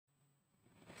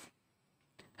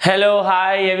Hello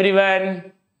hi everyone,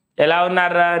 ఎలా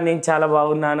ఉన్నారా? నేను చాలా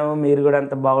బాగున్నాను, మీరు కూడా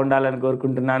అంత బాగుండాలని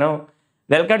కోరుకుంటున్నాను.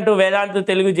 Welcome to Vedantu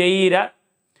Telugu JEE రా.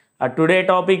 Today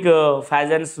topic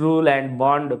Fajans rule and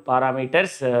bond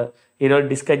parameters ఈరోజు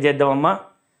డిస్కస్ చేద్దామమ్మా.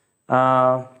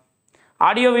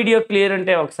 ఆడియో వీడియో క్లియర్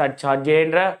ఉంటే ఒకసారి చార్జ్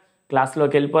చేయండి రా,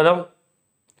 క్లాస్లోకి వెళ్ళిపోదాం.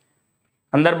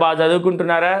 అందరు బాగా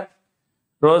చదువుకుంటున్నారా?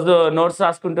 రోజు నోట్స్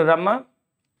రాసుకుంటున్నారమ్మా?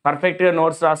 పర్ఫెక్ట్గా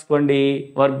నోట్స్ రాసుకోండి,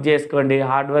 వర్క్ చేసుకోండి,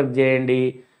 హార్డ్ వర్క్ చేయండి.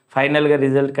 ఫైనల్గా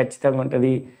రిజల్ట్ ఖచ్చితంగా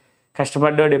ఉంటుంది.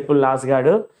 కష్టపడ్డాడు ఎప్పుడు లాస్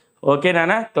గాడు. ఓకే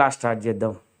నాన్న, క్లాస్ స్టార్ట్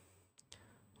చేద్దాం.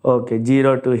 ఓకే,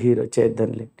 0 to hero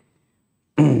చేద్దాంలే.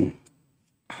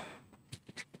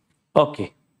 ఓకే,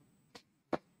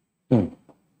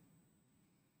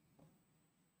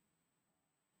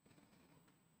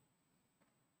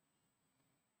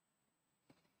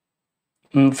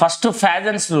 ఫస్ట్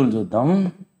ఫాజన్స్ రూల్ చూద్దాం.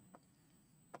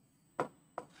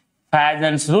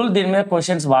 ఫాజన్స్ రూల్, దీని మీద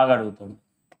క్వశ్చన్స్ బాగా అడుగుతాం.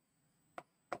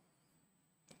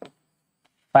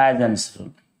 ఫాజన్స్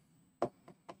రూల్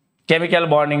కెమికల్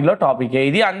బాండింగ్లో టాపిక్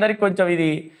ఇది. అందరికి కొంచెం ఇది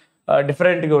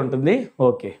డిఫరెంట్గా ఉంటుంది.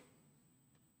 Okay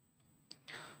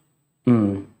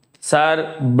sir,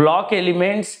 black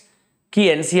ఎలిమెంట్స్కి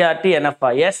NCERT enough?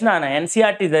 Yes నాన్న,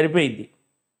 NCERT సరిపోయింది,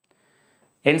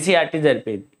 NCERT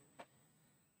సరిపోయింది.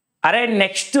 అరే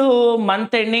నెక్స్ట్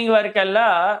మంత్ ఎండింగ్ వరకల్లా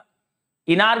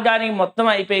ఇనార్గానిక్ మొత్తం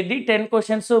అయిపోయింది. 10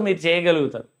 క్వశ్చన్స్ మీరు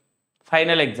చేయగలుగుతారు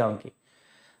ఫైనల్ ఎగ్జామ్కి.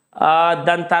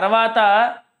 దాని తర్వాత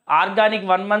ఆర్గానిక్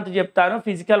 1 month చెప్తాను,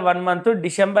 ఫిజికల్ 1 month.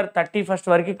 December 31st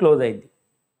వరకు క్లోజ్ అయింది.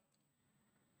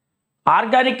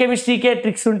 ఆర్గానిక్ కెమిస్ట్రీకే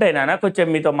ట్రిక్స్ ఉంటాయి నాన్న, కొంచెం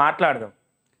మీతో మాట్లాడదాం.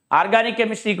 ఆర్గానిక్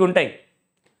కెమిస్ట్రీకి ఉంటాయి,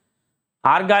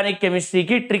 ఆర్గానిక్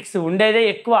కెమిస్ట్రీకి ట్రిక్స్ ఉండేదే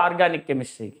ఎక్కువ. ఆర్గానిక్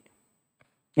కెమిస్ట్రీకి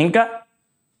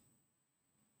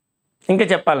ఇంకా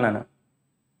చెప్పాలి నాన్న.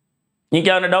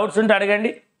 ఇంకేమైనా డౌట్స్ ఉంటే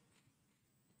అడగండి.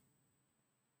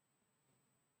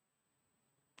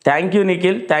 Thank you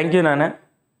Nikhil, thank you నాన్న.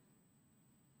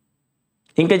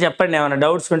 ఇంకా చెప్పండి, ఏమైనా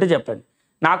డౌట్స్ ఉంటే చెప్పండి.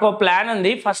 నాకు ప్లాన్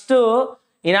ఉంది, ఫస్ట్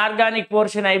ఇన్ఆర్గానిక్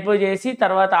పోర్షన్ అయిపోయేసి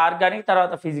తర్వాత ఆర్గానిక్,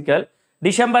 తర్వాత ఫిజికల్.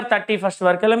 December 31st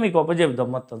వరకల్లా మీకు చెప్దాం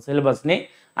మొత్తం సిలబస్ని.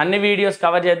 అన్ని వీడియోస్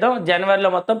కవర్ చేద్దాం. జనవరిలో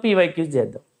మొత్తం PYQs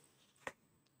చేద్దాం.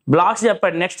 బ్లాక్స్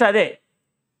చెప్పండి, నెక్స్ట్ అదే,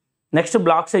 నెక్స్ట్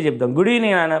బ్లాక్సే చెప్దాం. గుడ్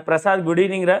ఈవినింగ్ నాన్న ప్రసాద్, గుడ్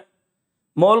ఈవినింగ్ రా.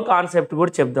 మోల్ కాన్సెప్ట్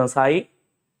కూడా చెప్దాం సాయి.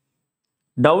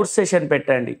 డౌట్ సెషన్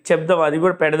పెట్టండి, చెప్దాం, అది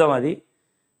కూడా పెడదాం. అది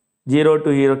 0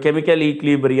 to hero chemical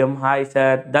equilibrium. Hi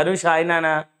sir. Dhanush hi నాన్న.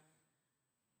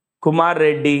 కుమార్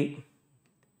రెడ్డి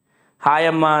హాయ్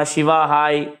అమ్మ. శివ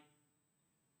హాయ్.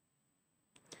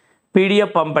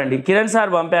 PDF పంపండి. కిరణ్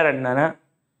సార్ పంపారండి నాన్న,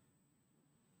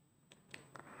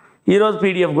 ఈరోజు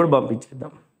PDF కూడా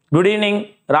పంపించేద్దాం. గుడ్ ఈవినింగ్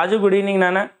రాజు, గుడ్ ఈవినింగ్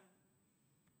నాన్న.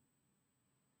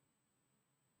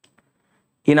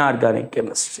 Inorganic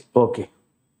chemistry okay.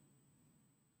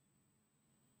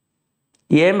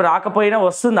 ఏం రాకపోయినా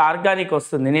వస్తుంది, ఆర్గానిక్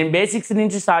వస్తుంది. నేను బేసిక్స్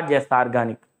నుంచి స్టార్ట్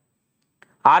చేస్తాను.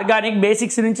 ఆర్గానిక్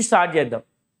బేసిక్స్ నుంచి స్టార్ట్ చేద్దాం.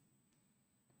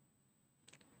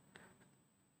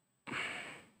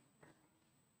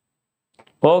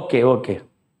 ఓకే ఓకే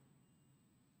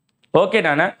ఓకే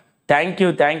నాన్న, thank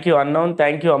you unknown,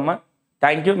 thank you అమ్మ,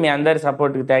 థ్యాంక్ యూ మీ అందరి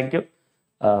సపోర్ట్కి, థ్యాంక్ యూ.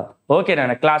 ఓకే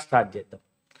నాన్న, క్లాస్ స్టార్ట్ చేద్దాం.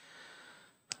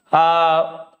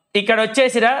 ఇక్కడ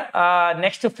వచ్చేసిరా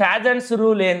నెక్స్ట్ ఫాజన్స్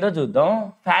రూల్ ఏందో చూద్దాం.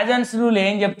 ఫాజన్స్ రూల్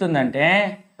ఏం చెప్తుందంటే,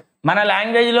 మన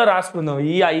లాంగ్వేజ్లో రాసుకుందాం.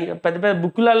 ఈ పెద్ద పెద్ద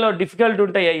బుక్లలో డిఫికల్ట్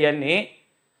ఉంటాయి అవన్నీ.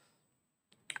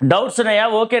 డౌట్స్ ఉన్నాయా?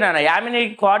 ఓకే నాన్న,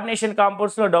 యామినిక్ కోఆర్డినేషన్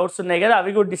కాంపౌండ్స్లో డౌట్స్ ఉన్నాయి కదా,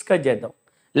 అవి కూడా డిస్కస్ చేద్దాం.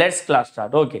 Let's class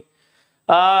start. Okay,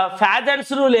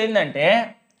 Fajans rule ఏంటంటే,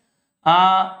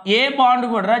 ఏ బాండ్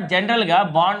కూడా జనరల్గా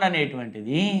బాండ్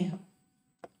అనేటువంటిది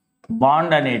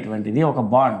ఒక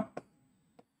బాండ్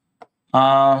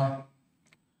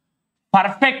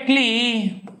పర్ఫెక్ట్లీ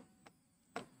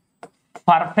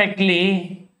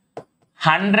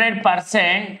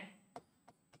 100%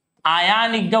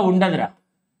 అయానిక్గా ఉండదురా.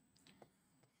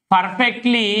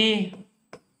 పర్ఫెక్ట్లీ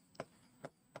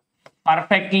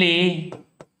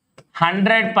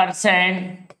 100%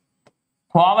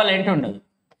 కోవలెంట్ ఉండదు.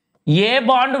 ఏ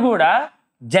బాండ్ కూడా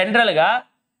జనరల్గా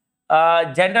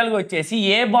వచ్చేసి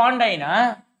ఏ బాండ్ అయినా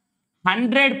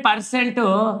 100%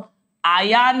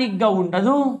 అయానిక్గా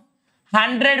ఉండదు,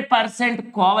 100%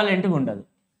 కోవలెంట్గా ఉండదు.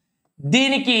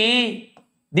 దీనికి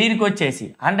వచ్చేసి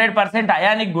 100%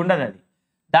 అయానిక్గా ఉండదు.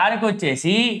 దానికి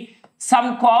వచ్చేసి సమ్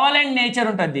కోవలెంట్ నేచర్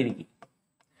ఉంటుంది. దీనికి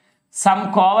సమ్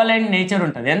కోవలెంట్ నేచర్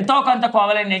ఉంటుంది, ఎంతో కొంత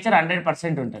కోవలెంట్ నేచర్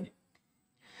 100% ఉంటుంది.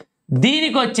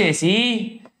 దీనికి వచ్చేసి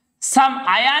సమ్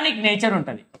అయానిక్ నేచర్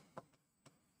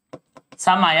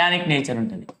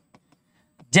ఉంటుంది.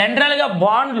 జనరల్గా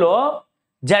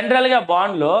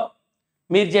బాండ్లో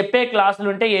మీరు చెప్పే క్లాసులు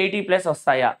ఉంటే 80+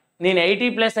 వస్తాయా? నేను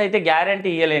 80+ అయితే గ్యారంటీ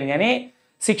ఇవ్వలేను, కానీ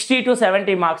 60 to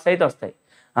 70 మార్క్స్ అయితే వస్తాయి.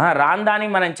 రాని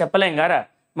దానికి మనం చెప్పలేం కదా,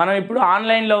 మనం ఇప్పుడు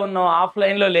ఆన్లైన్లో ఉన్నాం,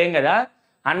 ఆఫ్లైన్లో లేం కదా.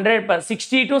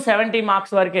 60 to 70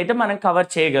 మార్క్స్ వరకు అయితే మనం కవర్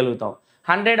చేయగలుగుతాం.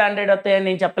 100 వస్తాయని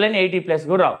నేను చెప్పలేను, 80+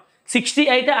 కూడా రావు. 60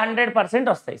 అయితే 100%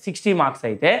 వస్తాయి. 60 మార్క్స్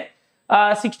అయితే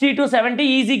 60 to 70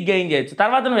 ఈజీగా గెయిన్ చేయొచ్చు.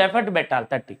 తర్వాత నువ్వు ఎఫర్ట్ పెట్టాలి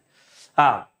 30.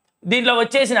 దీంట్లో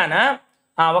వచ్చేసినానా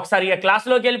ఒకసారి ఇక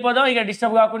క్లాస్లోకి వెళ్ళిపోదాం, ఇక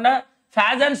డిస్టర్బ్ కాకుండా.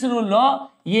 ఫ్యాజన్స్ రూల్లో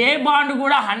ఏ బాండ్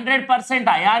కూడా 100%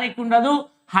 అయానిక్ ఉండదు,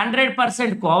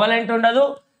 100% కోవలెంట్ ఉండదు.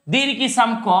 దీనికి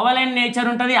సమ్ కోవలెంట్ నేచర్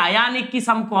ఉంటుంది, అయానిక్కి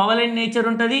సమ్ కోవలెంట్ నేచర్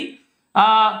ఉంటుంది,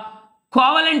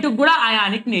 కోవలెంట్కి కూడా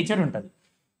అయానిక్ నేచర్ ఉంటుంది,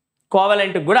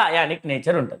 కోవలెంట్కి కూడా అయానిక్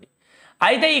నేచర్ ఉంటుంది.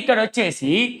 అయితే ఇక్కడ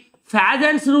వచ్చేసి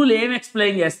ఫ్యాజన్స్ రూల్ ఏం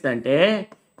ఎక్స్ప్లెయిన్ చేస్తుందంటే,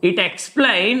 it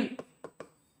explain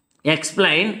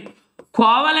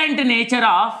covalent nature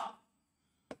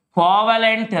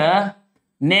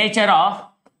of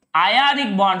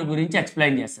ionic bond గురించి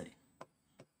ఎక్స్ప్లెయిన్ చేస్తుంది.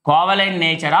 Covalent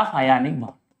nature of ionic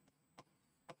bond,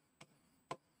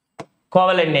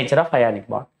 covalent nature of ionic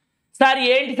bond. Sir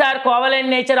ఏంటి sir covalent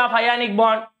nature of ionic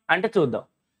bond అంటే చూద్దాం.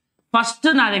 ఫస్ట్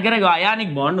నా దగ్గర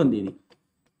అయానిక్ బాండ్ ఉంది,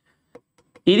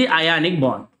 ఇది అయానిక్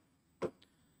బాండ్.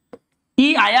 ఈ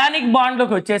అయానిక్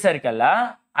బాండ్లోకి వచ్చేసరికల్లా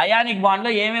అయానిక్ బాండ్లో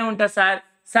ఏమేమి ఉంటుంది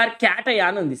సార్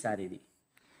క్యాటయాన్ ఉంది సార్.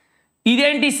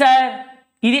 ఇదేంటి సార్,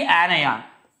 ఇది యానయాన్,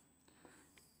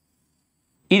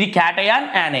 ఇది క్యాటయాన్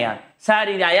యానయాన్. సార్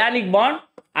ఇది అయానిక్ బాండ్,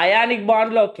 అయానిక్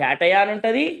బాండ్లో క్యాటయాన్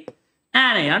ఉంటుంది,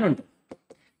 యానయాన్ ఉంటుంది.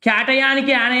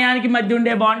 క్యాటయానికి యానయానికి మధ్య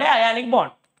ఉండే బాండే అయానిక్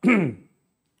బాండ్.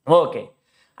 ఓకే,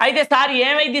 అయితే సార్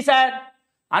ఏమైంది సార్,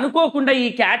 అనుకోకుండా ఈ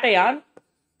క్యాటయాన్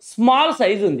స్మాల్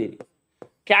సైజ్ ఉంది. ఇది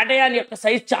క్యాటయాన్ యొక్క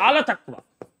సైజ్ చాలా తక్కువ,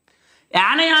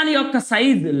 యానయాన్ యొక్క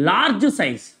సైజ్ లార్జ్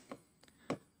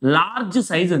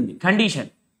సైజ్ ఉంది. కండిషన్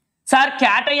సార్,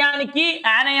 క్యాటయానికి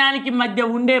యానయానికి మధ్య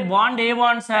ఉండే bond A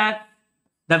bond sir,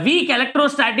 the week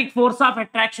electrostatic force of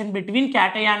attraction between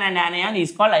cation and యానయాన్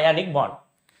is called ionic bond.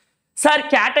 Sir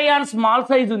cation small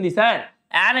size ఉంది సార్,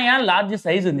 యానయాన్ లార్జ్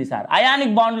సైజ్ ఉంది sir.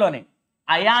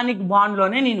 Ionic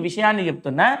బాండ్లోనే నేను విషయాన్ని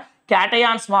చెప్తున్నా.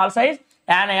 Cation small size,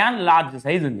 యానయాన్ large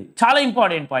size ఉంది. చాలా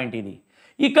important point ఇది.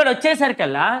 ఇక్కడ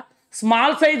వచ్చేసరికల్లా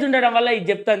స్మాల్ సైజ్ ఉండడం వల్ల ఇది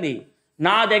చెప్తుంది,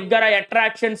 నా దగ్గర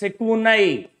అట్రాక్షన్స్ ఎక్కువ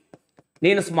ఉన్నాయి,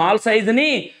 నేను స్మాల్ సైజుని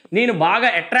నేను బాగా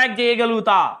అట్రాక్ట్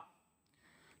చేయగలుగుతా,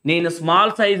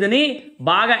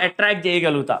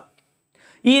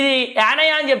 ఇది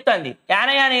యానయాన్ చెప్తుంది.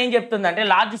 యానయాన్ ఏం చెప్తుంది అంటే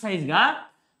లార్జ్ సైజ్గా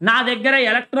నా దగ్గర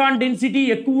ఎలక్ట్రాన్ డెన్సిటీ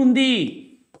ఎక్కువ ఉంది,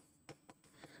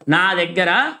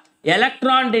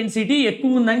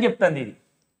 ఉందని చెప్తుంది. ఇది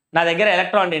నా దగ్గర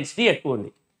ఎలక్ట్రాన్ డెన్సిటీ ఎక్కువ ఉంది.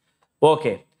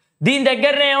 ఓకే, దీని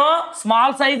దగ్గరనేమో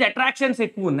స్మాల్ సైజ్ అట్రాక్షన్స్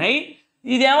ఎక్కువ ఉన్నాయి,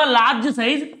 ఇదేమో లార్జ్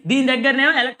సైజ్, దీని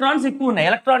దగ్గరనేమో ఎలక్ట్రాన్స్ ఎక్కువ ఉన్నాయి,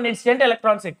 ఎలక్ట్రాన్ డెన్సిటీ అంటే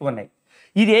ఎలక్ట్రాన్స్ ఎక్కువ ఉన్నాయి.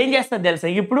 ఇది ఏం చేస్తుంది తెలుసా,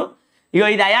 ఇప్పుడు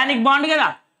ఇది అయానిక్ బాండ్ కదా,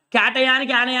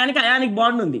 క్యాటయానికి యానయానికి అయానిక్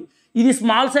బాండ్ ఉంది. ఇది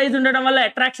స్మాల్ సైజ్ ఉండడం వల్ల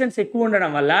అట్రాక్షన్స్ ఎక్కువ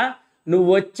ఉండడం వల్ల నువ్వు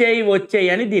వచ్చేయి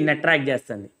అని దీన్ని అట్రాక్ట్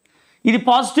చేస్తుంది. ఇది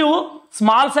positive,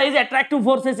 small size attractive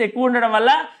forces ఎక్కువ ఉండడం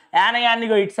వల్ల యానయాన్ని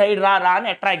ఇటు సైడ్ రా అని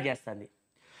అట్రాక్ట్ చేస్తుంది.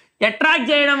 అట్రాక్ట్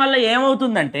చేయడం వల్ల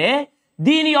ఏమవుతుందంటే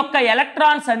దీని యొక్క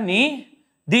ఎలక్ట్రాన్స్ అన్నీ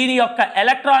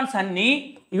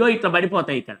ఇట్లా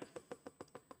పడిపోతాయి. ఇక్కడ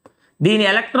దీని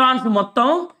ఎలక్ట్రాన్స్ మొత్తం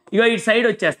ఇటు సైడ్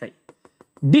వచ్చేస్తాయి,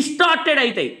 డిస్టార్టెడ్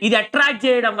అవుతాయి. ఇది అట్రాక్ట్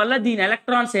చేయడం వల్ల దీని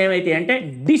ఎలక్ట్రాన్స్ ఏమవుతాయి అంటే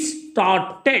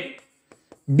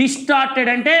డిస్టార్టెడ్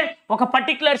అంటే ఒక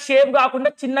పర్టికులర్ షేప్ కాకుండా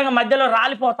చిన్నగా మధ్యలో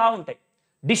రాలిపోతూ ఉంటాయి,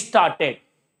 డిస్టార్టెడ్.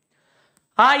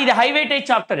 ఇది హై వెయిటేజ్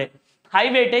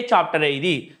చాప్టరే.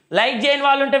 ఇది లైక్ చేయని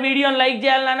వాళ్ళు ఉంటే వీడియోని లైక్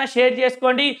చేయాలన్నా షేర్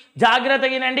చేసుకోండి,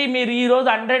 జాగ్రత్తగా వినండి. మీరు ఈరోజు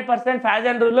 100%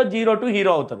 ఫ్యాజన్ రూల్లో 0 to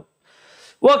హీరో అవుతారు.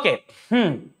 ఓకే,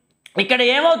 ఇక్కడ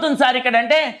ఏమవుతుంది సార్, ఇక్కడ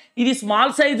అంటే ఇది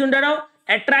స్మాల్ సైజ్ ఉండడం,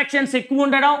 అట్రాక్షన్స్ ఎక్కువ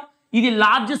ఉండడం, ఇది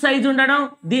లార్జ్ సైజ్ ఉండడం,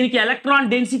 దీనికి ఎలక్ట్రాన్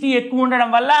డెన్సిటీ ఎక్కువ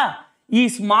ఉండడం వల్ల ఈ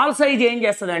స్మాల్ సైజ్ ఏం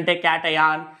చేస్తుంది అంటే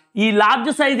క్యాటయాన్ ఈ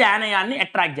లార్జ్ సైజ్ యానయాన్ని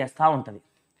అట్రాక్ట్ చేస్తూ ఉంటుంది.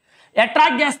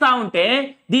 అట్రాక్ట్ చేస్తూ ఉంటే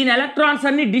దీని ఎలక్ట్రాన్స్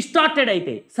అన్ని డిస్టార్టెడ్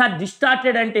అవుతాయి. సార్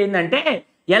డిస్టార్టెడ్ అంటే ఏంటంటే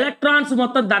ఎలక్ట్రాన్స్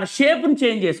మొత్తం దాని షేప్ని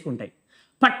చేంజ్ చేసుకుంటాయి.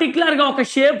 పర్టికులర్గా ఒక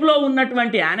షేప్లో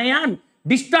ఉన్నటువంటి యానయాన్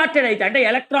డిస్టార్టెడ్ అయితే అంటే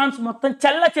ఎలక్ట్రాన్స్ మొత్తం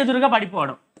చెల్ల చెదురుగా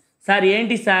పడిపోవడం. సార్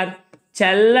ఏంటి సార్,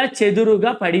 చెల్ల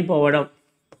చెదురుగా పడిపోవడం,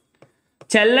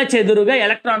 చెల్ల చెదురుగా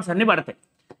ఎలక్ట్రాన్స్ అన్ని పడతాయి.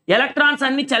 ఎలక్ట్రాన్స్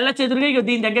అన్ని చెల్ల చెదురుగా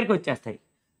దీని దగ్గరికి వచ్చేస్తాయి.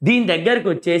 దీని దగ్గరికి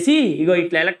వచ్చేసి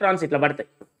ఇట్లా ఎలక్ట్రాన్స్ ఇట్లా పడతాయి.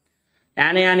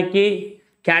 యానయానికి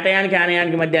క్యాటయానికి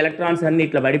యానయానికి మధ్య ఎలక్ట్రాన్స్ అన్ని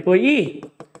ఇట్లా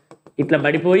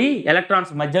పడిపోయి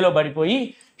ఎలక్ట్రాన్స్ మధ్యలో పడిపోయి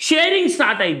షేరింగ్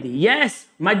స్టార్ట్ అయింది. ఎస్,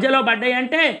 మధ్యలో పడ్డాయి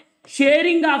అంటే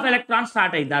షేరింగ్ ఆఫ్ ఎలక్ట్రాన్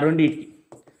స్టార్ట్ అయింది. ఆ రెండింటికి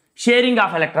షేరింగ్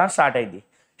ఆఫ్ ఎలక్ట్రాన్ స్టార్ట్ అయింది.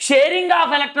 షేరింగ్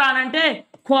ఆఫ్ ఎలక్ట్రాన్ అంటే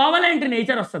కోవలెంట్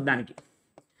నేచర్ వస్తుంది దానికి.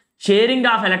 షేరింగ్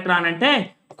ఆఫ్ ఎలక్ట్రాన్ అంటే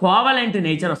కోవలెంట్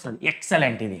నేచర్ వస్తుంది.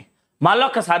 ఎక్సలెంట్. ఇది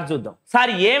మళ్ళొక్కసారి చూద్దాం.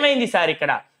 సార్ ఏమైంది సార్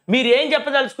ఇక్కడ, మీరు ఏం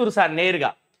చెప్పదలుచుకున్నారు సార్ నేరుగా?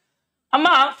 అమ్మ,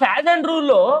 ఫాజన్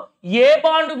రూల్లో ఏ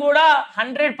బాండ్ కూడా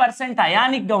 100%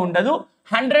 అయానిక్గా ఉండదు,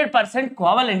 100%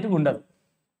 కోవలెంట్గా ఉండదు,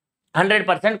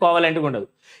 100% కోవలెంట్గా ఉండదు.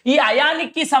 ఈ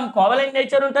అయానిక్కి సమ్ కోవలెంట్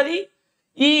నేచర్ ఉంటుంది,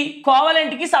 ఈ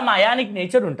కోవలెంట్కి సమ్ అయానిక్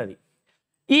నేచర్ ఉంటుంది.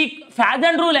 ఈ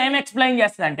ఫాజన్ రూల్ ఏం ఎక్స్ప్లెయిన్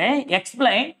చేస్తుంది అంటే,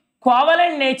 explain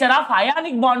covalent nature of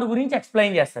ionic bond గురించి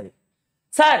ఎక్స్ప్లెయిన్ చేస్తుంది.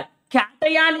 సార్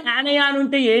క్యాటయాన్ యానయాన్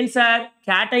ఉంటే ఏంటి సార్?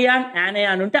 క్యాటయాన్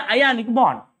యానయాన్ ఉంటే అయానిక్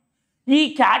బాండ్. ఈ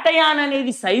క్యాటయాన్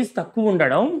అనేది సైజ్ తక్కువ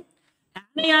ఉండడం,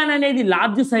 యానయాన్ అనేది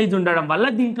లార్జ్ సైజ్ ఉండడం వల్ల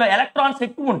దీంట్లో ఎలక్ట్రాన్స్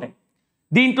ఎక్కువ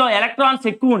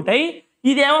ఉంటాయి,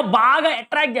 ఇదేమో బాగా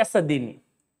అట్రాక్ట్ చేస్తుంది దీన్ని.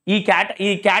 ఈ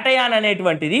క్యాటయాన్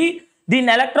అనేటువంటిది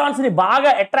దీన్ని ఎలక్ట్రాన్స్ని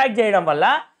బాగా అట్రాక్ట్ చేయడం వల్ల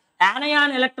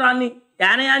యానయాన్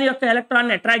యొక్క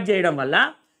ఎలక్ట్రాన్ని అట్రాక్ట్ చేయడం వల్ల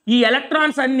ఈ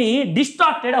ఎలక్ట్రాన్స్ అన్ని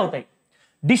డిస్టార్టెడ్ అవుతాయి.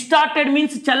 డిస్టార్టెడ్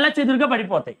మీన్స్ చెల్ల చెదురుగా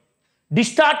పడిపోతాయి.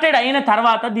 డిస్టార్టెడ్ అయిన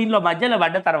తర్వాత దీనిలో మధ్యలో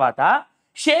పడ్డ తర్వాత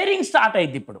షేరింగ్ స్టార్ట్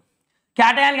అయింది. ఇప్పుడు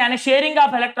క్యాటయాన్ కానీ షేరింగ్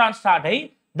ఆఫ్ ఎలక్ట్రాన్ స్టార్ట్ అయ్యి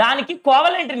దానికి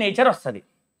కోవలెంట్ నేచర్ వస్తుంది.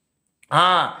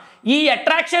 ఈ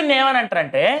అట్రాక్షన్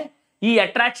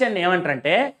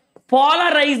ఏమంటారంటే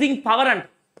పోలరైజింగ్ పవర్ అంట.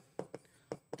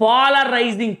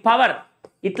 పోలరైజింగ్ పవర్,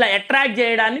 ఇట్లా అట్రాక్ట్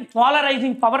చేయడాన్ని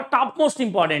polarising power top most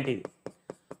important. ఇది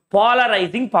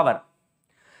పోలరైజింగ్ పవర్.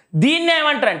 దీన్ని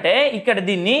ఏమంటారంటే ఇక్కడ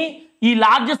దీన్ని ఈ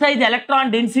లార్జ్ సైజ్ ఎలక్ట్రాన్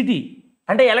డెన్సిటీ,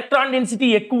 అంటే ఎలక్ట్రాన్ డెన్సిటీ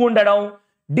ఎక్కువ ఉండడం,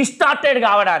 డిస్టార్టెడ్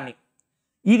కావడాన్ని,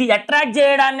 ఇది అట్రాక్ట్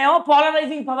చేయడాన్ని ఏమో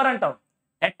పోలరైజింగ్ పవర్ అంటాం.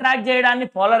 అట్రాక్ట్ చేయడాన్ని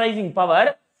పోలరైజింగ్ పవర్,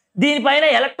 దీనిపైన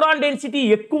ఎలక్ట్రాన్ డెన్సిటీ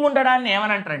ఎక్కువ ఉండడాన్ని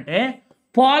ఏమనంటారంటే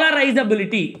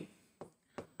పోలరైజబిలిటీ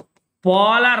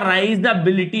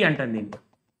అంటాం.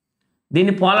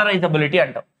 దీన్ని పోలరైజబిలిటీ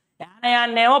అంటాం.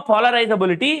 యానయాన్ ఏమో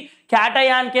పోలరైజబిలిటీ,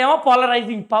 క్యాటయాన్కి ఏమో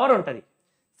పోలరైజింగ్ పవర్ ఉంటుంది.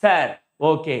 Sir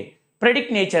okay,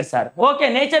 predict nature sir. Okay,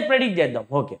 nature predict చేద్దాం.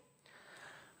 ఓకే,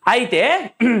 అయితే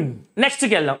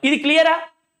నెక్స్ట్కి వెళ్దాం. ఇది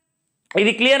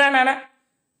క్లియరా నాన్న?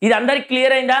 ఇది అందరికి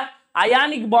క్లియర్ అయిందా?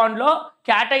 అయానిక్ బాండ్లో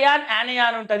క్యాటయాన్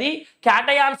యానయాన్ ఉంటుంది.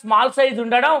 క్యాటయాన్ స్మాల్ సైజ్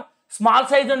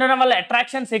ఉండడం వల్ల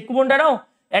అట్రాక్షన్స్ ఎక్కువ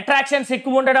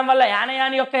ఉండడం వల్ల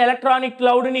యానయాన్ యొక్క ఎలక్ట్రానిక్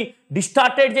క్లౌడ్ని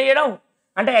డిస్టార్టెడ్ చేయడం,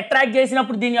 అంటే అట్రాక్ట్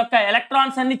చేసినప్పుడు దీని యొక్క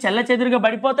ఎలక్ట్రాన్స్ అన్ని చెల్లచెదురుగా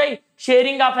పడిపోతాయి,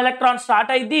 షేరింగ్ ఆఫ్ ఎలక్ట్రాన్స్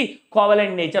స్టార్ట్ అయింది,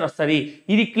 కోవలెంట్ నేచర్ వస్తుంది.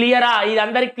 ఇది క్లియరా? ఇది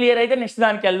అందరికి క్లియర్ అయితే నెక్స్ట్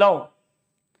దానికి వెళ్దాం.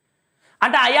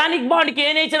 అంటే అయానిక్ బాండ్కి ఏ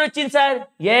నేచర్ వచ్చింది sir?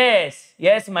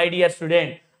 Yes my dear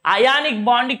student, ionic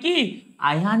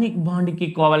బాండ్కి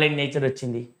covalent nature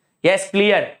వచ్చింది. Yes,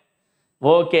 clear.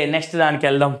 ఓకే, నెక్స్ట్ దానికి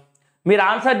వెళ్దాం. మీరు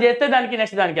ఆన్సర్ చేస్తే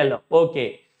నెక్స్ట్ దానికి వెళ్దాం. ఓకే,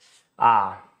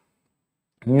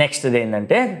 నెక్స్ట్ది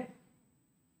ఏంటంటే,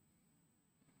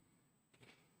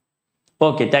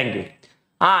 ఓకే థ్యాంక్ యూ.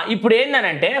 ఇప్పుడు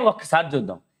ఏంటనంటే ఒక్కసారి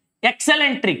చూద్దాం.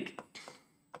 ఎక్సలెంట్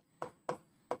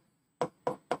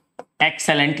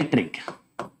ట్రిక్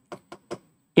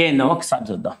ఏందో ఒకసారి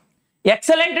చూద్దాం.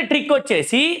 ఎక్సలెంట్ ట్రిక్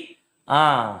వచ్చేసి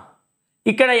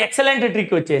ఇక్కడ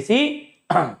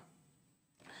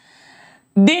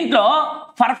దీంట్లో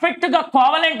పర్ఫెక్ట్గా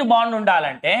కోవలెంట్ బాండ్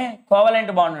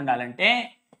ఉండాలంటే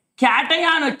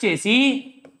క్యాటయాన్ వచ్చేసి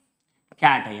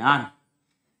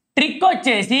ట్రిక్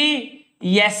వచ్చేసి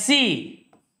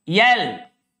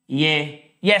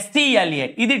SCLA,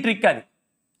 ఇది ట్రిక్. అది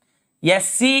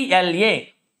SCLA.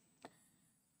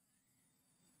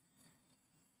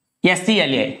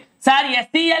 సార్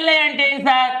SCLA అంటే ఏంటి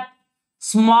sir?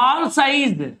 Small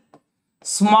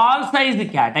size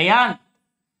cation,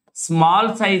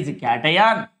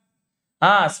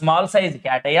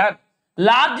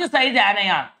 large size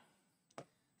యానయాన్,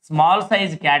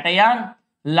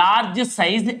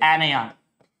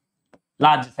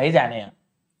 large size యానయాన్.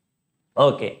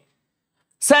 Okay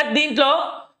sir, దీంట్లో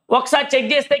ఒకసారి చెక్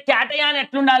చేస్తే క్యాటయాన్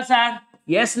ఎట్లుండాలి సార్?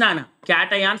 ఎస్ నాన్న,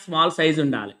 క్యాటయాన్ స్మాల్ సైజ్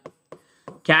ఉండాలి.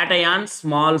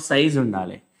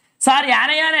 Sir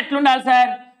యానయాన్ ఎట్లుండాలి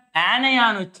sir?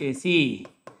 యానయాన్ వచ్చేసి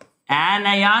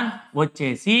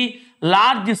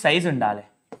లార్జ్ సైజ్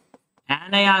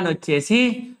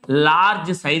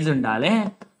ఉండాలి.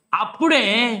 అప్పుడే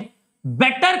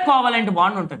బెటర్ కోవలెంట్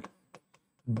బాండ్ ఉంటుంది.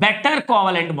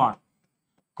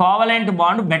 కోవలెంట్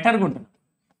బాండ్ బెటర్గా ఉంటుంది.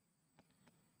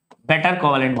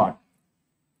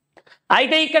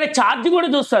 అయితే ఇక్కడ ఛార్జ్ కూడా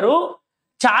చూస్తారు.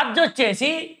 ఛార్జ్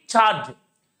వచ్చేసి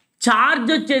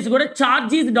కూడా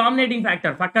ఛార్జ్ ఈజ్ డామినేటింగ్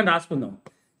ఫ్యాక్టర్. పక్కన రాసుకుందాం.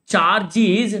 Charge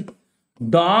is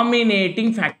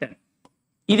dominating factor.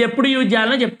 ఇది ఎప్పుడు యూజ్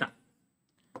చేయాలో చెప్తా.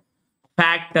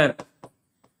 ఫ్యాక్టర్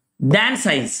దాన్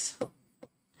సైజ్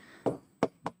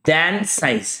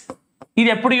ఇది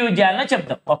ఎప్పుడు యూజ్ చేయాలో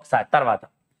చెప్తాం ఒకసారి తర్వాత.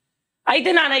 అయితే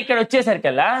నాన్న ఇక్కడ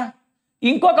వచ్చేసరికల్లా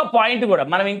ఇంకొక పాయింట్ కూడా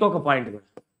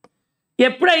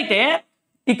ఎప్పుడైతే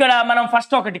ఇక్కడ మనం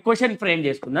ఫస్ట్ ఒకటి క్వశ్చన్ ఫ్రేమ్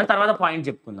చేసుకుందాం, తర్వాత పాయింట్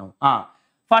చెప్పుకుందాం.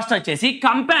 ఫస్ట్ వచ్చేసి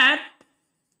compare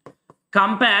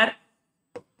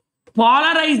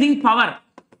polarising power.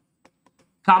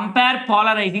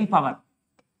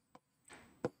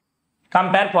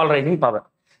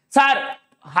 Sir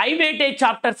high weightage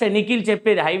చాప్టర్సే Nikhil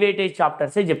చెప్పేది, హై వెయిటేజ్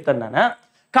చాప్టర్సే చెప్తున్నాను.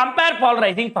 కంపేర్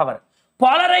పోలరైజింగ్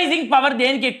పవర్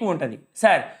దేనికి ఎక్కువ ఉంటుంది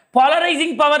సార్?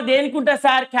 పోలరైజింగ్ పవర్ దేనికి ఉంటుంది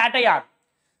sir? Cation.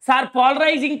 Sir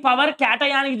polarising power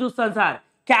క్యాటయాన్కి చూస్తాను సార్.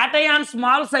 క్యాటయాన్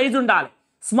స్మాల్ సైజ్ ఉండాలి.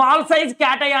 Small size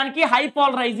క్యాటయాన్కి high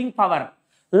polarising power,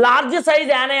 large size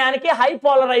యానయాన్కి high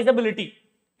polarisability.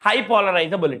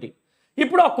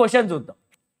 ఇప్పుడు ఒక క్వశ్చన్ చూద్దాం.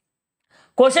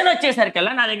 క్వశ్చన్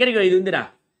వచ్చేసరికల్లా నా దగ్గరికి ఇది ఉందిరా,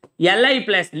 Li+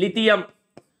 lithium,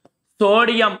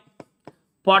 sodium,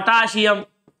 potassium,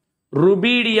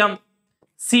 rubidium,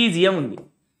 caesium ఉంది.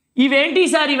 ఇవేంటి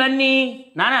సార్? ఇవన్నీ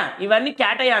నానా ఇవన్నీ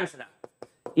క్యాటయాన్స్ రా,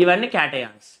 ఇవన్నీ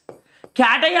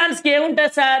క్యాటయాన్స్కి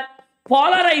ఏముంటుంది సార్?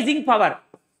 పోలరైజింగ్ పవర్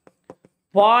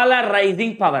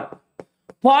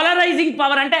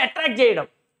అంటే అట్రాక్ట్ చేయడం.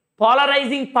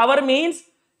 పోలరైజింగ్ పవర్ మీన్స్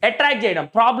అట్రాక్ట్ చేయడం.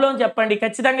 ప్రాబ్లం చెప్పండి,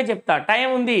 ఖచ్చితంగా చెప్తా, టైం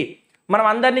ఉంది, మనం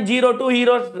అందరినీ 0 to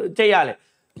హీరో చేయాలి.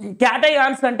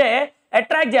 క్యాటయాన్స్ అంటే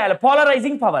అట్రాక్ట్ చేయాలి.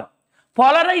 పోలరైజింగ్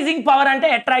పవర్ అంటే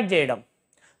అట్రాక్ట్ చేయడం.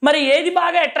 మరి ఏది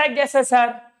బాగా అట్రాక్ట్ చేస్తుంది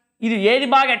సార్? ఇది ఏది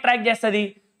బాగా అట్రాక్ట్ చేస్తుంది?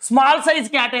 స్మాల్ సైజ్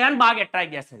క్యాటయాన్ బాగా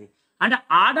అట్రాక్ట్ చేస్తుంది. అంటే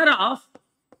ఆర్డర్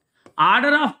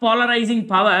ఆఫ్ పోలరైజింగ్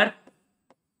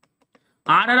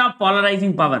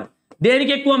పవర్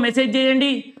దేనికి ఎక్కువ? మెసేజ్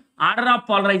చేయండి. Order of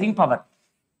polarising power.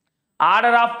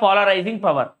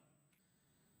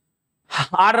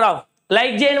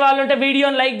 Like చేయని వాళ్ళు ఉంటే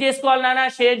వీడియోని లైక్ చేసుకోవాలి నాన్న,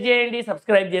 షేర్ చేయండి,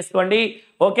 సబ్స్క్రైబ్ చేసుకోండి.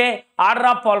 Okay, order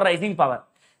of polarising power.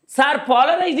 Sir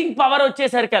polarising power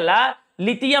వచ్చేసరికల్లా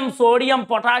lithium, sodium,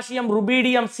 potassium,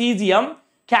 rubidium, caesium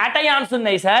cations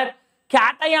ఉన్నాయి సార్.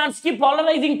 క్యాటయాన్స్కి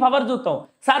పోలరైజింగ్ పవర్ చూస్తాం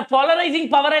సార్. పోలరైజింగ్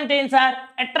పవర్ అంటే ఏంటి సార్?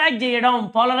 అట్రాక్ట్ చేయడం.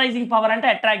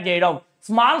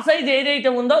 స్మాల్ సైజ్ ఏదైతే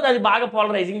ఉందో అది బాగా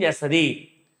పోలరైజింగ్ చేస్తుంది.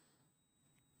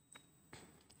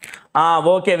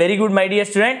 Okay, very good my dear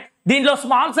student. దీంట్లో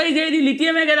స్మాల్ సైజ్ ఏది?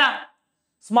 లిథియమే కదా.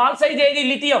 స్మాల్ సైజ్ ఏది?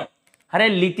 లిథియం. అరే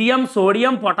lithium,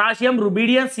 sodium, potassium,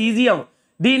 rubidium, caesium,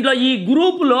 దీంట్లో ఈ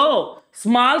గ్రూప్లో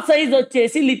స్మాల్ సైజ్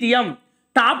వచ్చేసి lithium.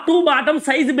 Top to bottom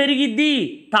size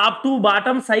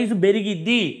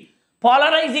పెరిగిద్ది.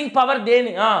 పోలరైజింగ్ పవర్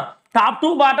దేని? Top to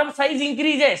bottom size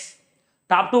increases.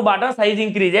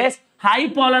 High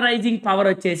polarising power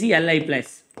వచ్చేసి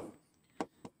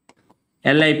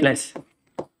Li+.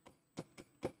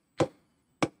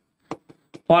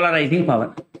 పోలరైజింగ్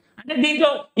పవర్ అంటే దీంట్లో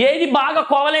ఏది బాగా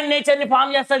కోవలెంట్ నేచర్ని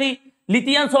ఫామ్ చేస్తుంది?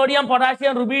 Lithium, sodium,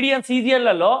 potassium, rubidium,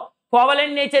 సీజియంలలో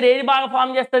covalent nature ఏది బాగా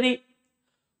ఫామ్ చేస్తుంది?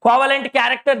 కోవలెంట్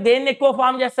క్యారెక్టర్ దేన్ని ఎక్కువ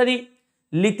ఫామ్ చేస్తుంది?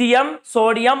 లిథియం,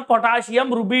 సోడియం, పొటాషియం,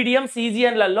 రుబీడియం,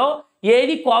 సీజియంలలో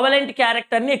ఏది కోవలెంట్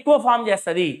క్యారెక్టర్ని ఎక్కువ ఫామ్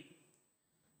చేస్తుంది?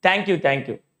 Thank you.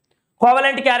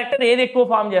 కోవలెంట్ క్యారెక్టర్ ఏది ఎక్కువ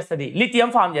ఫామ్ చేస్తుంది? లిథియం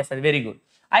ఫామ్ చేస్తుంది. Very good.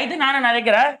 అయితే నా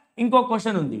దగ్గర ఇంకో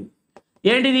క్వశ్చన్ ఉంది.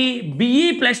 ఏంటిది?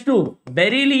 Be+2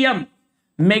 beryllium,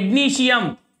 magnesium,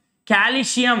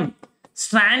 calcium,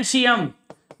 strontium,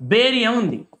 barium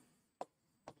ఉంది.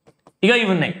 ఇక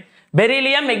ఇవి ఉన్నాయి,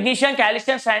 beryllium, magnesium,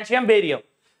 calcium, strontium, barium.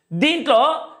 దీంట్లో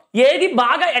ఏది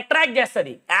బాగా అట్రాక్ట్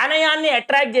చేస్తుంది? యానయాన్ని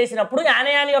అట్రాక్ట్ చేసినప్పుడు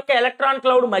యానయాన్ యొక్క ఎలక్ట్రాన్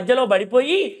క్లౌడ్ మధ్యలో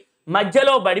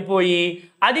పడిపోయి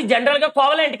అది జనరల్గా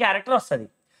కోవలెంట్ క్యారెక్టర్ వస్తుంది.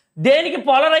 దేనికి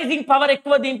పోలరైజింగ్ పవర్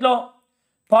ఎక్కువ? దీంట్లో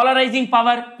పోలరైజింగ్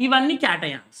పవర్ ఇవన్నీ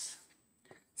క్యాటయాన్స్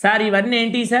సార్. ఇవన్నీ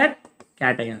ఏంటి sir?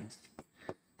 Cations.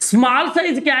 Small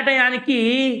size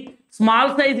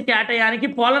క్యాటయానికి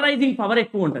polarising power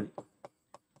ఎక్కువ ఉంటుంది.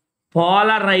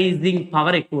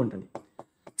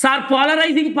 సార్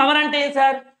పోలరైజింగ్ పవర్ అంటే ఏంటి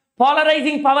సార్?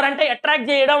 పోలరైజింగ్ పవర్ అంటే అట్రాక్ట్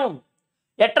చేయడం.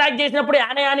 అట్రాక్ట్ చేసినప్పుడు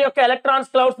యానయాన్ యొక్క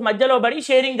ఎలక్ట్రాన్స్ క్లౌడ్స్ మధ్యలో పడి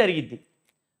షేరింగ్ జరిగిద్ది.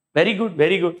 Very good.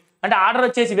 అంటే ఆర్డర్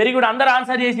వచ్చేసి వెరీ గుడ్, అందరూ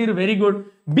ఆన్సర్ చేసినారు. Very good.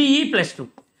 Be+2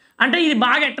 అంటే ఇది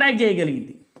బాగా అట్రాక్ట్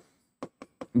చేయగలిగింది.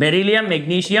 Beryllium,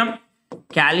 magnesium,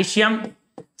 calcium,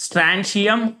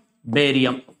 strontium,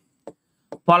 barium.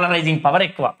 Polarising power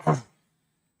ఎక్కువ.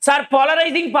 సార్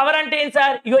పోలరైజింగ్ పవర్ అంటే ఏంటి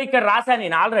సార్? ఇగో ఇక్కడ రాశాను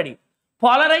నేను ఆల్రెడీ.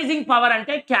 పోలరైజింగ్ పవర్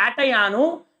అంటే క్యాటయాను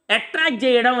అట్రాక్ట్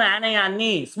చేయడం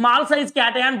యానయాన్ని. స్మాల్ సైజ్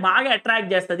క్యాటయాన్ బాగా అట్రాక్ట్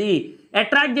చేస్తుంది.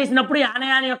 అట్రాక్ట్ చేసినప్పుడు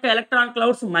యానయాన్ యొక్క ఎలక్ట్రాన్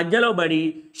క్లౌడ్స్ మధ్యలో పడి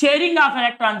షేరింగ్ ఆఫ్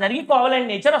ఎలక్ట్రాన్ జరిగి కోవలెంట్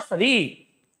నేచర్ వస్తుంది.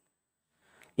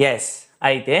 ఎస్.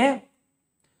 అయితే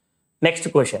next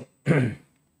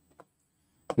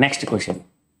question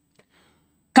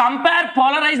compare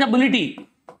polarisability.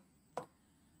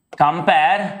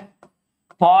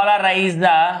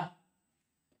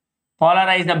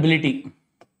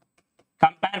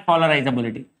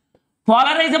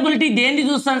 Polarisability దేన్ని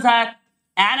చూస్తాం సార్?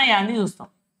 యానయాన్ని చూస్తాం.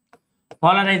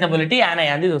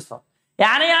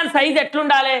 యానయాన్ సైజ్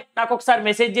ఎట్లుండాలి నాకు ఒకసారి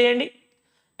మెసేజ్ చేయండి.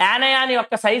 యానయాన్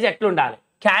యొక్క సైజ్ ఎట్లుండాలి?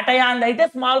 క్యాటయాన్ అయితే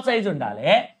స్మాల్ సైజ్ ఉండాలి,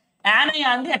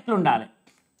 యానయాన్ది ఎట్లుండాలి?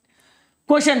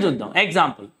 క్వశ్చన్ చూద్దాం.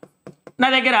 ఎగ్జాంపుల్ నా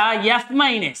దగ్గర F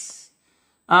minus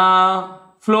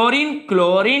fluorine,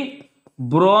 chlorine,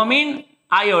 bromine,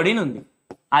 iodine ఉంది.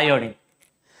 అయోడిన్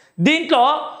దీంట్లో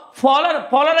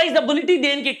పోలరైజబిలిటీ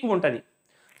దేనికి ఎక్కువ ఉంటుంది?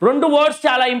 రెండు వర్డ్స్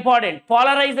చాలా important.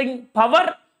 Polarising power,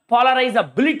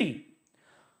 polarisability.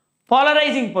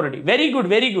 Polarising పొరిటీ very good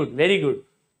very good very good.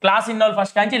 Class ఇన్నోల్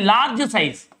first కాంచి లార్జ్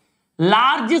సైజ్.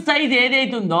 లార్జ్ సైజ్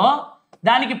ఏదైతుందో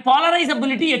దానికి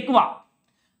పోలరైజబిలిటీ ఎక్కువ,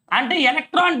 అంటే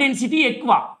ఎలక్ట్రాన్ డెన్సిటీ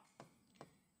ఎక్కువ.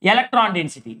 ఎలక్ట్రాన్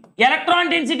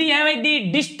డెన్సిటీ ఏమైంది?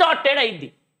 డిస్టార్టెడ్ అయింది.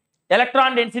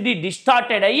 ఎలక్ట్రాన్ డెన్సిటీ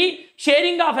డిస్టార్టెడ్ అయ్యి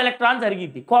షేరింగ్ ఆఫ్ ఎలక్ట్రాన్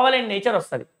జరిగింది, కోవలెంట్ నేచర్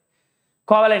వస్తుంది.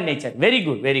 Covalent nature very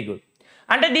good very good.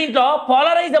 అంటే దీంట్లో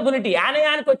పోలరైజబిలిటీ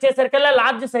యానయానికి వచ్చేసరికల్లా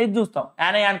లార్జ్ సైజ్ చూస్తాం.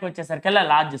 యానయానికి వచ్చేసరికల్లా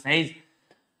large size.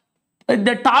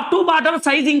 Top to bottom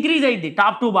size increase అయింది.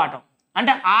 టాప్ టు బాటమ్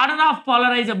అంటే ఆర్డర్ ఆఫ్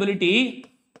పోలరైజబిలిటీ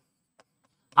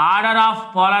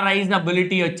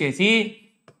వచ్చేసి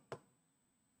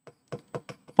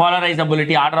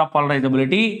order of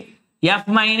polarisability F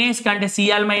minus కంటే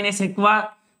సిఎల్ మైనస్ ఎక్కువ,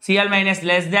 CL minus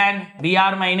less than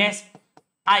BR minus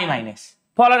I minus.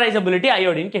 Polarisability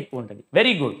అయోడిన్కి ఎక్కువ ఉంటుంది.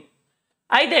 Very good.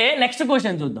 అయితే next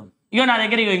question చూద్దాం. ఇగో నా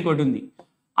దగ్గర ఇంకోటి ఉంది.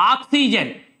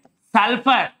 Oxygen,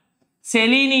 sulphur,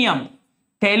 selenium,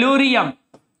 tellurium.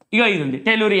 ఇగో ఇది ఉంది,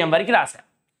 టెలూరియం వరకు రాశా.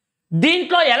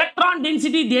 దీంట్లో ఎలక్ట్రాన్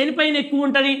డెన్సిటీ దేనిపైన ఎక్కువ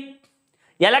ఉంటుంది?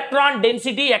 ఎలక్ట్రాన్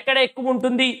డెన్సిటీ ఎక్కడ ఎక్కువ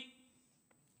ఉంటుంది?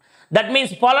 That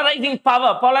means polarising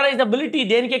power, polarisability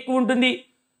దేనికి ఎక్కువ ఉంటుంది?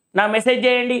 నాకు మెసేజ్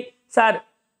చేయండి. సార్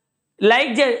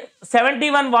లైక్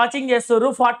 71 వాచింగ్ చేస్తారు,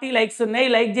 40 లైక్స్ ఉన్నాయి.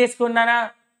 లైక్ చేసుకున్నానా?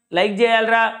 లైక్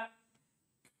చేయాలరా?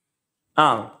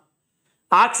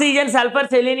 ఆక్సిజన్, సల్ఫర్,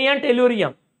 సెలీనియం,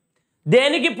 టెలూరియం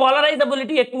దేనికి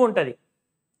పోలరైజబిలిటీ ఎక్కువ ఉంటుంది?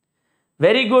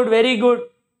 Very good very good.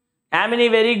 Yamini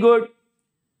very good.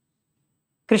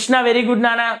 Krishna very good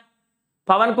నానా.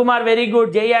 Pawan Kumar very good.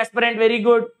 JEE aspirant very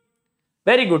good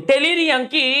very good.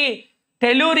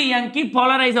 టెలూరియంకి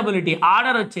polarisability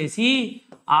order వచ్చేసి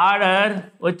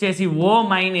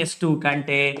O-2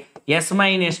 కంటే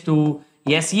S-2,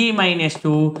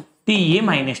 Se-2,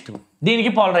 Te-2.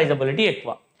 దీనికి పోలరైజబిలిటీ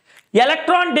ఎక్కువ.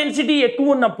 ఎలక్ట్రాన్ డెన్సిటీ ఎక్కువ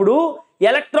ఉన్నప్పుడు,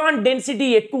 ఎలక్ట్రాన్ డెన్సిటీ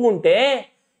ఎక్కువ ఉంటే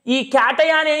ఈ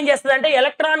క్యాటయాన్ ఏం చేస్తుంది అంటే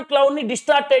ఎలక్ట్రాన్ క్లౌడ్ని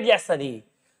డిస్టార్టెడ్ చేస్తుంది.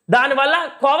 దానివల్ల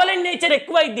కోవలెంట్ నేచర్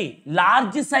ఎక్కువైంది.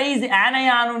 లార్జ్ సైజ్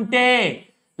యానయాన్ ఉంటే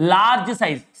large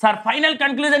size. Sir final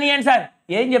conclusion ఏంటి సార్?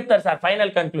 ఏం చెప్తారు sir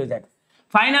final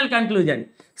conclusion?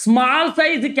 Small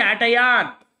size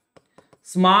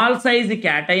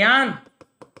cation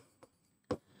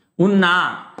ఉన్నా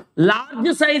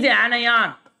లార్జ్ సైజ్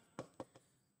యానయాన్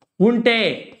ఉంటే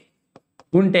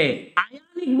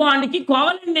అయానిక్ బాండ్కి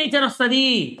కోవలెంట్ నేచర్ వస్తుంది.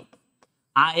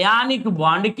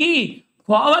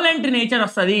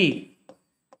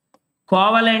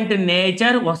 కోవలెంట్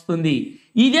నేచర్ వస్తుంది.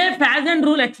 ఇదే ఫ్యాజన్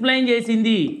రూల్ ఎక్స్ప్లెయిన్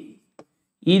చేసింది.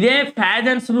 ఇదే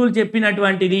ఫ్యాజన్స్ రూల్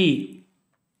చెప్పినటువంటిది.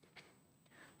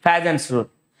 Fajans rule.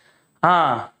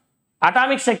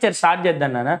 Atomic structure start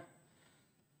చేద్దాం నాన్న.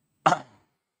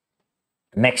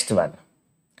 నెక్స్ట్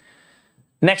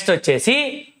వచ్చేసి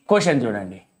క్వశ్చన్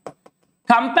చూడండి.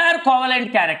 Compare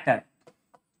covalent character.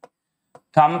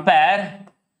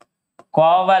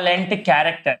 కోవలెంట్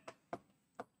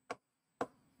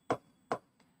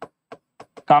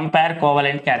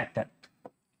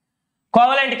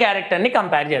క్యారెక్టర్ని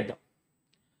కంపేర్ చేద్దాం.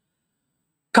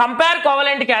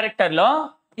 కోవలెంట్ క్యారెక్టర్లో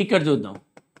ఇక్కడ చూద్దాం.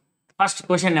 First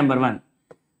question number 1.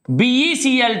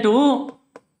 BeCl2,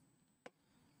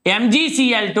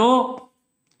 MgCl2,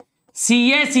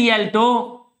 CaCl2,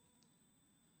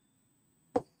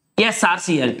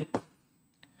 SrCl2.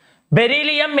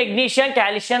 Beryllium, magnesium,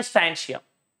 calcium, strontium.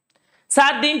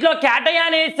 Sir దీంట్లో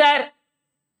క్యాటయాన్ ఏది సార్?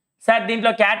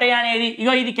 దీంట్లో క్యాటయాన్ ఏది?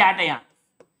 ఇగో ఇది క్యాటయాన్.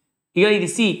 ఇగో ఇది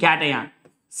సి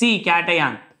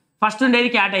క్యాటయాన్. ఫస్ట్ ఉండేది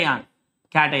క్యాటయాన్.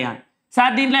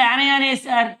 సార్ దీంట్లో యానయాన్ ఏది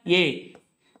సార్?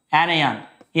 యానయాన్.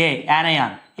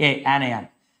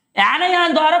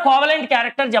 యానయాన్ ద్వారా కోవలెంట్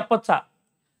క్యారెక్టర్ చెప్పొచ్చా?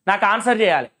 నాకు ఆన్సర్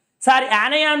చేయాలి. సార్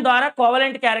యానయాన్ ద్వారా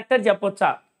కోవలెంట్ క్యారెక్టర్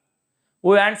చెప్పొచ్చా?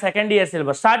 And second year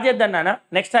syllabus start చేద్దాం నాన్న.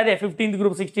 నెక్స్ట్ అదే 15th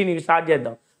గ్రూప్ 16 ఇవి స్టార్ట్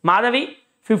చేద్దాం. మాధవి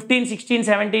 15, 16,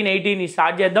 17, 18 ఇవి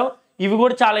స్టార్ట్ చేద్దాం. ఇవి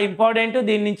కూడా చాలా ఇంపార్టెంట్.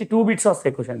 దీని నుంచి 2 బిట్స్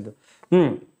వస్తాయి క్వశ్చన్స్.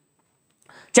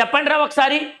 చెప్పండి రా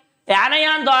ఒకసారి.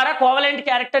 యానయాన్ ద్వారా కోవలెంట్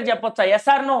క్యారెక్టర్ చెప్పొచ్చా? Yes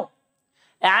are no?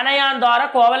 యానయాన్ ద్వారా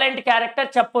కోవలెంట్ క్యారెక్టర్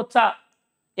చెప్పొచ్చా?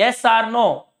 Yes are no?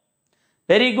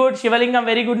 Very good. శివలింగం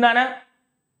వెరీ గుడ్ నాన్న.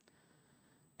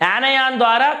 యానయాన్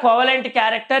ద్వారా కోవలెంట్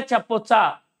క్యారెక్టర్ చెప్పొచ్చా?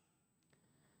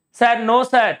 సార్ నో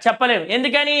సార్ చెప్పలేము.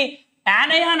 ఎందుకని?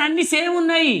 యానయాన్ అన్ని సేమ్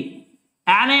ఉన్నాయి,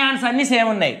 యానయాన్స్ అన్ని సేమ్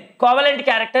ఉన్నాయి, కోవలెంట్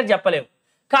క్యారెక్టర్ చెప్పలేవు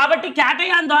కాబట్టి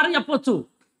క్యాటయాన్ ద్వారా చెప్పొచ్చు.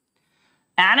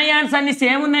 యానయాన్స్ అన్ని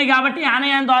సేమ్ ఉన్నాయి కాబట్టి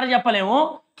యానయాన్ ద్వారా చెప్పలేము,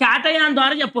 క్యాటయాన్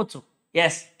ద్వారా చెప్పొచ్చు.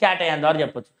 ఎస్, క్యాటయాన్ ద్వారా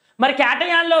చెప్పొచ్చు. మరి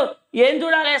క్యాటయాన్లో ఏం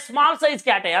చూడాలి? స్మాల్ సైజ్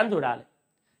క్యాటయాన్ చూడాలి.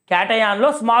 క్యాటయాన్లో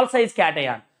స్మాల్ సైజ్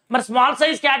క్యాటయాన్. మరి స్మాల్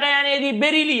సైజ్ క్యాటయాన్ ఏది?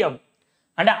 బెరీలియం.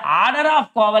 అంటే order of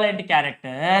covalent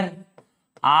character,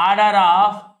 order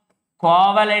of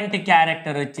covalent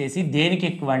character వచ్చేసి దేనికి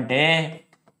ఎక్కువ అంటే,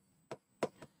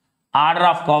 ఆర్డర్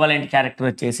ఆఫ్ కోవలెంట్ క్యారెక్టర్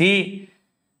వచ్చేసి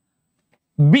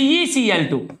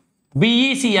BeCl2,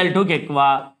 BeCl2కి ఎక్కువ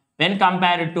when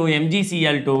compared to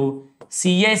MgCl2,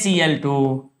 CaCl2,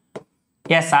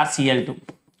 SrCl2.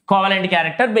 Covalent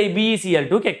character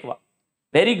BeCl2కి ఎక్కువ.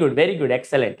 Very good, very good,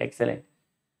 excellent, excellent.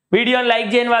 వీడియోని లైక్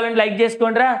చేయని వాళ్ళని లైక్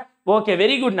చేసుకోండిరా. ఓకే,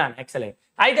 వెరీ గుడ్ నాన్న, ఎక్సలెంట్.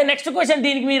 అయితే నెక్స్ట్ క్వశ్చన్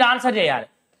దీనికి మీరు ఆన్సర్ చేయాలి,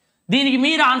 దీనికి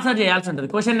మీరు ఆన్సర్ చేయాల్సి ఉంటుంది.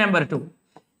 Question number 2,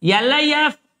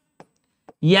 LiF,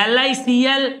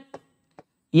 LiCl,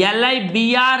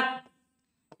 LiBr,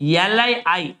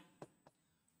 LiI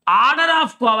order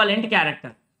of covalent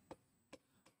character,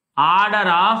 order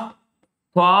of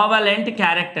covalent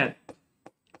character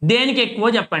దేనికి ఎక్కువ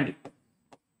చెప్పండి?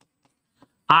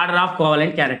 Order of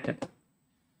covalent character,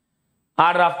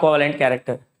 order of covalent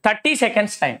character. 30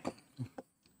 seconds time,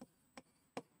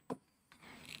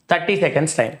 30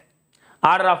 seconds time.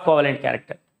 Order of covalent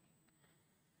character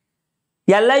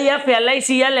LiF,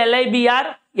 LiCl, LiBr,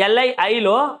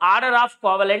 LiIలో order of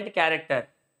covalent character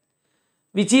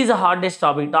which is hardest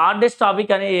topic. Hardest topic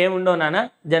అనేది ఏముండో నాన్న,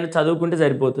 జన చదువుకుంటే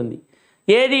సరిపోతుంది.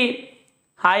 ఏది?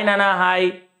 Hi నాన్న, హాయ్.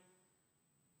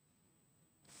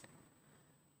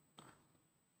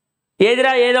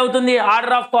 ఏదిరా, ఏదవుతుంది?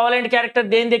 Order of covalent character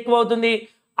దేనిది ఎక్కువ అవుతుంది?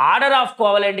 ఆర్డర్ ఆఫ్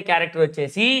కోవలెంట్ క్యారెక్టర్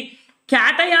వచ్చేసి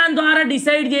క్యాటయాన్ ద్వారా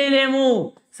డిసైడ్ చేయలేము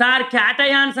సార్.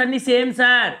 క్యాటయాన్స్ అన్ని సేమ్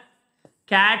సార్,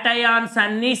 క్యాటయాన్స్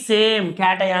అన్ని సేమ్,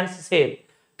 క్యాటయాన్స్ సేమ్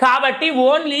కాబట్టి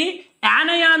ఓన్లీ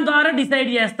యానయాన్ ద్వారా డిసైడ్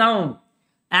చేస్తాం,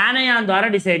 యానయాన్ ద్వారా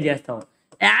డిసైడ్ చేస్తాం.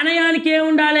 యానయాన్కి ఏమి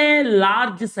ఉండాలి?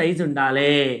 లార్జ్ సైజ్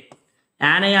ఉండాలి.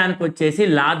 యానయాన్కి వచ్చేసి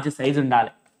లార్జ్ సైజ్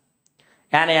ఉండాలి,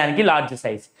 యానయాన్కి లార్జ్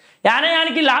సైజ్,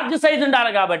 యానయాన్కి లార్జ్ సైజ్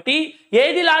ఉండాలి. కాబట్టి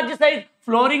ఏది large size?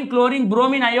 Fluorine, chlorine,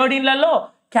 bromine, అయోడిన్లలో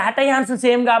cations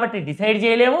same కాబట్టి డిసైడ్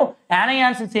చేయలేము,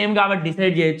 యానయాన్స్ సేమ్ కాబట్టి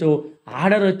డిసైడ్ చేయొచ్చు.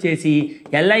 ఆర్డర్ వచ్చేసి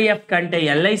LiF కంటే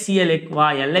LiCl ఎక్కువ,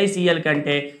 LiCl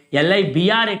కంటే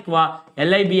LiBr ఎక్కువ,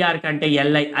 LiBr కంటే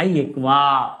LiI ఎక్కువ.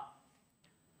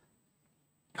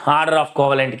 Order of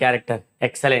covalent character.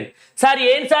 Excellent sir.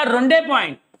 ఏం sir? 2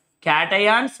 point.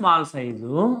 Cation small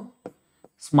size,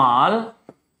 small,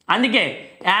 అందుకే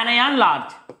యానయాన్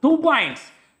లార్జ్. 2 points,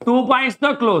 2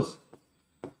 పాయింట్స్తో close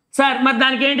sir. మరి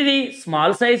దానికి ఏంటిది?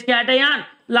 Small size cation,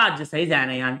 large size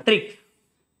యానయాన్. Trick,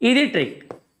 ఇది ట్రిక్.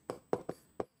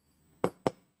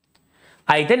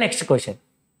 అయితే next question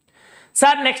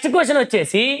sir, next question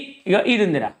వచ్చేసి ఇక ఇది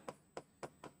ఉందిరా.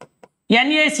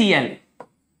 NaCl,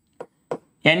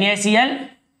 NaCl,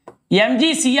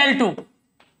 MgCl2,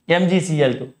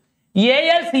 MgCl2,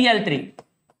 AlCl3,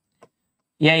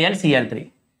 AlCl3,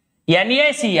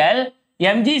 NaCl,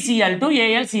 MgCl2,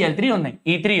 AlCl3 ఉన్నాయి.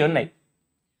 ఈ 3 ఉన్నాయి.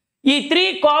 ఈ 3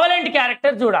 కోవలెంట్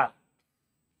క్యారెక్టర్ చూడాలి.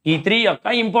 ఈ 3 యొక్క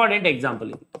ఇంపార్టెంట్ ఎగ్జాంపుల్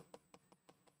ఇది,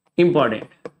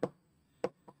 ఇంపార్టెంట్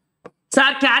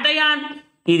సార్. క్యాటయాన్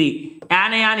ఇది,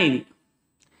 యానయాన్ ఇది.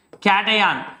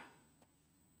 Cation,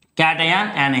 cation,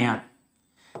 యానయాన్,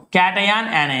 cation,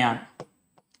 యానయాన్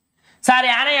sir.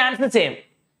 Anions same,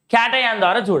 cation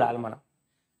ద్వారా చూడాలి మనం.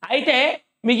 అయితే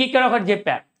మీకు ఇక్కడ ఒకటి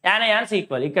చెప్పా, యానయాన్స్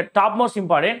ఈక్వల్. ఇక్కడ టాప్ మోస్ట్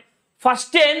ఇంపార్టెంట్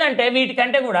ఫస్ట్ ఏంటంటే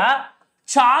వీటికంటే కూడా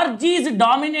చార్జ్ ఈజ్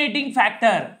డామినేటింగ్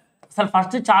ఫ్యాక్టర్. అసలు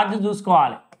ఫస్ట్ చార్జ్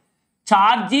చూసుకోవాలి.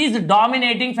 చార్జ్ ఈజ్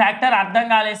డామినేటింగ్ ఫ్యాక్టర్ అర్థం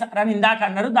కాలేదు సార్ అని ఇందాక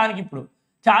అన్నారు, దానికి ఇప్పుడు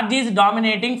charge is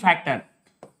dominating factor,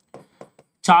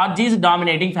 charge is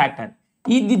dominating factor.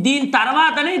 ఇది దీని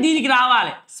తర్వాతనే దీనికి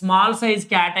రావాలి small size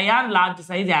cation, large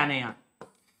size యానయాన్.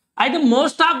 అయితే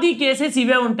మోస్ట్ ఆఫ్ ది కేసెస్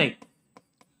ఇవే ఉంటాయి.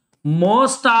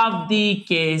 మోస్ట్ ఆఫ్ ది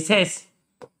కేసెస్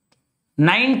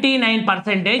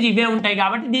 99% ఇవే ఉంటాయి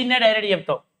కాబట్టి దీన్నే డైరెక్ట్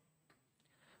చెప్తావు.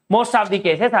 మోస్ట్ ఆఫ్ ది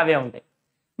కేసెస్ అవే ఉంటాయి.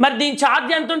 మరి దీని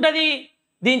ఛార్జ్ ఎంత ఉంటుంది?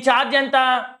 దీని ఛార్జ్ ఎంత?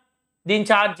 దీని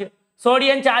ఛార్జ్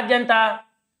సోడియం ఛార్జ్ ఎంత?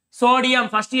 సోడియం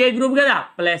ఫస్ట్ ఏ గ్రూప్ కదా,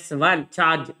 +1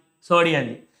 ఛార్జ్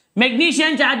సోడియంది.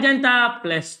 మెగ్నీషియం ఛార్జ్ ఎంత?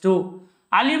 +2.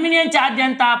 అల్యూమినియం ఛార్జ్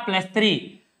ఎంత? +3.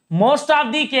 మోస్ట్ ఆఫ్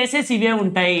ది కేసెస్ ఇవే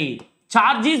ఉంటాయి.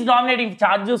 Charge is dominating.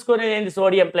 ఛార్జ్ చూసుకునేది ఏంటి?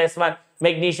 Sodium +1,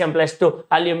 magnesium +2,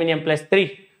 aluminium +3,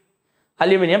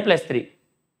 aluminium +3.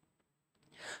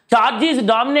 Charge is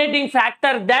dominating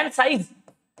factor than size.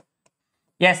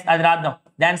 Yes, అది రాద్దాం,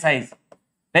 దాన్ size.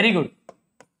 Very good.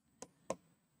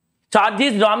 Charge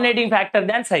is dominating factor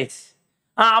than size.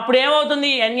 అప్పుడు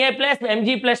ఏమవుతుంది Na ప్లస్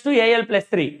Mg+2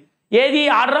 Al+3 ఏది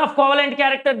order of covalent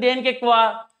character దేనికి ఎక్కువ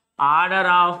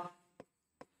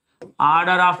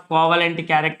order of covalent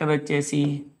character వచ్చేసి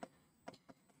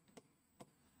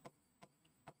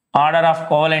order of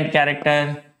covalent character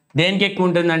దేనికి ఎక్కువ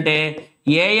ఉంటుందంటే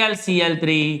AlCl3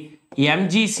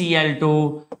 MgCl2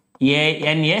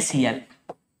 NaCl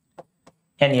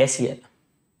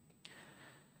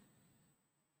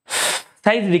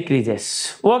size decreases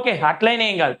okay అట్లయినా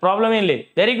ఏం కాదు ప్రాబ్లం ఏం లేదు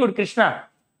very good Krishna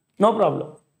no problem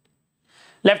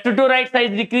left to right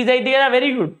size decrease అయితే కదా వెరీ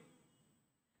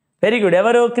గుడ్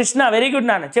ఎవరు కృష్ణ వెరీ గుడ్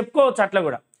నాన్న చెప్పుకోవచ్చు అట్లా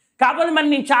కూడా కాకపోతే మరి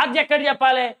నేను ఛార్జ్ ఎక్కడ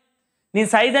చెప్పాలి నేను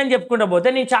సైజ్ అని చెప్పుకుంటూ పోతే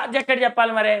నేను ఛార్జ్ ఎక్కడ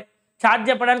చెప్పాలి మరి ఛార్జ్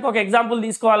చెప్పడానికి ఒక ఎగ్జాంపుల్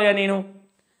తీసుకోవాలిగా నేను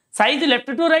size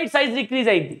left to right size decrease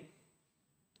అయింది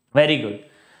వెరీ గుడ్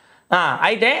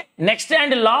అయితే next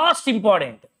and last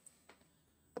important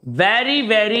very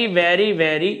very very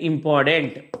very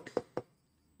important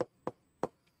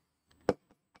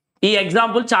ఈ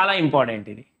ఎగ్జాంపుల్ చాలా ఇంపార్టెంట్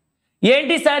ఇది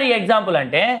ఏంటి సార్ ఈ ఎగ్జాంపుల్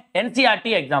అంటే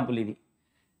ఎన్సీఆర్టీ ఎగ్జాంపుల్ ఇది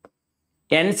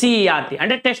ఎన్సీఆర్టీ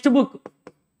అంటే text book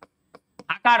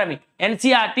academic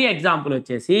NCERT example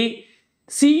వచ్చేసి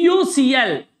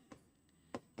CuCl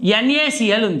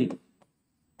NaCl ఉంది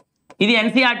ఇది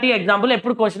ఎన్సీఆర్టీ ఎగ్జాంపుల్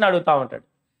ఎప్పుడు క్వశ్చన్ అడుగుతూ ఉంటాడు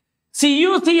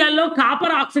CuCl లో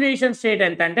కాపర్ ఆక్సిడేషన్ స్టేట్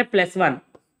ఎంత అంటే +1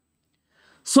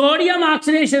 సోడియం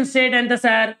ఆక్సిడేషన్ స్టేట్ ఎంత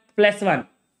sir +1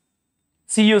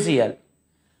 CuCl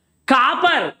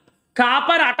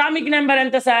copper atomic number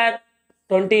ఎంత సార్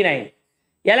 29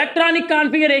 ఎలక్ట్రానిక్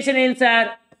కాన్ఫిగరేషన్ ఏంటి sir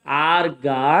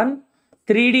organ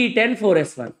 3d10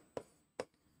 4s1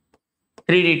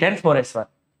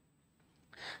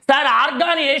 sir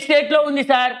organ ఏ స్టేట్ లో ఉంది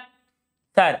సార్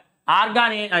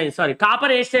ఆర్గాన్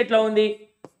కాపర్ ఏ స్టేట్ లో ఉంది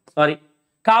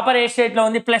కాపర్ ఏ స్టేట్ లో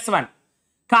ఉంది +1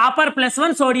 కాపర్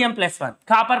 +1 సోడియం +1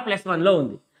 కాపర్ +1 లో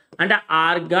ఉంది అంటే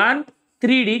ఆర్గాన్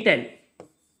 3d10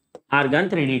 ఆర్గాన్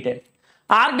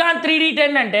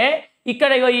 3d10 అంటే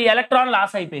ఇక్కడ ఈ ఎలక్ట్రాన్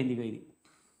లాస్ అయిపోయింది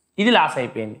ఇది లాస్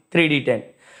అయిపోయింది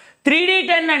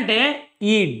 3d10 అంటే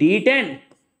ఈ d10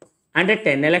 అంటే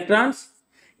 10 ఎలక్ట్రాన్స్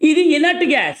ఇది ఇనర్ట్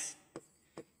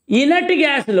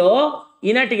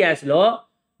గ్యాస్లో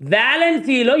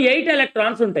వ్యాలెన్సీలో 8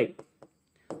 ఎలక్ట్రాన్స్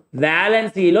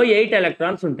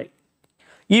ఉంటాయి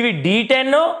ఇవి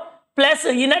d10 ప్లస్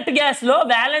ఇనర్ట్ గ్యాస్లో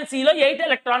వ్యాలెన్సీలో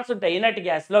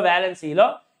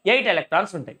 8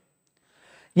 ఎలక్ట్రాన్స్ ఉంటాయి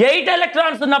 8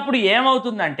 ఎలక్ట్రాన్స్ ఉన్నప్పుడు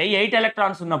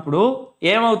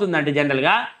ఏమవుతుందంటే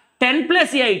జనరల్గా 10 +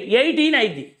 8 18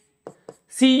 అయింది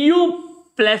Cu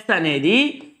ప్లస్ అనేది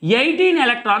 18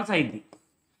 ఎలక్ట్రాన్స్ అయింది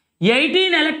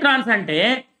 18 ఎలక్ట్రాన్స్ అంటే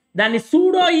దాన్ని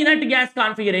సూడో ఇనర్ట్ గ్యాస్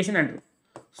కాన్ఫిగరేషన్ అంటారు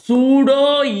pseudo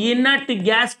inert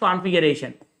gas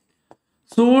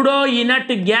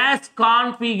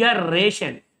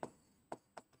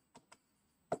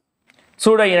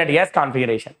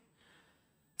configuration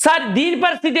sir దీని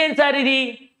పరిస్థితి ఏంటి సార్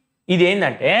ఇది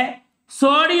ఏంటంటే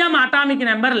సోడియం అటామిక్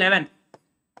నెంబర్ 11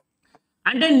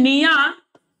 అంటే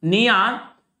నియాన్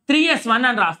 3s1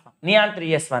 అని రాస్తాం నియాన్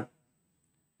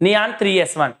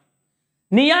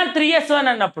 3s1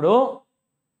 అన్నప్పుడు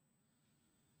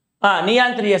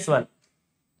నియాన్ 3s1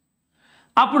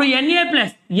 అప్పుడు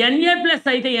Na ప్లస్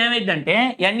అయితే ఏమైందంటే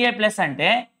Na ప్లస్ అంటే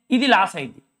ఇది లాస్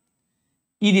అయింది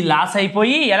ఇది లాస్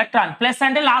అయిపోయి ఎలక్ట్రాన్ ప్లస్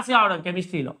అంటే లాస్ కావడం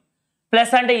కెమిస్ట్రీలో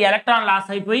ప్లస్ అంటే ఎలక్ట్రాన్ లాస్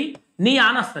అయిపోయి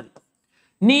నియాన్ వస్తుంది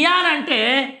నియాన్ అంటే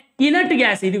ఇనర్ట్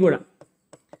గ్యాస్ ఇది కూడా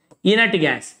ఇనర్ట్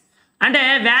గ్యాస్ అంటే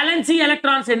వ్యాలెన్సీ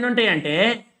ఎలక్ట్రాన్స్ ఎన్ని ఉంటాయి అంటే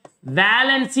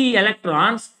వ్యాలెన్సీ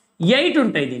ఎలక్ట్రాన్స్ 8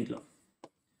 ఉంటాయి దీంట్లో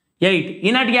 8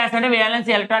 ఇనర్ట్ గ్యాస్ అంటే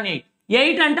వ్యాలెన్సీ ఎలక్ట్రాన్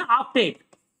 8 అంటే ఆక్టేట్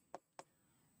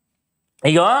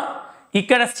ఇగో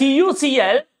ఇక్కడ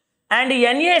CuCl అండ్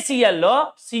NaClలో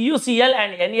CuCl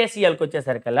అండ్ NaClకి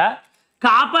వచ్చేసరికల్లా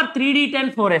copper 3d10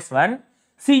 4s1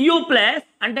 Cu plus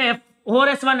అంటే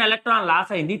 4s1 ఎలక్ట్రాన్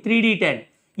లాస్ అయింది 3d10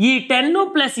 ఈ 10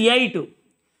 ప్లస్ 8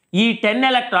 ఈ 10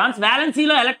 ఎలక్ట్రాన్స్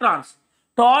వ్యాలెన్సీలో ఎలక్ట్రాన్స్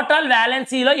టోటల్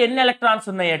వ్యాలెన్సీలో ఎన్ని ఎలక్ట్రాన్స్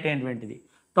ఉన్నాయి అటువంటిది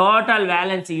టోటల్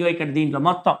వ్యాలెన్సీలో ఇక్కడ దీంట్లో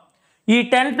మొత్తం ఈ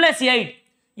 10 plus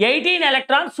 18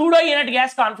 electrons pseudo inert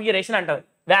gas configuration అంటారు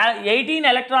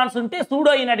 18 ఎలక్ట్రాన్స్ ఉంటే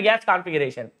సూడో ఇనర్ట్ గ్యాస్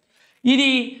కాన్ఫిగరేషన్ ఇది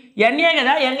Na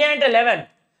కదా Na అంటే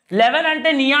 11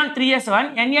 అంటే నియాన్ 3s1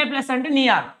 Na ప్లస్ అంటే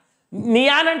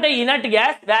నియాన్ అంటే ఇనర్ట్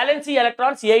గ్యాస్ వ్యాలెన్సీ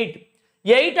ఎలక్ట్రాన్స్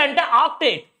 8 అంటే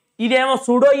ఆక్టేట్ ఇదేమో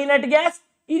సూడో ఇనర్ట్ గ్యాస్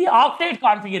ఇది ఆక్టేట్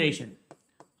కాన్ఫిగరేషన్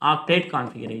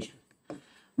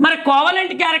మరి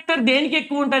కోవలెంట్ క్యారెక్టర్ దేనికి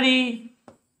ఎక్కువ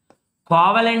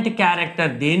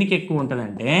ఉంటుంది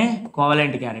అంటే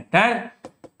కోవలెంట్ క్యారెక్టర్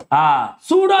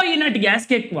సూడో ఇనర్ట్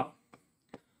గ్యాస్కి ఎక్కువ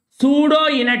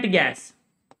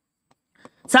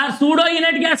sir pseudo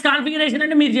inert gas configuration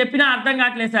అంటే మీరు చెప్పినా అర్థం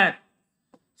కావట్లేదు సార్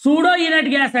సూడో ఇనట్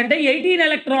గ్యాస్ అంటే 18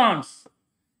 electrons.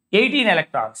 18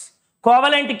 electrons.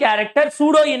 Covalent character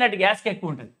pseudo inert గ్యాస్కి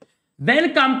ఎక్కువ ఉంటుంది when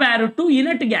compare to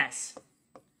inert gas.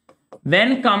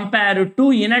 When compare to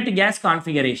inert gas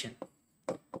configuration.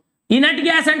 Inert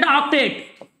gas అంటే ఆక్టేట్.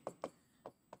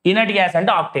 ఇనట్ గ్యాస్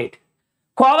అంటే ఆక్టేట్.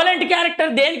 కోవలెంట్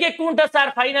క్యారెక్టర్ దేనికి ఎక్కువ ఉంటుంది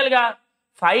సార్?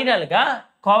 ఫైనల్గా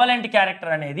కోవలెంట్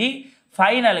క్యారెక్టర్ అనేది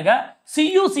ఫైనల్గా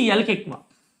CuClకి ఎక్కువ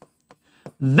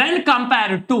when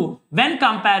compare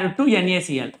to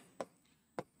NaCl.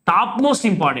 Top most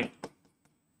important.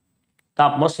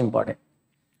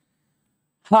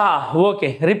 Okay,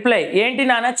 reply ఏంటి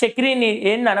నాన్న? చక్రీని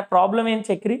ఏంటి నాన్న ప్రాబ్లం? ఏంటి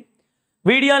చక్రీ?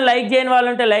 వీడియోని లైక్ చేయని వాళ్ళు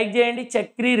ఉంటే లైక్ చేయండి.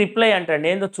 చక్రీ రిప్లై అంటండి,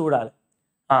 ఏందో చూడాలి.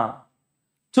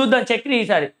 చూద్దాం చక్రీ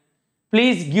ఈసారి.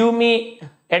 Please give me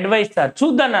advice sir.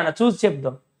 చూద్దాం నాన్న, చూసి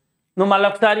చెప్దాం. నువ్వు మళ్ళీ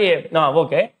ఒకసారి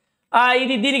ఓకే.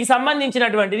 ఇది దీనికి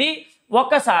సంబంధించినటువంటిది.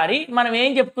 ఒక్కసారి మనం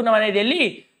ఏం చెప్పుకున్నాం అనేది వెళ్ళి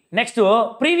నెక్స్ట్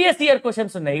ప్రీవియస్ ఇయర్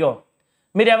క్వశ్చన్స్ ఉన్నాయి. ఇగో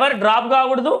మీరు ఎవరు డ్రాప్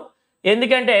కాకూడదు,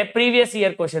 ఎందుకంటే ప్రీవియస్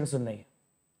ఇయర్ క్వశ్చన్స్ ఉన్నాయి.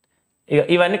 ఇగో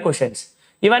ఇవన్నీ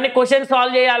క్వశ్చన్స్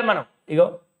సాల్వ్ చేయాలి మనం. ఇగో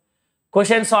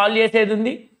క్వశ్చన్ సాల్వ్ చేసేది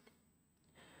ఉంది,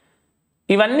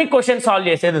 ఇవన్నీ క్వశ్చన్ సాల్వ్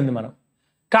చేసేది ఉంది మనం.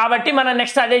 కాబట్టి మనం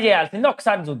నెక్స్ట్ అదే చేయాల్సింది.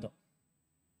 ఒకసారి చూద్దాం.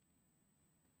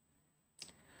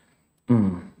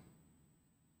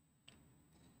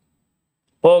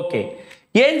 ఓకే,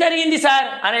 ఏం జరిగింది సార్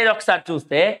అనేది ఒకసారి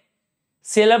చూస్తే,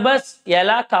 సిలబస్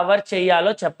ఎలా కవర్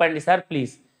చేయాలో చెప్పండి సార్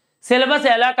ప్లీజ్. సిలబస్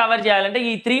ఎలా కవర్ చేయాలంటే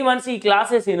ఈ 3 months ఈ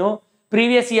క్లాసెస్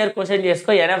ప్రీవియస్ ఇయర్ క్వశ్చన్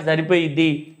చేసుకో, ఎనఫ్ సరిపోయిద్ది.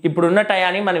 ఇప్పుడున్న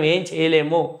టయానికి మనం ఏం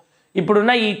చేయలేము.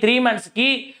 ఇప్పుడున్న ఈ 3 monthsకి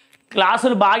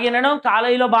క్లాసులు బాగా వినడం,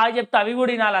 కాలేజీలో బాగా చెప్తే అవి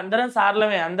కూడా వినాలి. అందరం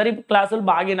సార్లమే, అందరి క్లాసులు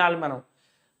బాగా వినాలి మనం.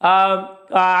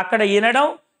 అక్కడ వినడం,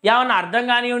 ఏమన్నా అర్థం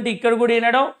కాని ఉంటే ఇక్కడ కూడా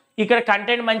వినడం, ఇక్కడ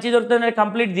కంటెంట్ మంచి దొరుకుతుంది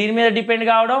కంప్లీట్ దీని మీద డిపెండ్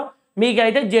కావడం.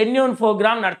 మీకైతే జెన్యూన్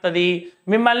ప్రోగ్రామ్ నడుతుంది.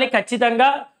 మిమ్మల్ని ఖచ్చితంగా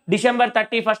December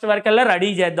 31st వరకల్లా రెడీ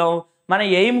చేద్దాం. మన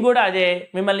ఎయిమ్ కూడా అదే,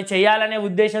 మిమ్మల్ని చేయాలనే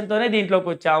ఉద్దేశంతోనే దీంట్లోకి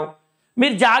వచ్చాం.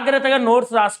 మీరు జాగ్రత్తగా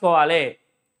నోట్స్ రాసుకోవాలి.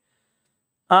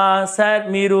 సార్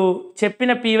మీరు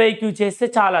చెప్పిన PYQ చేస్తే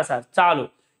చాలా సార్, చాలు.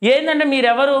 ఏంటంటే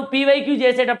మీరెవరు PYQ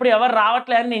చేసేటప్పుడు ఎవరు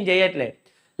రావట్లే అని నేను చేయట్లేదు.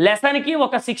 లెసన్కి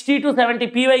ఒక 60 to 70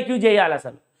 PYQ చేయాలి.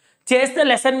 అసలు చేస్తే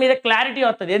లెసన్ మీద క్లారిటీ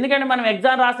వస్తుంది. ఎందుకంటే మనం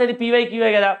ఎగ్జామ్ రాసేది PYQే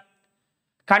కదా.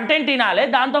 కంటెంట్ వినాలి,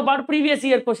 దాంతోపాటు ప్రీవియస్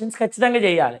ఇయర్ క్వశ్చన్స్ ఖచ్చితంగా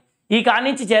చేయాలి. ఈ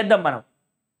కానించి చేద్దాం మనం,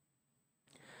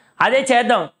 అదే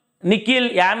చేద్దాం. నిఖిల్,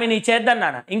 యామిని చేద్దాం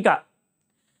నాన్న. ఇంకా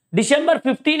December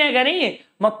 15 కానీ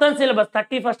మొత్తం సిలబస్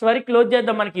 31st వరకు క్లోజ్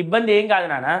చేద్దాం. మనకి ఇబ్బంది ఏం కాదు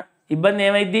నాన్న. ఇబ్బంది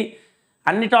ఏమైంది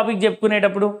అన్ని టాపిక్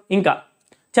చెప్పుకునేటప్పుడు? ఇంకా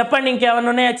చెప్పండి, ఇంకేమైనా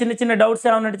ఉన్నాయా? చిన్న చిన్న డౌట్స్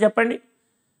ఏమన్నా ఉంటే చెప్పండి,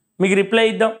 మీకు రిప్లై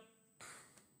ఇద్దాం.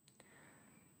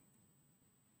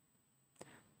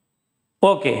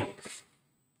 ఓకే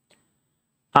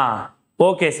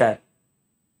ఓకే సార్,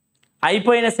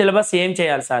 అయిపోయిన సిలబస్ ఏం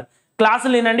చేయాలి సార్?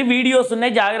 క్లాసులు వినండి, వీడియోస్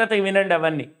ఉన్నాయి, జాగ్రత్తగా వినండి.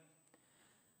 అవన్నీ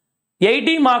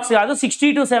 80 marks కాదు, 60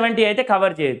 to 70 అయితే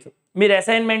కవర్ చేయొచ్చు. మీరు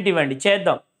అసైన్మెంట్ ఇవ్వండి,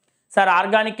 చేద్దాం సార్.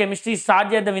 ఆర్గానిక్ కెమిస్ట్రీ స్టార్ట్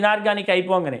చేద్దాం. ఇనార్గానిక్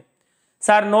అయిపోగానే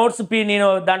సార్ నోట్స్ నేను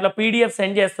దాంట్లో PDF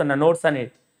సెండ్ చేస్తున్నా. నోట్స్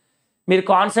అనేది మీరు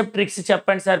కాన్సెప్ట్ ట్రిక్స్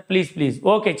చెప్పండి సార్ ప్లీజ్.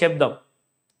 ఓకే చెప్దాం.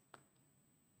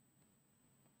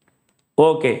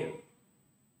 ఓకే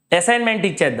అసైన్మెంట్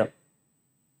ఇచ్చేద్దాం.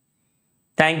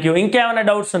 Thank you. ఇంకేమైనా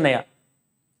డౌట్స్ ఉన్నాయా?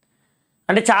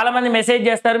 అంటే చాలామంది మెసేజ్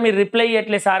చేస్తారు, మీరు రిప్లై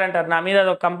ఇవ్వట్లేదు సార్ అంటారు. నా మీద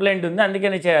అదొక కంప్లైంట్ ఉంది,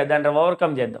 అందుకని దాన్ని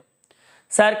ఓవర్కమ్ చేద్దాం.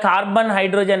 Sir carbon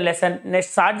hydrogen lesson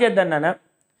next start చేద్దాం నాన్న.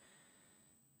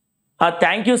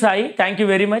 Thank you Sai, thank you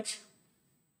very much.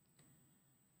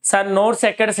 Sir notes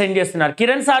ఎక్కడ సెండ్ చేస్తున్నారు?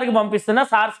 కిరణ్ సార్కి పంపిస్తున్నా,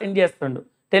 సార్ సెండ్ చేస్తుండు,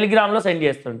 టెలిగ్రామ్లో సెండ్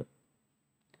చేస్తుండు.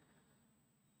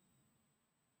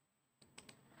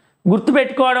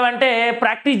 గుర్తుపెట్టుకోవడం అంటే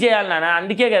ప్రాక్టీస్ చేయాలి నాన్న.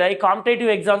 అందుకే కదా ఈ కాంపిటేటివ్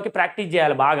ఎగ్జామ్కి ప్రాక్టీస్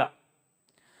చేయాలి బాగా.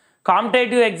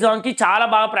 కాంపిటేటివ్ ఎగ్జామ్కి చాలా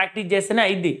బాగా ప్రాక్టీస్ చేస్తేనే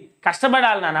అయింది.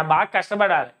 కష్టపడాలి నాన్న, బాగా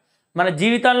కష్టపడాలి. మన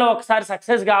జీవితంలో ఒకసారి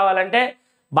సక్సెస్ కావాలంటే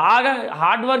బాగా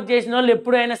హార్డ్ వర్క్ చేసిన వాళ్ళు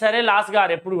ఎప్పుడైనా సరే లాస్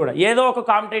గారు. ఎప్పుడు కూడా ఏదో ఒక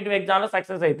కాంపిటేటివ్ ఎగ్జామ్లో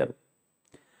సక్సెస్ అవుతారు.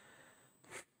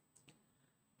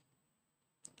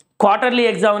 క్వార్టర్లీ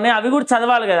ఎగ్జామ్ ఉన్నాయి, అవి కూడా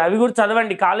చదవాలి కదా. అవి కూడా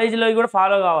చదవండి, కాలేజీలో కూడా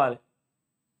ఫాలో కావాలి.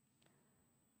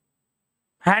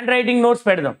 హ్యాండ్ రైటింగ్ నోట్స్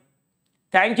పెడదాం.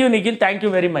 Thank you Nikhil, thank you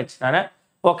very much నాన్న.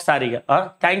 ఒకసారిగా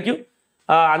థ్యాంక్ యూ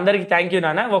అందరికి, థ్యాంక్ యూ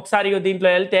నాన్న. ఒకసారిగా దీంట్లో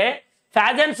వెళ్తే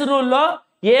ఫ్యాజన్స్ రూల్లో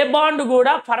ఏ బాండ్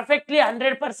కూడా perfectly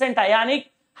 100% ionic,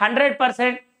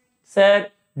 100% sir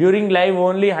during live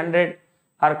only 100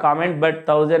 are comment but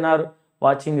 1000 are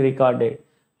watching recorded.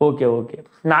 Okay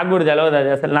నాకు కూడా తెలియదు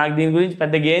అది. అసలు నాకు దీని గురించి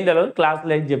పెద్దగా ఏం తెలియదు,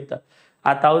 క్లాస్లో ఏం చెప్తా.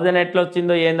 ఆ 1000 ఎట్లా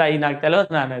వచ్చిందో ఏందో అవి నాకు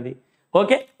తెలియదు నాన్నది.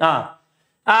 ఓకే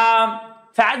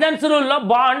ఫ్యాజన్స్ రూల్లో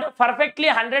బాండ్ పర్ఫెక్ట్లీ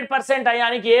 100%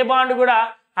 అయానికి ఏ బాండ్ కూడా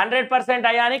 100%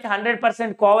 అయానిక్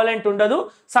 100% కోవలెంట్ ఉండదు.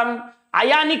 సమ్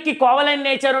అయానిక్కి కోవలెంట్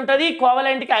నేచర్ ఉంటుంది,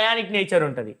 కోవలెంట్కి అయానిక్ నేచర్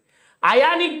ఉంటుంది.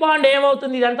 అయానిక్ బాండ్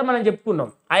ఏమవుతుంది ఇదంతా మనం చెప్పుకున్నాం.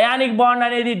 అయానిక్ బాండ్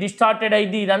అనేది డిస్టార్టెడ్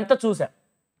అయింది, ఇదంతా చూసాం,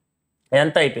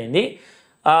 ఎంత అయిపోయింది.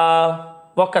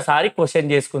 ఒక్కసారి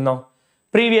క్వశ్చన్ చేసుకుందాం,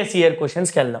 ప్రీవియస్ ఇయర్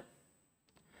క్వశ్చన్స్కి వెళ్దాం.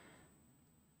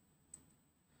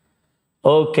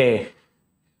 ఓకే,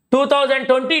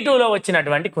 2022లో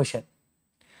వచ్చినటువంటి question.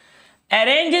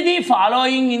 Arrange the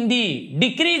following in the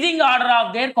decreasing order of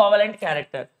their covalent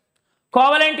character.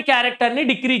 Covalent క్యారెక్టర్ని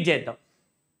డిక్రీజ్ చేద్దాం.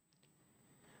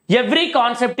 ఎవ్రీ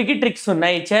కాన్సెప్ట్కి ట్రిక్స్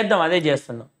ఉన్నాయి, చేద్దాం, అదే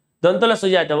చేస్తున్నాం. దొంతుల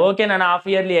సుజాత, ఓకే నన్ను హాఫ్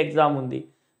ఇయర్లీ ఎగ్జామ్ ఉంది,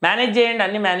 మేనేజ్ చేయండి,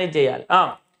 అన్ని మేనేజ్ చేయాలి.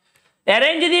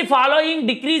 Arrange the following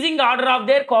decreasing order of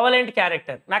their covalent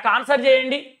character. నాకు ఆన్సర్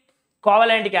చేయండి.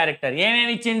 కోవలెంట్ క్యారెక్టర్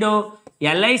ఏమేమి ఇచ్చిండు?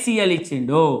 LICL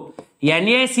ఇచ్చిండు,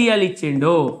 NaCl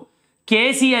ఇచ్చిండు,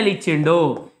 KCl ఇచ్చిండు,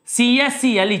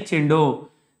 CSCl ఇచ్చిండు.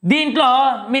 దీంట్లో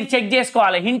మీరు చెక్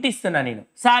చేసుకోవాలి. హింట్ ఇస్తున్నా నేను.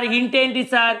 సార్ హింట్ ఏంటి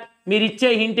సార్? మీరు ఇచ్చే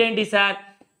హింట్ ఏంటి సార్?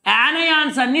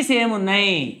 యానయాన్స్ అన్ని సేమ్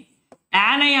ఉన్నాయి,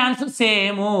 యానయాన్స్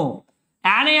సేము,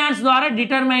 యానయాన్స్ ద్వారా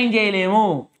డిటర్మైన్ చేయలేము,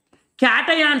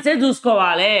 క్యాటయాన్సే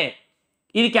చూసుకోవాలి.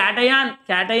 ఇది క్యాటయాన్,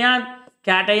 క్యాటయాన్,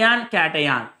 క్యాటయాన్,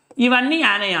 క్యాటయాన్, ఇవన్నీ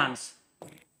యానయాన్స్,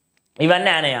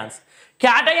 ఇవన్నీ యానయాన్స్.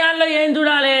 క్యాటయాన్లో ఏం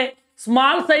చూడాలి?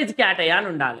 స్మాల్ సైజ్ క్యాటయాన్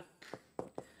ఉండాలి.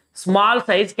 Small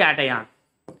size cation,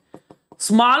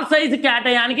 small size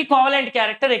క్యాటయాన్కి covalent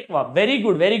character ఎక్కువ. Very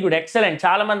good, very good, excellent.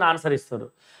 చాలా మంది ఆన్సర్ ఇస్తారు.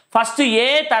 ఫస్ట్ ఏ,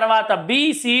 తర్వాత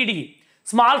BCD.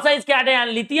 Small size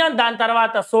cation lithium, దాని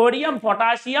తర్వాత సోడియం,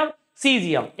 పొటాషియం,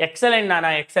 సీజియం. ఎక్సలెంట్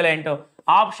నాన్న, excellent.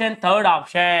 Option third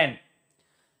option.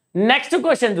 Next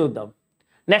question చూద్దాం.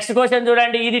 నెక్స్ట్ క్వశ్చన్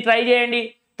చూడండి, ఇది ట్రై చేయండి.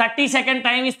 30 సెకండ్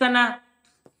టైం ఇస్తున్నా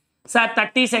సార్,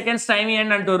 30 సెకండ్స్ టైం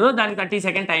ఇవ్వండి అంటారు, దానికి 30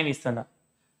 సెకండ్ టైం ఇస్తున్నా.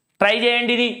 ట్రై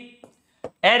చేయండి ఇది.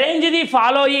 Arrange the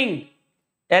following,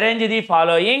 arrange the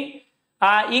following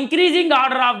increasing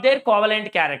order of their covalent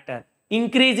character.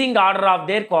 Increasing order of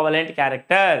their covalent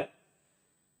character.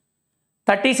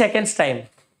 30 seconds time.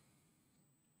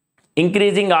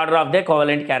 Increasing order of their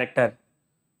covalent character.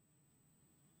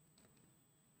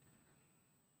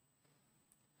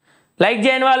 Like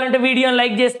చేయని వాళ్ళు ఉంటే వీడియోని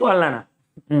లైక్ చేసుకోవాలి నాన్న.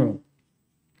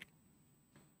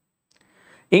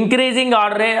 Increasing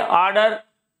order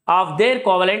of their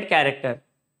covalent character.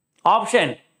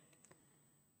 Option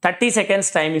 30 seconds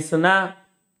time ఇస్తున్నా,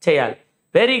 చేయాలి.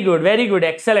 Very good, very good,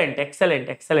 excellent, excellent,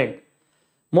 excellent.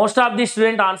 Most of the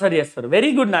student answer చేస్తారు.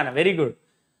 Very good నాన్న, వెరీ గుడ్.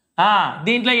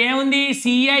 దీంట్లో ఏముంది?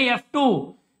 CaF2,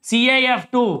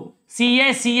 CaF2,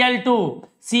 CaCl2,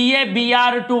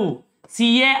 CaBr2,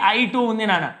 CaI2 ఉంది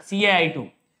నాన్న, CaI2.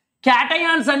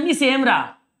 క్యాటయాన్స్ అన్ని same రా,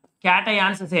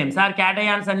 క్యాటయాన్స్ సేమ్. సార్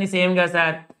క్యాటయాన్స్ అన్ని సేమ్ కదా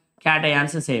సార్?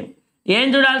 Cations same. ఏం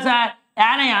చూడాలి సార్?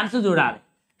 యానయాన్స్ చూడాలి.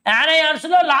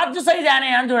 యానయాన్స్లో లార్జ్ సైజ్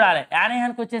యానయాన్ చూడాలి.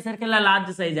 యానయాన్కి వచ్చేసరికి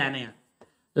large size యానయాన్,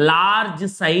 large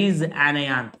size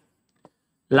యానయాన్,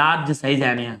 large size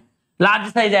యానయాన్, large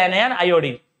size యానయాన్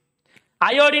iodine.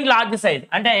 Iodine large size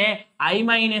అంటే I-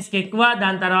 ఎక్కువ,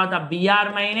 దాని తర్వాత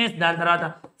Br-, దాని తర్వాత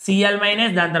Cl-,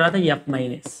 దాని తర్వాత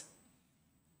F-.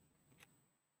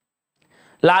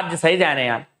 Large size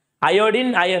యానయాన్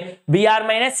iodine, Br-,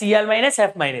 Cl-,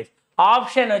 F-.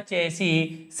 Option వచ్చేసి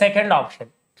సెకండ్ ఆప్షన్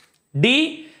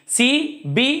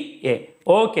DCBA.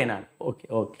 ఓకేనా? Okay,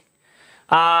 okay.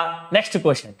 నెక్స్ట్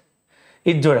క్వశ్చన్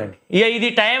ఇది చూడండి. ఇది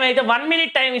టైం అయితే 1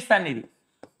 మినిట్ టైం ఇస్తాను. ఇది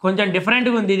కొంచెం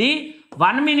డిఫరెంట్గా ఉంది. ఇది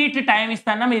 1 మినిట్ టైం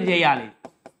ఇస్తానా, మీరు చేయాలి.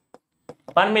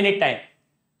 1 minute time.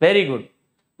 Very good.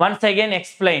 Once again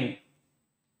explain.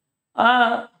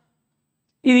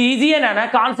 ఇది ఈజీయేనా?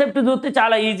 కాన్సెప్ట్ చూస్తే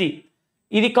చాలా ఈజీ.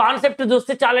 ఇది కాన్సెప్ట్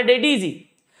చూస్తే చాలా డెడ్ ఈజీ.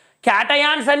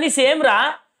 క్యాటయాన్స్ అన్ని సేమ్ రా.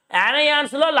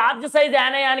 యానయాన్స్లో లార్జ్ సైజ్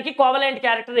యానయాన్కి కోవలెంట్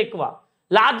క్యారెక్టర్ ఎక్కువ.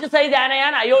 Large size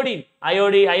యానయాన్ iodine,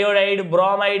 iodide,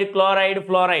 bromide, chloride,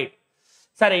 fluoride.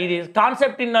 సరే, ఇది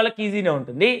కాన్సెప్ట్ ఇన్న వాళ్ళకి ఈజీనే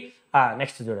ఉంటుంది.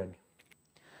 నెక్స్ట్ చూడండి,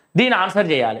 దీని ఆన్సర్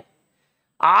చేయాలి.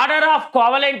 Order of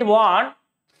covalent bond,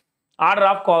 order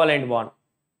of covalent bond.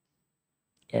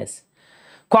 Yes,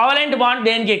 covalent bond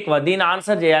దేనికి ఎక్కువ? దీని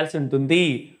ఆన్సర్ చేయాల్సి ఉంటుంది.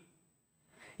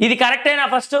 ఇది కరెక్టేనా?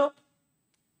 ఫస్ట్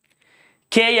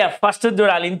KF ఫస్ట్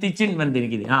చూడాలి. ఇంత ఇచ్చింది మరి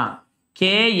దీనికి. ఇది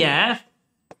KF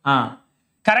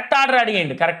correct order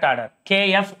అడిగండి, correct order.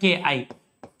 KF KI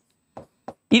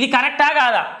ఇది కరెక్టా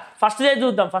కాదా? ఫస్ట్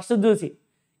చూద్దాం. ఫస్ట్ చూసి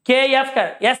KF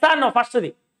ఎస్ ఆర్ నో,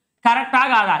 ఫస్ట్ది కరెక్టా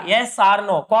కాదా? Yes are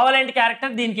no. Covalent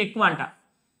character దీనికి ఎక్కువ అంట,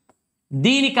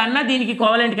 దీనికన్నా దీనికి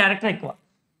కోవలెంట్ క్యారెక్టర్ ఎక్కువ.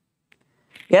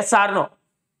 Yes are no?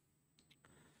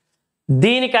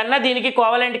 దీనికన్నా దీనికి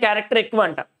కోవలెంట్ క్యారెక్టర్ ఎక్కువ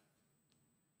అంట.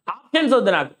 ఆప్షన్స్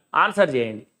వద్దు నాకు, ఆన్సర్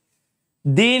చేయండి.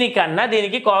 దీనికన్నా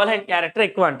దీనికి కోవలెంట్ క్యారెక్టర్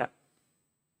ఎక్కువ అంట.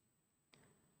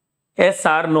 Yes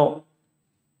are no?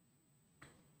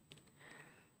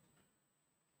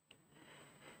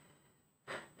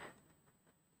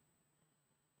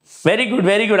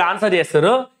 Very good answer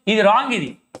చేస్తారు. ఇది రాంగ్. ఇది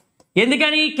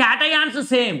ఎందుకని? క్యాటయాన్స్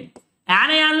సేమ్,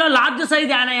 యానయాన్లో లార్జ్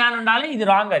సైజ్ యానయాన్ ఉండాలి. ఇది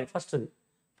రాంగ్. అది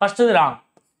ఫస్ట్ది రాంగ్.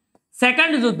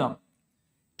 సెకండ్ చూద్దాం.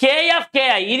 కేఎఫ్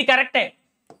కేఐ ఇది కరెక్టే.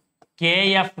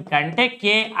 కేఎఫ్ కంటే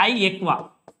కేఐ ఎక్కువ,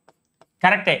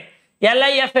 కరెక్టే.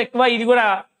 ఎల్ఐఎఫ్ ఎక్కువ, ఇది కూడా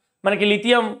మనకి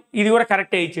లిథియం, ఇది కూడా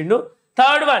కరెక్టే ఇచ్చిండు.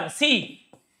 థర్డ్ వన్ సి,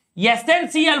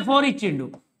 SnCl4 ఇచ్చిండు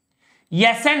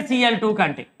SnCl2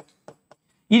 కంటే,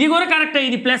 ఇది కూడా కరెక్టే.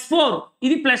 ఇది +4,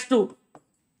 ఇది +2,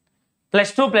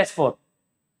 +4.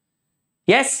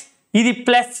 ఎస్, ఇది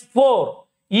 +4,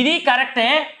 ఇది కరెక్టే.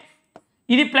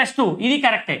 ఇది +2, ఇది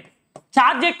కరెక్టే.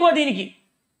 ఛార్జ్ ఎక్కువ దీనికి.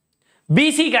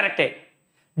 బీసీ కరెక్టే.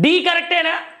 డి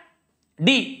కరెక్టేనా?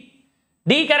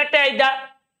 డి కరెక్టే అయిద్దా?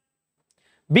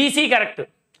 BC correct.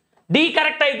 డి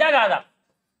కరెక్ట్ అయిద్దా కాదా?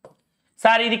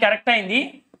 సార్ ఇది కరెక్ట్ అయింది,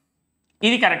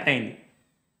 ఇది కరెక్ట్ అయింది.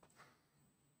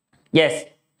 Yes,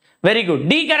 very good.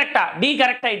 డి కరెక్టా? D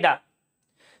correct అయిద్దా?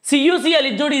 సియుసిఎల్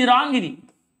ఇది చూడు, ఇది రాంగ్. ఇది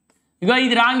ఇగో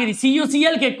ఇది రాంగ్. ఇది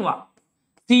సియుసిఎల్కి ఎక్కువ,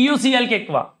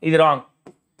 ఇది రాంగ్.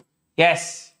 ఎస్,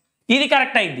 ఇది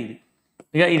కరెక్ట్ అయింది. ఇది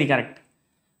ఇక ఇది correct.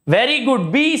 Very good.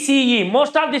 BCE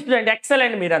most of the student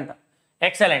excellent, మీరంతా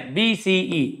excellent.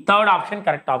 BCE third option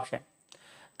correct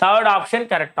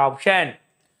option.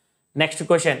 Next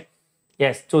question.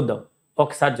 Yes, చూద్దాం,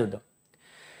 ఒకసారి చూద్దాం.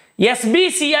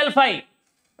 SbCl5,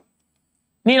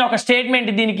 నేను ఒక స్టేట్మెంట్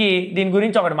దీని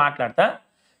గురించి ఒకటి మాట్లాడతా.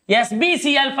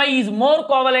 SbCl5 is more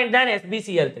covalent than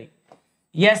SbCl3.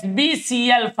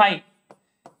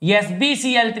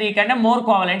 SbCl3 కంటే మోర్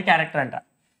కోవలెంట్ క్యారెక్టర్ అంట.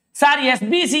 సార్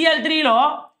SbCl3లో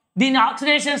దీని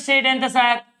ఆక్సిడేషన్ స్టేట్ ఎంత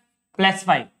సార్?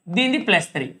 +5, దీనిది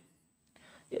 +3.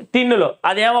 టిన్నులో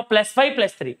అదేమో +5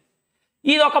 +3.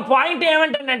 ఇది ఒక పాయింట్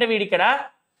ఏమంటుందంటే వీడి ఇక్కడ,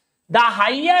 the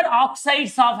higher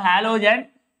oxides of halogen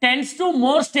tends to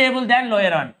more stable than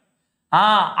lower one.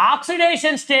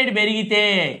 Oxidation state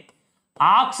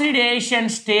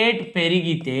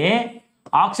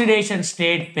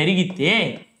పెరిగితే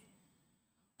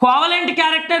కోవలెంట్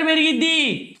క్యారెక్టర్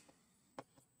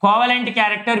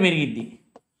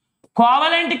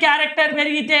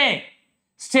పెరిగితే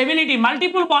స్టెబిలిటీ,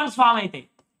 మల్టిపుల్ బాండ్స్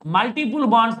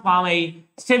ఫామ్ అయ్యి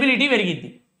స్టెబిలిటీ పెరిగిద్ది.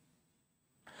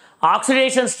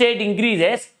 Oxidation state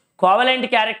increases, covalent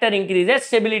character increases,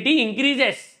 stability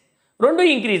increases, రెండు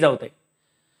ఇంక్రీజ్ అవుతాయి.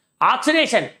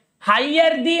 Oxidation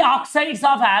higher the oxides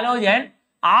of halogen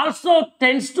also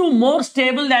tends to more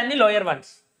stable than the lower once.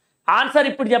 Answer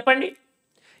ఇప్పుడు చెప్పండి.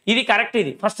 ఇది correct.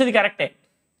 ఇది ఫస్ట్ది కరెక్టే.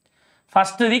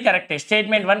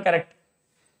 Statement 1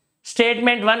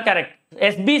 correct.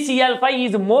 SbCl5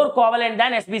 is more covalent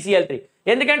than SbCl3.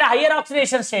 ఎందుకంటే higher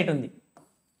oxidation state ఉంది.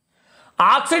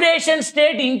 Oxidation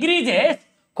state increases,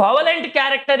 covalent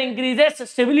character increases,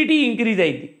 stability increase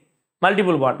అయింది,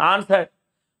 multiple bond. Answer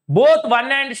both 1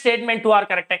 and statement 2 are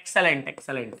correct.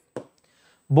 Excellent.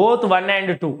 Both 1 and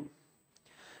 2.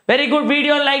 Very good.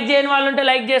 Video like చేయని వాళ్ళు ఉంటే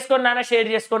like చేసుకోండి నాన్న, share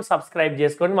చేసుకోండి, subscribe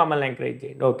చేసుకోండి, మమ్మల్ని ఎంకరేజ్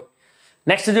చేయండి. ఓకే,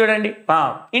 నెక్స్ట్ చూడండి.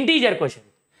 Integer question.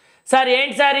 సార్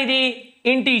ఏంటి సార్ ఇది?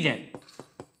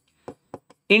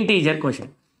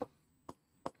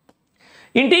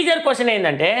 ఇంటీజర్ క్వశ్చన్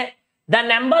ఏంటంటే, the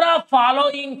number of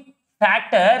following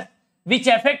factors which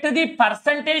effect the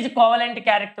percentage covalent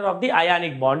character of the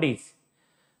ionic bond is.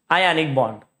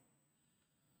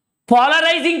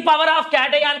 Polarising power of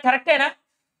cation కరెక్టేనా?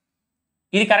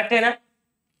 ఇది కరెక్టేనా?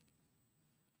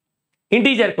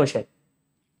 Integer question.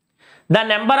 The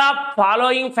number of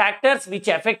following factors which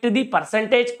affect the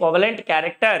percentage covalent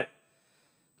character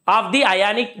of the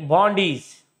ionic bond is.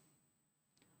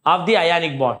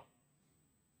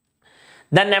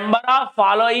 The number of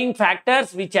following factors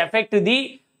which affect the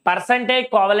percentage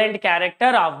covalent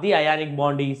character of the ionic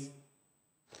bond is.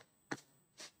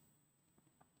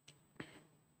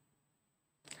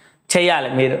 చేయాలి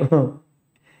మీరు,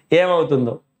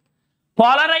 ఏమవుతుందో.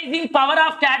 Polarising power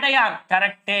of cation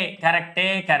కరెక్టే.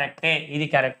 ఇది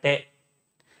కరెక్టే.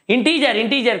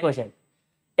 Integer question.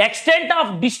 Extent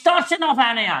of distortion of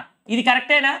యానయాన్, ఇది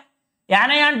కరెక్టేనా?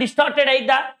 యానయాన్ distorted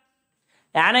అయిద్దా?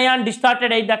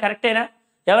 కరెక్టేనా?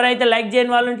 ఎవరైతే లైక్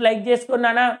చేయని వాళ్ళు like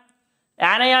చేసుకున్నానా?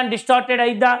 యానయాన్ distorted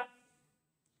అయిద్దా?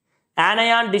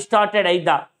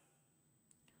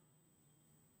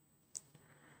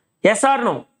 Yes are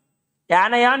no?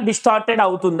 యానయాన్ distorted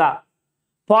అవుతుందా?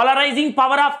 Polarising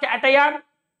power of cation,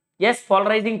 yes,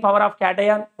 polarising power of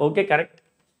cation. Okay,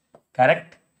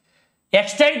 correct.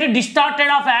 Extent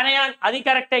distorted of యానయాన్, అది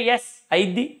కరెక్టే. ఎస్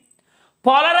అయిద్ది.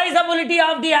 పోలరైజబిలిటీ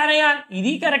ఆఫ్ ది యానయాన్,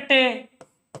 ఇది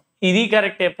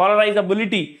కరెక్టే.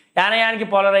 Polarisability, యానయాన్కి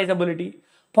polarisability.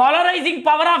 Polarising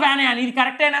power of యానయాన్, ఇది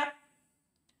కరెక్టేనా?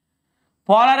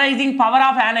 పోలరైజింగ్ పవర్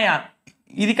ఆఫ్ యానయాన్,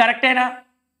 ఇది కరెక్టేనా?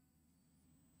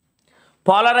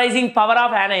 Polarising power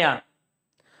of anion.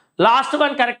 Last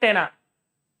one కరెక్టేనా?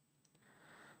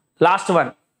 Last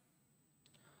one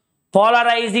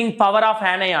polarising power of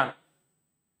anion.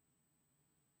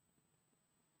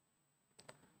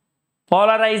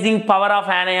 Polarising power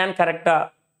of anion కరెక్టా?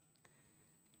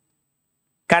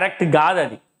 కరెక్ట్ కాదు,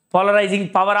 అది పోలరైజింగ్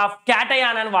పవర్ ఆఫ్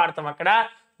క్యాటయాన్ అని వాడతాం అక్కడ.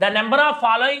 The number of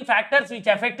following factors which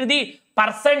effect the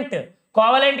percent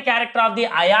covalent character of the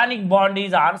ionic bond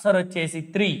is answer వచ్చేసి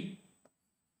 3.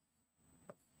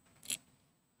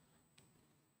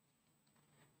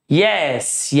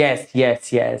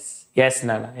 Yes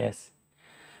నాన్న, yes.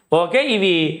 Okay,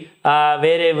 ఇవి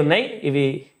వేరే ఉన్నాయి, ఇవి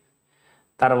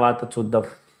తర్వాత చూద్దాం.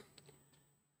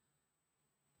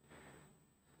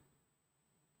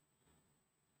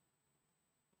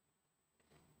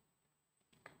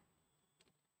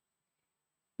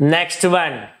 నెక్స్ట్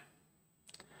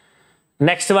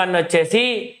వన్ వచ్చేసి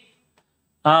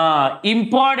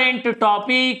important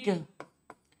topic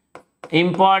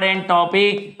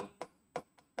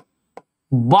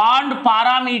bond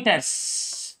parameters.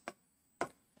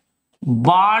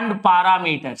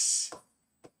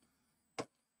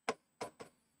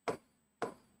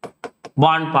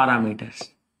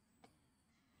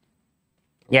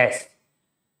 Yes.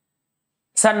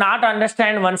 Sir, not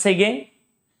understand once again.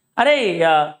 అరే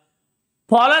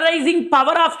polarising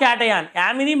power of cation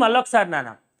Yamini మళ్ళొకసారి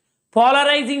నాన్న.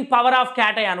 పోలరైజింగ్ పవర్ ఆఫ్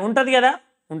క్యాటయాన్ ఉంటుంది కదా,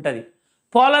 ఉంటుంది.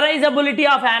 పోలరైజబిలిటీ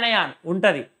ఆఫ్ యానయాన్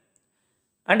ఉంటుంది.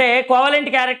 అంటే కోవలెంట్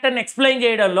క్యారెక్టర్ని ఎక్స్ప్లెయిన్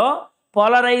చేయడంలో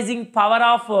పోలరైజింగ్ పవర్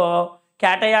ఆఫ్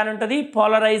క్యాటయాన్ ఉంటుంది,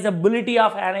 పోలరైజబిలిటీ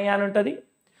ఆఫ్ యానయాన్ ఉంటుంది,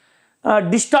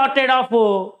 డిస్టార్టెడ్ ఆఫ్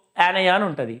యానయాన్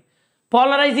ఉంటుంది.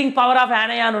 పోలరైజింగ్ పవర్ ఆఫ్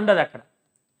యానయాన్ ఉండదు అక్కడ.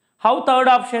 How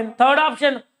third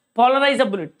option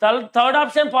polarisability. Third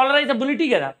option polarisability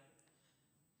కదా.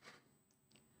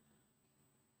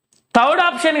 థర్డ్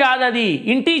ఆప్షన్ కాదు, అది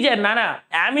ఇంటీజర్ నానా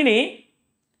యామిని,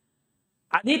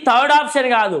 అది థర్డ్ ఆప్షన్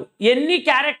కాదు. ఎన్ని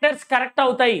క్యారెక్టర్స్ కరెక్ట్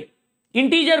అవుతాయి?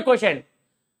 Integer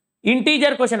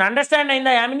question. అండర్స్టాండ్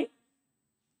అయిందా యామిని?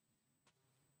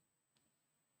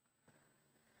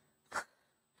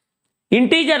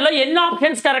 ఇంటీజర్లో ఎన్ని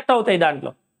ఆప్షన్స్ కరెక్ట్ అవుతాయి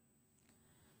దాంట్లో?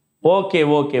 ఓకే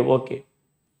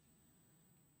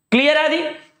క్లియర్ అది?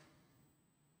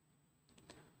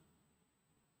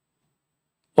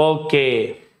 Okay,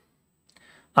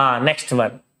 next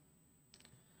one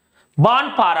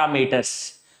bond parameters.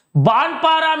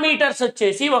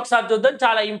 వచ్చేసి ఒకసారి చూద్దాం,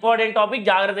 చాలా ఇంపార్టెంట్ టాపిక్,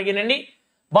 జాగ్రత్తగా వినండి.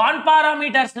 బాండ్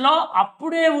పారామీటర్స్లో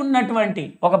అప్పుడే ఉన్నటువంటి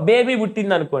ఒక బేబీ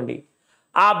పుట్టింది అనుకోండి,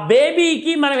 ఆ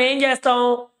బేబీకి మనం ఏం చేస్తాం?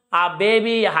 ఆ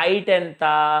బేబీ హైట్ ఎంత,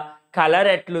 కలర్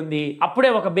ఎట్లుంది, అప్పుడే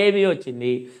ఒక బేబీ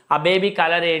వచ్చింది, ఆ బేబీ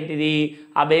కలర్ ఏంటిది,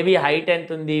 ఆ బేబీ హైట్ ఎంత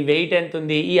ఉంది, వెయిట్ ఎంత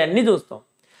ఉంది, ఇవన్నీ చూస్తాం.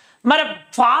 మరి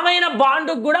ఫామ్ అయిన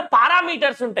బాండ్కి కూడా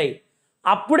పారామీటర్స్ ఉంటాయి.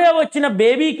 అప్పుడే వచ్చిన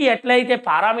బేబీకి ఎట్లయితే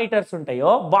పారామీటర్స్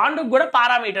ఉంటాయో బాండ్కి కూడా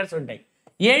పారామీటర్స్ ఉంటాయి.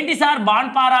 ఏంటి sir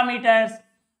bond parameters?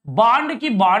 బాండ్కి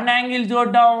bond angle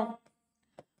చూడడం,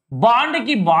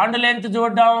 బాండ్కి బాండ్ లెంత్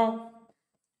చూడడం,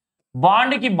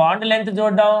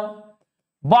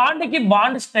 బాండ్కి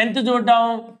బాండ్ స్ట్రెంగ్త్ చూడడం,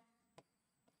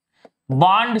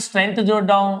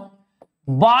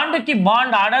 బాండ్కి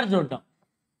బాండ్ ఆర్డర్ చూడడం.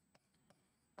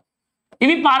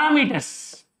 ఇవి పారామీటర్స్.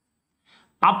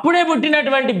 అప్పుడే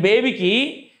పుట్టినటువంటి బేబీకి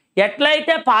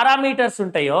ఎట్లయితే పారామీటర్స్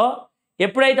ఉంటాయో,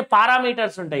 ఎప్పుడైతే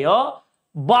పారామీటర్స్ ఉంటాయో,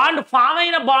 బాండ్ ఫామ్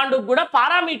అయిన బాండ్కి కూడా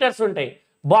పారామీటర్స్ ఉంటాయి.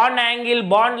 Bond angle,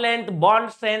 bond length,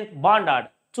 bond strength, bond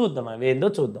order. చూద్దాం అవి ఏందో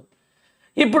చూద్దాం.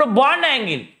 ఇప్పుడు బాండ్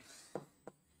యాంగిల్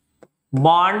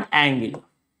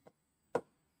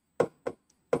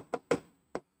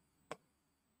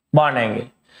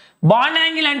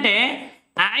అంటే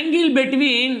angle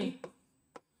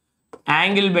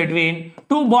between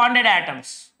two bonded atoms.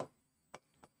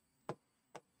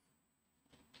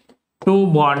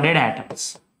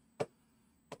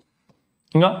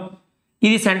 ఇంకా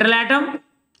ఇది సెంట్రల్ యాటమ్,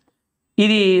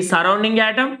 ఇది సరౌండింగ్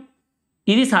యాటమ్,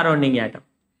 ఇది సరౌండింగ్ యాటమ్.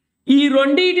 ఈ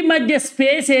రెండింటి మధ్య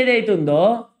స్పేస్ ఏదైతుందో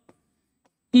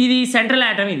ఇది సెంట్రల్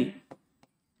యాటమ్,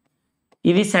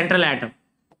 ఇది సెంట్రల్ యాటమ్,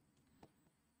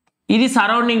 ఇది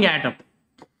సరౌండింగ్ యాటమ్.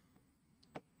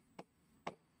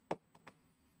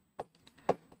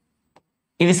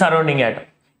 ఇది సరౌండింగ్ యాటమ్,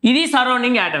 ఇది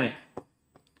సరౌండింగ్ యాటమే.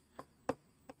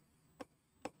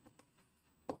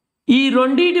 ఈ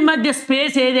రెండింటి మధ్య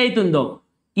స్పేస్ ఏదైతుందో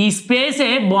ఈ స్పేసే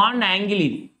బాండ్ యాంగిల్.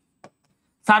 ఇది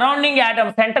surrounding atom,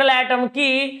 central యాటమ్కి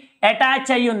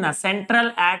attach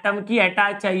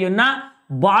అయ్యున్న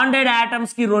bonded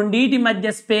యాటమ్స్కి రెండింటి మధ్య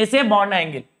స్పేసే bond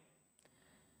angle.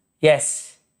 Yes,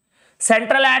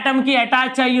 central యాటమ్కి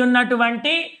attach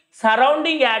అయ్యున్నటువంటి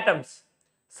surrounding atoms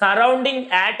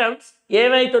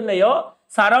ఏవైతున్నాయో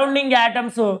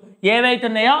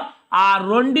ఆ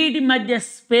రెండింటి మధ్య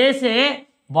స్పేసే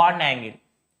బాండ్ యాంగిల్.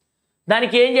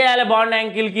 దానికి ఏం చేయాలి బాండ్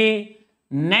యాంగిల్కి?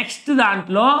 నెక్స్ట్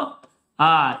దాంట్లో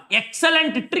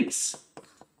ఎక్సలెంట్ ట్రిక్స్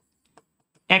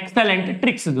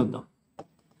చూద్దాం.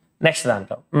 నెక్స్ట్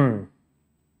దాంట్లో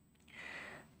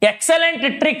excellent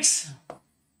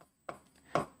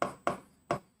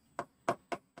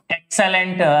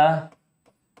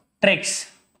tricks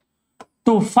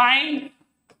to find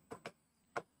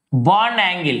bond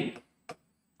angle.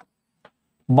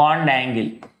 Bond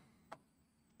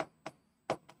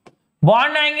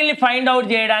యాంగిల్ని find out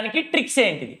చేయడానికి ట్రిక్స్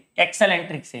ఏంటిది, ఎక్సలెంట్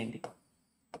ట్రిక్స్ ఏంటి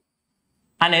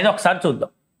అనేది ఒకసారి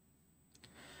చూద్దాం.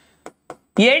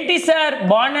 ఏంటి sir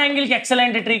bond యాంగిల్కి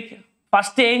excellent trick?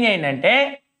 First ఏం చేయండి అంటే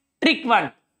ట్రిక్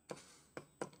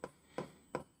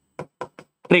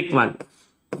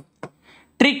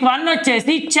వన్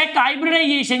వచ్చేసి చెక్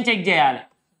హైబ్రిడైజేషన్ చెక్ చేయాలి.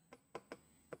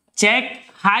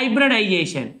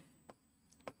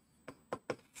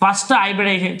 ఫస్ట్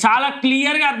హైబ్రిడైజేషన్ చాలా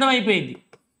క్లియర్గా అర్థమైపోయింది.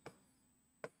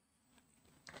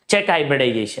 Check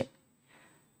hybridisation.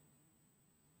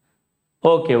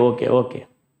 ఓకే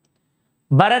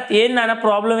భరత్ ఏంది నాన్న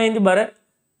ప్రాబ్లం ఏంది భరత్?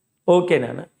 ఓకే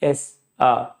నాన్న ఎస్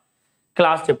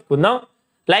క్లాస్ చెప్పుకుందాం.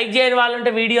 లైక్ చేయని వాళ్ళు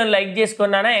ఉంటే వీడియోని లైక్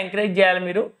చేసుకున్నానా, ఎంకరేజ్ చేయాలి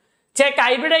మీరు.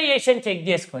 హైబ్రిడైజేషన్ చెక్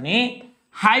చేసుకొని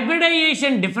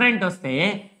హైబ్రిడైజేషన్ డిఫరెంట్ వస్తే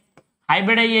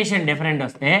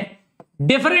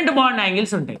డిఫరెంట్ బాండ్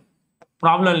యాంగిల్స్ ఉంటాయి.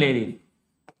 ప్రాబ్లం లేదు, ఇది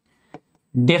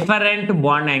డిఫరెంట్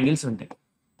బాండ్ యాంగిల్స్ ఉంటాయి.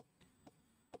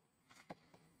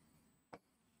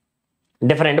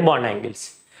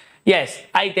 ఎస్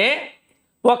అయితే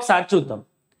ఒకసారి చూద్దాం.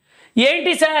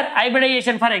 ఏంటి సార్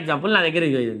హైబ్రిడైజేషన్? ఫర్ ఎగ్జాంపుల్ నా దగ్గర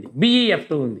ఇది ఉంది,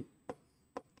 BeF2 ఉంది,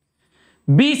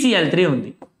 BCl3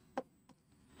 ఉంది,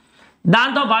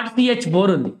 దాంతోపాటు CH4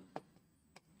 ఉంది.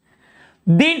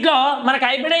 దీంట్లో మనకు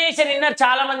హైబ్రిడైజేషన్ విన్నారు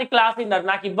చాలా మంది, క్లాస్ విన్నారు,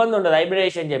 నాకు ఇబ్బంది ఉండదు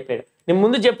హైబ్రిడైజేషన్ చెప్పాడు. నేను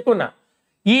ముందు చెప్పుకున్నా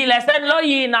ఈ లెసన్లో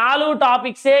ఈ 4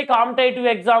 టాపిక్సే కాంపిటేటివ్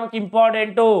ఎగ్జామ్కి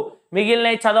ఇంపార్టెంట్.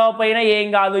 మిగిలినవి చదవకపోయినా ఏం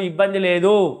కాదు, ఇబ్బంది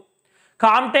లేదు.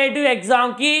 కాంపిటేటివ్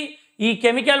ఎగ్జామ్కి ఈ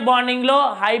chemical బాండింగ్లో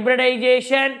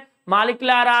hybridisation,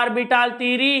 molecular orbital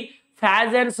theory,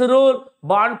 Fajans rule,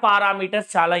 bond parameters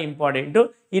చాలా ఇంపార్టెంట్.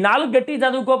 ఈ 4 గట్టి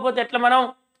చదువుకోకపోతే ఎట్లా మనం?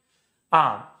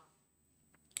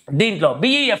 దీంట్లో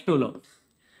BeF2లో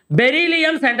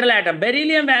beryllium central atom,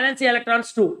 beryllium valency electrons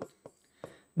 2,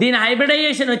 దీని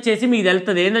హైబ్రిడైజేషన్ వచ్చేసి మీకు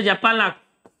తెలుస్తుంది, ఏందో చెప్పాలి నాకు.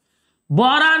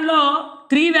 బోరాన్లో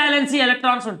 3 వ్యాలెన్సీ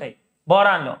ఎలక్ట్రాన్స్ ఉంటాయి,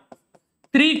 బోరాన్లో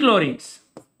 3 క్లోరిన్స్.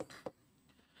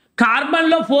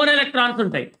 కార్బన్లో 4 ఎలక్ట్రాన్స్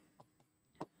ఉంటాయి,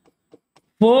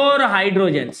 4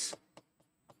 హైడ్రోజన్స్.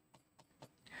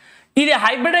 ఇది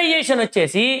హైబ్రిడైజేషన్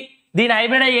వచ్చేసి దీని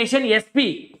హైబ్రిడైజేషన్ sp,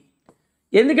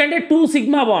 ఎందుకంటే 2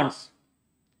 సిగ్మా బాండ్స్.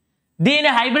 దీని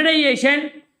హైబ్రిడైజేషన్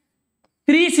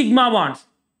 3 సిగ్మా బాండ్స్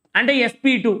అంటే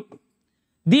sp2.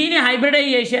 దీని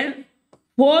hybridisation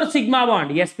 4 sigma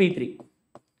bond sp3.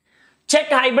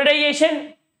 Check hybridisation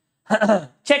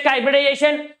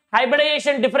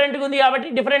డిఫరెంట్గా ఉంది కాబట్టి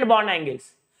different bond angles.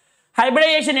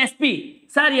 Hybridisation sp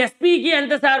sir, spకి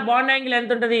ఎంత సార్ బాండ్ యాంగిల్ ఎంత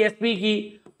ఉంటుంది? spకి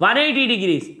 180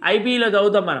 degrees. ఐపీలో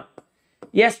చదువుతాం మనం.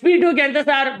 sp2కి ఎంత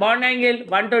sir bond angle?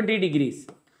 120 degrees.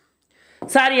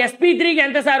 Sir sp3కి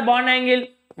ఎంత sir bond angle?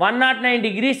 109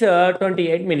 degrees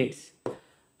 28 minutes.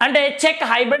 అంటే చెక్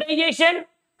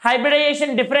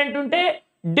హైబ్రిడైజేషన్ డిఫరెంట్ ఉంటే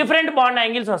డిఫరెంట్ బాండ్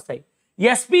యాంగిల్స్ వస్తాయి.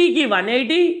 spకి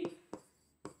 180,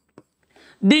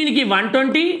 దీనికి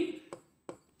 120,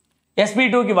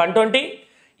 sp2కి 120,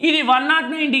 ఇది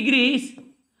 109 degrees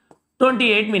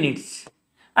 28 minutes.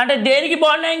 అంటే దేనికి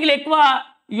బాండ్ యాంగిల్ ఎక్కువ?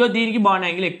 ఇగో దీనికి బాండ్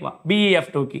యాంగిల్ ఎక్కువ,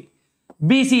 BeF2కి.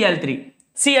 BCl3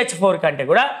 CH4 కంటే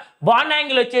కూడా బాండ్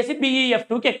యాంగిల్ వచ్చేసి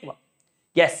BeF2కి ఎక్కువ.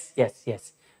 Yes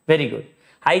very good.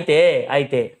 అయితే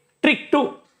ట్రిక్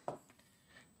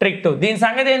టూ దీని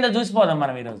సంగతి ఏందో చూసిపోదాం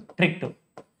మనం ఈరోజు.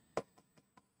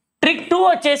 ట్రిక్ టూ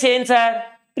వచ్చేసి ఏం సార్?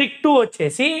 ట్రిక్ 2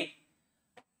 వచ్చేసి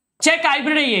చెక్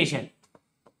హైబ్రిడైజేషన్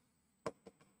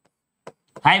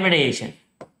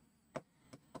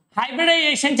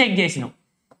చెక్ చేసినాం.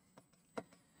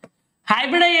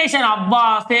 హైబ్రిడైజేషన్ అబ్బా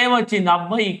సేమ్ వచ్చింది,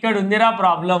 అబ్బా ఇక్కడ ఉందిరా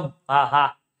ప్రాబ్లం.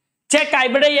 Check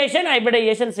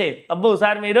hybridisation same. అబ్బో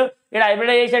సార్ మీరు ఇక్కడ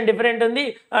హైబ్రిడైజేషన్ డిఫరెంట్ ఉంది,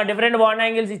 డిఫరెంట్ బాండ్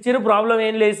యాంగిల్స్ ఇచ్చారు, ప్రాబ్లం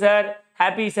ఏం లేదు సార్,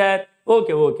 హ్యాపీ సార్.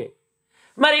 ఓకే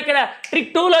మరి ఇక్కడ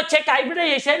ట్రిక్ 2లో చెక్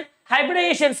హైబ్రిడైజేషన్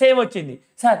సేమ్ వచ్చింది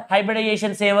సార్.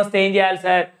 హైబ్రిడైజేషన్ సేమ్ వస్తే ఏం చేయాలి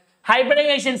సార్?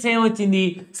 హైబ్రిడైజేషన్ సేమ్ వచ్చింది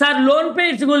సార్, లోన్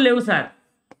పెయిర్స్ కూడా లేవు సార్.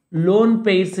 లోన్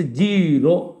పెయిర్స్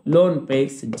జీరో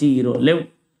లేవు.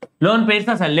 లోన్ పెయిర్స్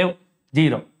అసలు లేవు,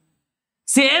 0.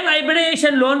 సేమ్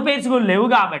హైబ్రిడైజేషన్ లోన్ పెయిర్స్ కూడా లేవు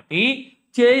కాబట్టి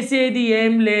చేసేది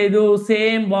ఏం లేదు,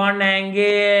 సేమ్ బాండ్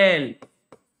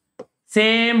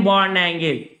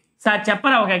యాంగిల్. సార్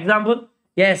చెప్పరా ఒక ఎగ్జాంపుల్?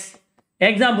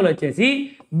 ఎగ్జాంపుల్ వచ్చేసి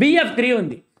BF3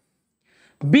 ఉంది,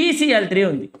 BCl3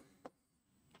 ఉంది,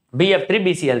 BF3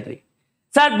 BCl3.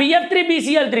 Sir BF3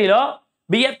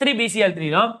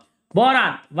 BCl3లో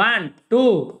boron 1 2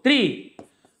 3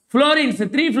 ఫ్లోరిన్స్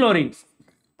 3 ఫ్లోరిన్స్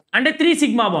అంటే 3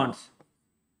 సిగ్మా బాండ్స్,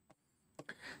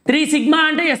 3 సిగ్మా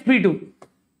అంటే sp2.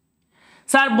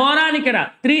 సార్ బోరాన్ ఇక్కడ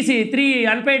 3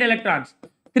 unpaired electrons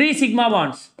 3 sigma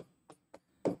bonds,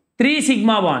 3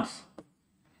 sigma bonds.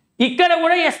 ఇక్కడ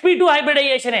కూడా sp2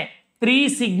 హైబ్రిడైజేషనే 3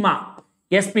 sigma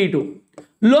sp2.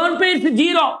 Loan pairs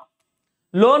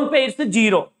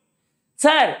 0.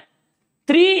 Sir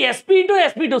 3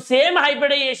 sp2 same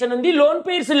hybridisation ఉంది, లోన్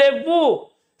పెయిర్స్ లేవు,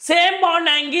 same bond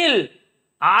angle,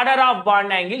 order of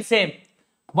bond angle same.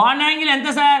 Bond angle ఎంత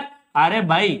sir? అరే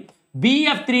by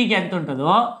BF3కి ఎంత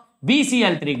ఉంటుందో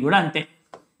BCl3కి కూడా అంతే.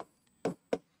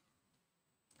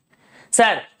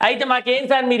 సార్ అయితే మాకేం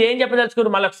సార్ మీరు ఏం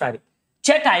చెప్పదలుచుకోరు? మళ్ళీ ఒకసారి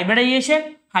చెక్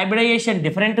హైబ్రిడైజేషన్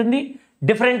డిఫరెంట్ ఉంది,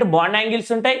 డిఫరెంట్ బాండ్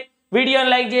యాంగిల్స్ ఉంటాయి. వీడియోని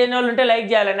లైక్ చేయని వాళ్ళు ఉంటే లైక్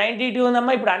చేయాలి. 92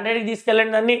 ఉందమ్మా, ఇప్పుడు 100కి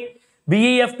తీసుకెళ్ళండి దాన్ని.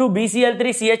 BEF2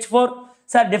 BCl3 CH4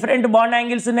 sir different bond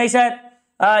angles ఉన్నాయి సార్.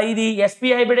 ఇది sp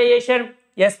హైబ్రిడైజేషన్,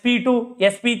 sp2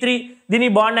 sp3, దీని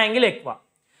బాండ్ యాంగిల్ ఎక్కువ.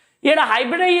 ఇక్కడ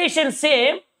hybridisation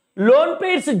same, loan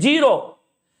pairs 0.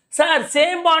 Sir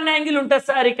same bond angle ఉంటుంది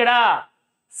సార్, ఇక్కడ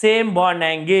సేమ్ బాండ్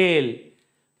యాంగిల్.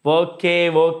 ఓకే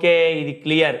ఇది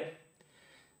clear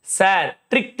sir.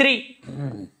 Trick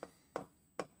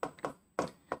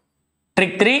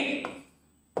 3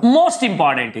 most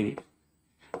important. ఇది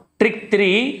trick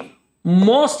 3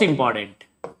 most important.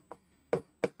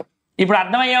 ఇప్పుడు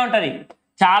అర్థమయ్యే ఉంటుంది,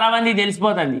 చాలా మంది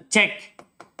తెలిసిపోతుంది. చెక్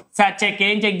సార్, చెక్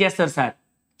ఏం చెక్ చేస్తారు సార్?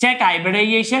 చెక్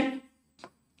హైబ్రిడైజేషన్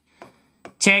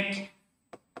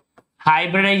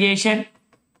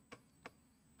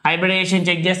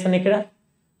చెక్ చేస్తాను ఇక్కడ.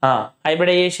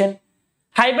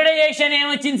 హైబ్రిడైజేషన్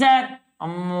ఏమొచ్చింది సార్?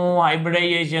 అమ్మో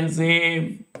hybridisation same.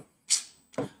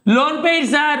 Loan pair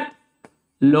sir,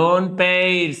 loan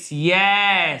pairs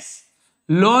yes,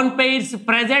 loan pairs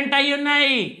present అయి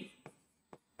ఉన్నాయి,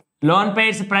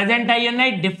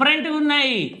 డిఫరెంట్గా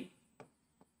ఉన్నాయి.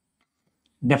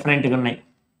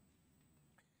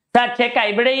 సార్ చెక్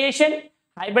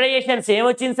హైబ్రిడైజేషన్ సేమ్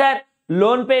వచ్చింది సార్,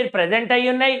 లోన్ పెయిర్ ప్రజెంట్ అయి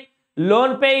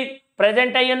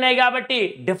ఉన్నాయి, కాబట్టి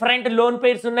డిఫరెంట్ లోన్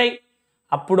పెయిర్స్ ఉన్నాయి.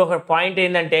 అప్పుడు ఒక పాయింట్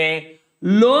ఏంటంటే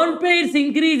loan pairs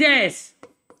increases,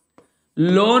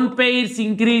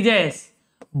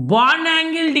 bond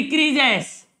angle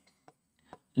decreases.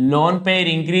 Loan pair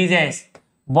increases,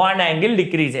 bond angle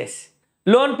decreases.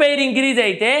 Loan pair increase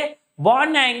అయితే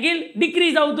బాండ్ యాంగిల్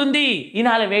డిక్రీజ్ అవుతుంది.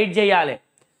 ఇనాల వెయిట్ చేయాలి.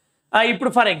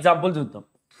 ఇప్పుడు ఫర్ ఎగ్జాంపుల్ చూద్దాం.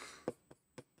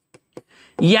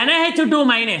 NH2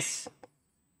 minus,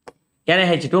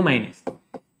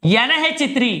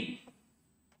 NH3,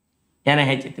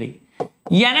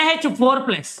 NH4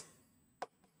 plus.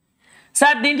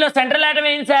 Sir దీంట్లో సెంట్రల్ ఆటమ్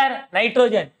ఏంటి సార్?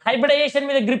 నైట్రోజన్. హైబ్రిడైజేషన్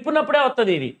మీద grip ఉన్నప్పుడే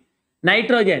వస్తుంది ఇది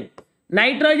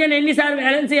నైట్రోజన్ ఎన్నిసార్లు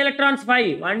వ్యాలెన్సీ ఎలక్ట్రాన్స్?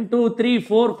 5 1 2 3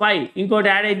 4 5, ఇంకోటి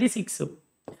యాడ్ అయింది 6.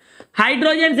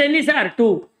 హైడ్రోజన్స్ ఎన్ని సార్? 2.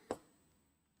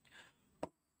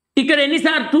 ఇక్కడ ఎన్ని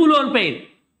sir? 2 loan pair,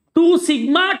 2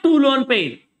 sigma 2 loan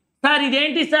pair. Sir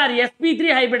ఇదేంటి sir? sp3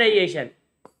 hybridisation,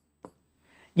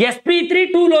 sp3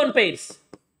 2 loan pairs,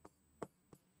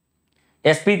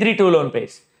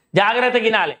 జాగ్రత్తగా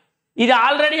వినాలి. ఇది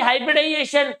ఆల్రెడీ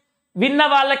హైబ్రిడైజేషన్ విన్న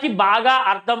వాళ్ళకి బాగా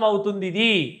అర్థం అవుతుంది. ఇది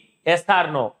ఎస్ ఆర్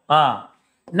నో?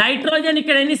 నైట్రోజన్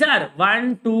ఇక్కడ ఎన్ని సార్? 1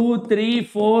 2 3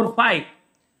 4 5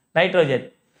 నైట్రోజన్.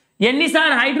 ఎన్ని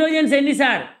సార్? హైడ్రోజన్స్ ఎన్ని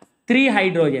sir? 3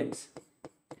 hydrogens,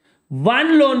 1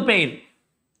 loan pair.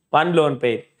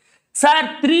 Sir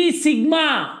 3 sigma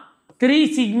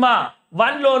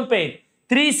 1 loan pair,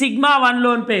 3 sigma 1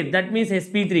 loan pair, that means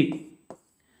sp3.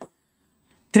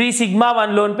 3 sigma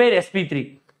 1 loan pair sp3.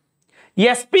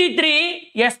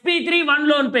 sp3 1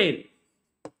 loan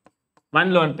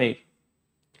pair,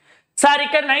 sir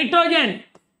ఇక్కడ నైట్రోజన్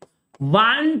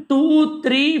 1 2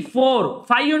 3 4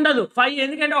 5 ఉండదు. 5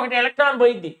 ఎందుకంటే ఒకటి electron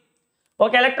పోయింది,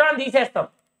 ఒక ఎలక్ట్రాన్ తీసేస్తాం.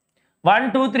 1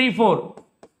 2 3 4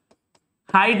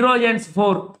 హైడ్రోజన్స్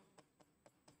 4.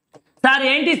 సార్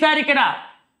ఏంటి సార్ ఇక్కడ?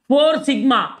 4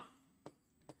 sigma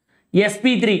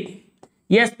sp3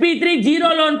 0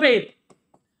 loan pair.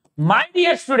 My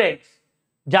dear students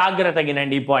జాగ్రత్తగా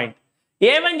వినండి ఈ పాయింట్.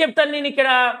 ఏమని చెప్తాను నేను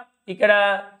ఇక్కడ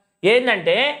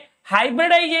ఏంటంటే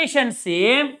hybridisation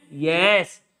same,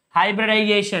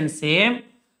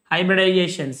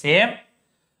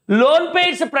 loan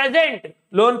pairs present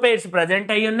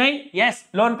అయి ఉన్నాయి.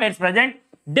 Loan pairs present,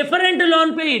 different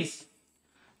loan pairs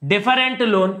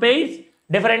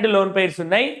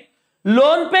ఉన్నాయి.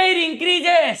 Loan pair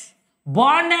increases,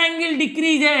 bond angle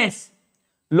decreases.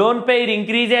 Loan pair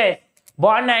increases,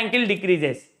 bond angle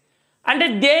decreases. అంటే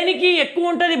దేనికి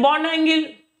ఎక్కువ ఉంటుంది బాండ్ యాంగిల్?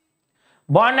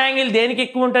 బాండ్ యాంగిల్ దేనికి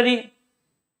ఎక్కువ ఉంటుంది?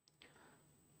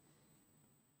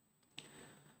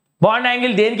 బాండ్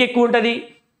యాంగిల్ దేనికి ఎక్కువ ఉంటుంది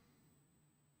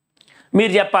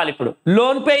మీరు చెప్పాలి. ఇప్పుడు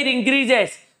loan pair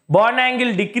increases, bond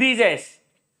angle decreases.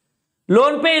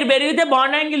 Loan pair పెరిగితే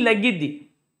బాండ్ యాంగిల్ తగ్గిద్ది.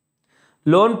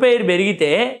 లోన్ పెయిర్ పెరిగితే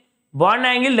బాండ్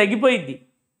యాంగిల్ తగ్గిపోయిద్ది.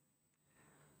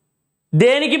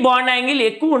 దేనికి బాండ్ యాంగిల్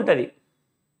ఎక్కువ ఉంటుంది?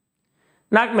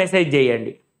 నాకు మెసేజ్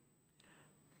చేయండి.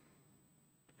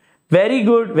 Very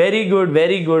good, very good,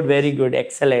 very good, very good,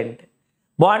 excellent.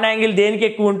 Bond angle దేనికి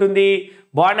ఎక్కువ ఉంటుంది?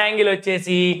 బాండ్ యాంగిల్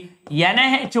వచ్చేసి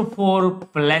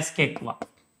NaH4+ ఎక్కువ.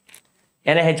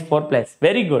 NaH4+.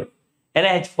 Very good,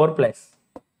 NaH4+.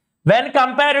 when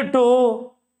compared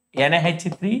to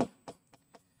NaH3,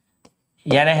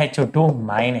 NaH2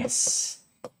 minus.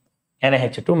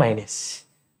 NaH2 minus.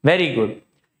 Very good.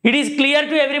 It is clear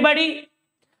to everybody.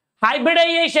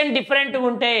 Hybridization different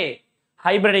ఉంటే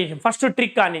hybridization first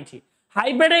trick కానించి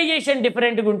hybridization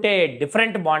different ఉంటే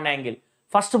different bond angle.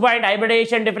 First point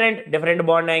hybridization different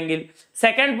bond angle.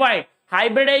 Second point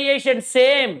hybridization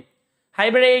same.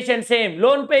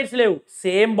 Lone pairs లేవు,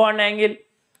 same bond angle.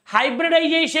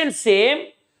 Hybridization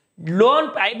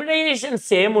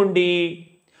same ఉండి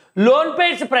loan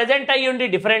pairs present అయ్యి ఉండి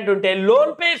different ఉంటే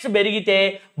loan pairs పెరిగితే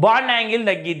bond angle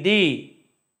తగ్గిద్ది.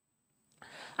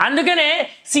 అందుకనే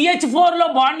CH4లో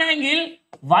bond angle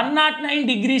 109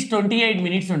 degrees 28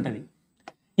 minutes ఉంటుంది.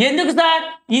 ఎందుకు sir?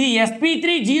 ఇది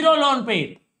sp3 జీరో లోన్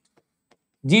పెయిర్.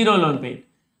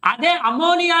 అదే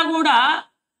అమోనియా కూడా,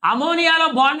 అమోనియాలో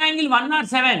బాండ్ యాంగిల్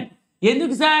 107.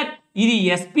 ఎందుకు సార్? ఇది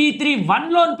sp3 1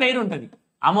 లోన్ పెయిర్ ఉంటుంది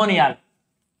అమోనియాలో.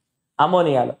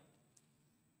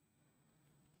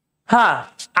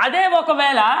 అదే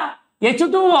ఒకవేళ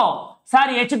H2O,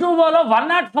 సార్ H2Oలో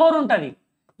 104 ఉంటుంది.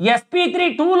 sp3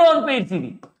 2 loan pairs.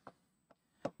 ఇది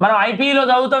మనం ఐపీలో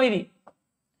చదువుతాం.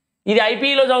 ఇది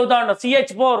ఐపీలో చదువుతా ఉంటాం.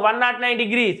 CH4 109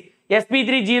 degrees, sp3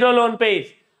 zero loan pairs.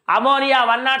 Ammonia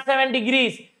 107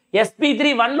 degrees,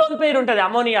 sp3 1 loan pair ఉంటుంది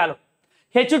అమోనియాలో.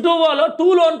 H2Oలో 2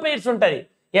 లోన్ పెయిర్స్ ఉంటుంది,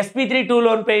 sp3 2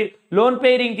 loan pair. Loan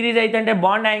pair increase అయితే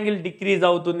బాండ్ యాంగిల్ డిక్రీజ్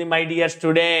అవుతుంది my dear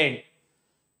student.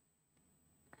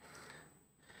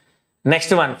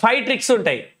 Next 5 tricks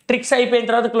ఉంటాయి. ట్రిక్స్ అయిపోయిన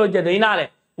తర్వాత క్లోజ్ చేద్దాం. వినాలి,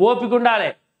 ఓపిక ఉండాలి.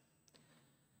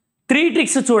 3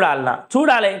 ట్రిక్స్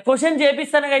చూడాలి. క్వశ్చన్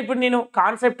చేపిస్తానుగా ఇప్పుడు నేను.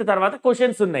 కాన్సెప్ట్ తర్వాత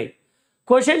క్వశ్చన్స్ ఉన్నాయి.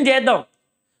 క్వశ్చన్ చేద్దాం.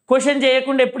 క్వశ్చన్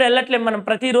చేయకుండా ఎప్పుడు వెళ్ళట్లేము మనం.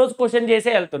 ప్రతిరోజు క్వశ్చన్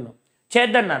చేసే వెళ్తున్నాం.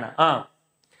 చేద్దాం నాన్న.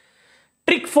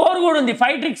 ట్రిక్ 4 కూడా ఉంది.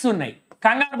 5 ట్రిక్స్ ఉన్నాయి.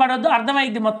 కంగారు పడొద్దు,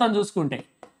 అర్థమైంది మొత్తం చూసుకుంటే.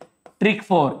 ట్రిక్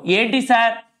 4 ఏంటి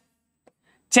సార్?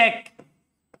 చెక్.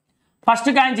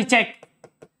 ఫస్ట్ కాంచి చెక్.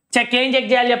 ఏం చెక్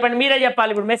చేయాలి చెప్పండి, మీరే చెప్పాలి.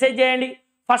 ఇప్పుడు మెసేజ్ చేయండి.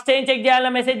 ఫస్ట్ ఏం చెక్ చేయాలో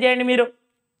మెసేజ్ చేయండి.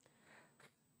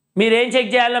 మీరు ఏం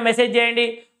చెక్ చేయాలో మెసేజ్ చేయండి.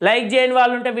 లైక్ చేయని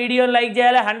వాళ్ళు ఉంటే వీడియోని లైక్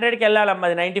చేయాలి. 100కి వెళ్ళాలమ్మా.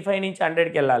 అది 95 నుంచి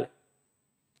 100కి వెళ్ళాలి.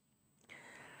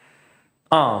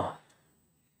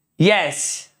 ఎస్,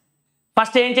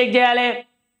 ఫస్ట్ ఏం చెక్ చేయాలి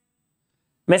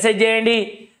మెసేజ్ చేయండి.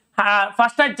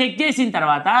 ఫస్ట్ అది చెక్ చేసిన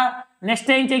తర్వాత నెక్స్ట్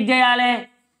ఏం చెక్ చేయాలి?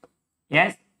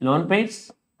 Loan pairs.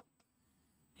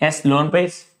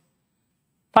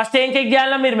 ఫస్ట్ ఏం చెక్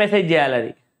చేయాలో మీరు మెసేజ్ చేయాలి.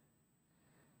 అది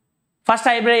first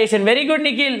hybridisation. Very good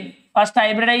Nikhil. First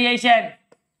hybridisation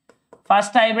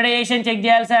check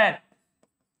చేయాలి సార్.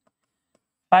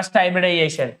 ఫస్ట్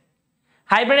హైబ్రిడైజేషన్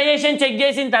చెక్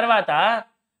చేసిన తర్వాత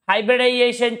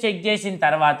హైబ్రిడైజేషన్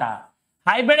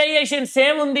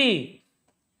సేమ్ ఉంది.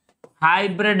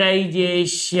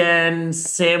 హైబ్రిడైజేషన్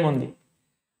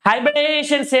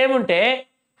సేమ్ ఉంటే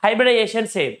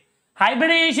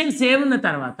హైబ్రిడైజేషన్ సేమ్ ఉన్న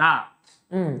తర్వాత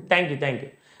థ్యాంక్ యూ.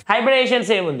 హైబ్రిడైజేషన్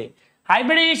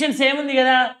సేమ్ ఉంది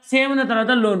కదా. సేమ్ ఉన్న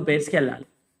తర్వాత లోన్ పేర్స్కి వెళ్ళాలి.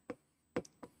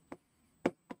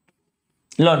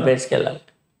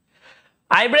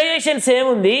 హైబ్రిడైజేషన్ సేమ్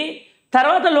ఉంది,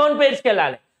 తర్వాత లోన్ పేర్స్కి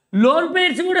వెళ్ళాలి. లోన్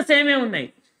పేర్స్ కూడా సేమే ఉన్నాయి.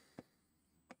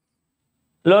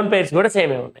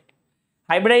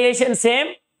 హైబ్రిడైజేషన్ సేమ్,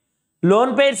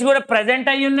 లోన్ పేర్స్ కూడా ప్రజెంట్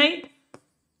అయ్యి ఉన్నాయి.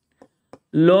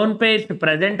 లోన్ పేర్స్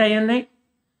ప్రజెంట్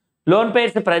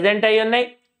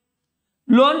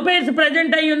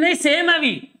అయ్యి ఉన్నాయి సేమ్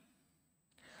అవి.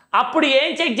 అప్పుడు ఏం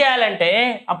చెక్ చేయాలంటే,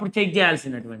 అప్పుడు చెక్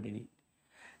చేయాల్సినటువంటిది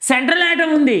సెంట్రల్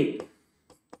ఆటమ్ ఉంది.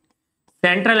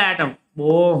 Oh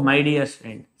my dear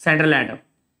friend, central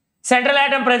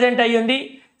atom present అయ్యి ఉంది.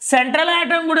 సెంట్రల్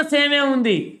ఆటమ్ కూడా సేమే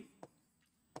ఉంది.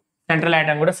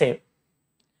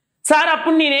 సార్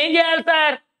అప్పుడు నేనేం చేయాలి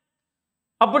సార్?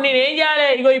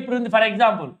 ఇగో ఇప్పుడు ఉంది. ఫర్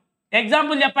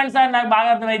ఎగ్జాంపుల్ చెప్పండి సార్, నాకు బాగా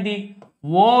అర్థమైంది.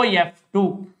 OF2,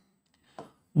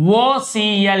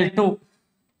 OCl2,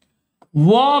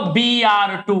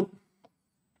 OBr2,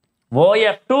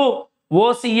 OF2,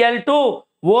 OCl2,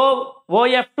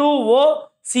 OF2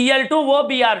 OCl2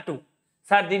 OBr2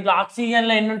 sir దీంట్లో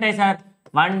ఆక్సిజన్లో ఎన్ని ఉంటాయి సార్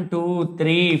 1 2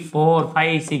 3 4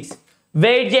 5 6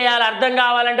 వెయిట్ చేయాలి అర్థం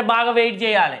కావాలంటే బాగా వెయిట్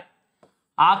చేయాలి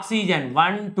oxygen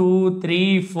 1 2 3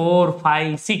 4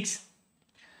 5 6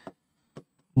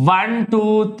 1 2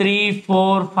 3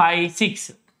 4 5 6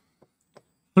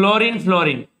 fluorine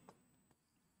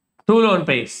 2 lone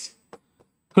pairs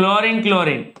chlorine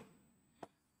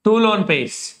 2 lone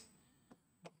pairs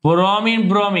bromine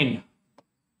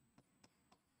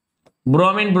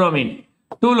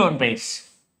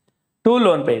 2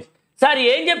 lone pairs sir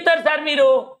ఏం చెప్తారు సార్ మీరు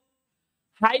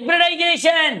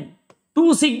hybridisation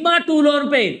 2 sigma 2 lone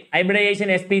pair hybridization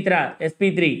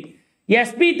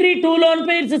sp3 2 lone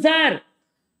pairs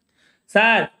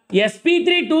sir sp3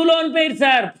 2 lone pairs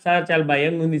sir చాలా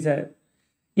భయంగా ఉంది sir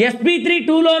sp3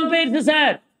 2 lone pairs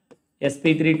sir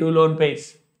sp3 2 lone pairs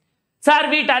sir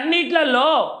వీటన్నిట్లలో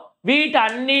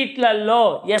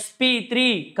sp3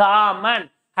 common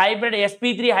hybrid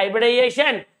sp3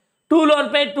 hybridization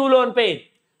 2 lone pair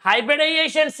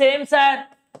hybridization same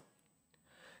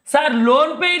sir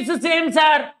loan pairs same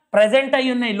sir present అయి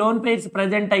ఉన్నాయి loan pairs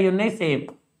present అయి ఉన్నాయి same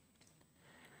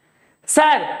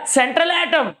sir central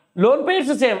atom loan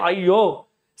pairs same అయ్యో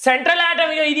central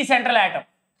atom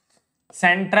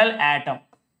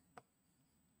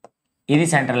ఇది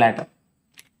central atom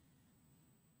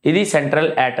ఇది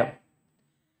central atom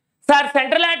sir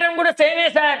central atom కూడా సేమే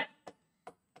sir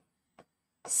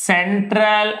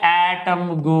central atom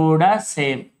కూడా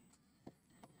సేమ్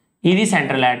ఇది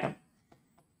సెంట్రల్ ఆటమ్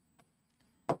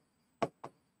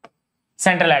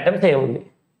సేమ్ ఉంది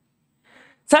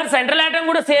సార్ సెంట్రల్ ఆటమ్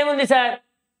కూడా సేమ్ ఉంది సార్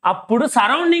అప్పుడు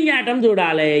సరౌండింగ్ ఆటమ్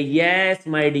చూడాలి yes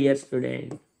my dear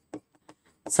student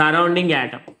surrounding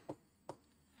atom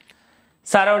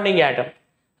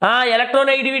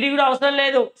electronegativity కూడా అవసరం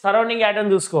లేదు సరౌండింగ్ ఆటమ్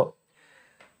చూసుకో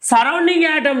సరౌండింగ్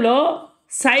ఆటంలో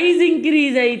సైజ్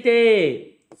ఇంక్రీజ్ అయితే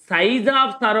size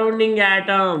of surrounding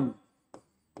atom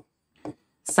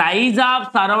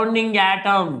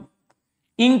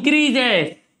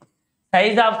increases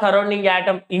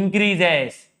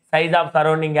size of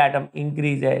surrounding atom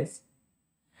increases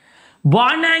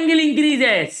bond angle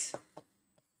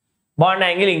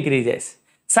increases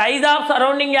size of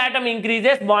surrounding atom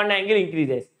increases bond angle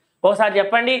increases ఒకసారి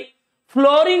చెప్పండి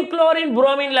fluorine chlorine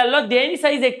బ్రోమిన్లలో దేని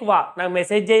size ఎక్కువ నాకు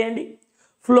మెసేజ్ చేయండి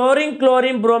ఫ్లోరిన్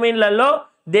క్లోరిన్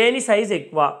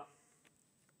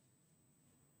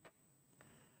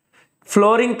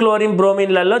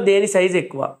బ్రోమిన్లలో దేని size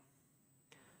ఎక్కువ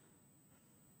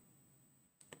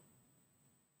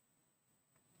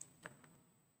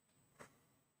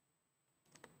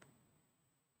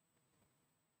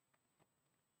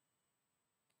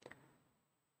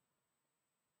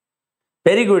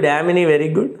very good Yamini very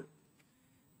good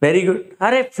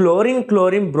అరే fluorine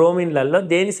chlorine బ్రోమిన్లలో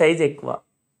దేని సైజ్ ఎక్కువ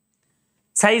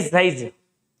సైజ్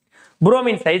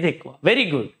బ్రోమిన్ సైజ్ ఎక్కువ very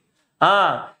good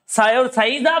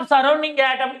size of surrounding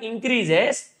atom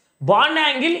increases bond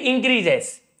angle increases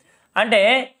అంటే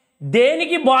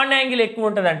దేనికి బాండ్ యాంగిల్ ఎక్కువ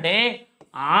ఉంటుందంటే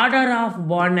ఆర్డర్ ఆఫ్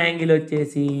బాండ్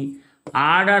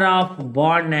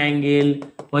యాంగిల్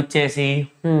వచ్చేసి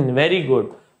very good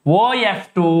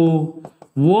OF2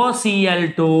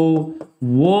 OCl2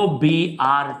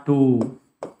 OBr2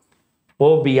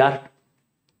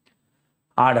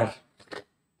 order.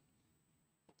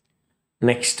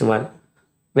 Next one.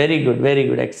 Very good,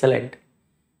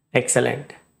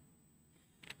 excellent.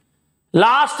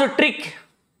 Last trick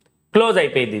close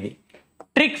అయిపోయింది ఇది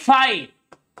trick 5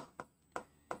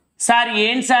 sir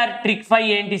ఏంటి sir trick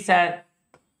 5 ఏంటి sir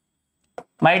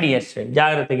my dear student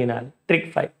జాగ్రత్తగా వినాలి ట్రిక్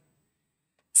 5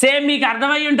 సేమ్ మీకు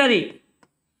అర్థమై ఉంటుంది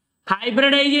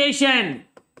hybridization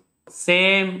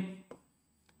same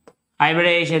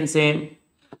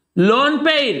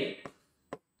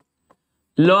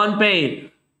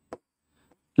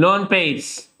lone pairs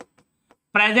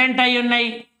present అయి ఉన్నాయి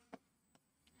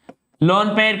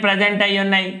lone pair present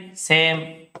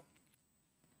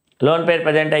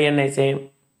అయి ఉన్నాయి same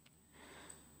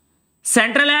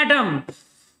central atom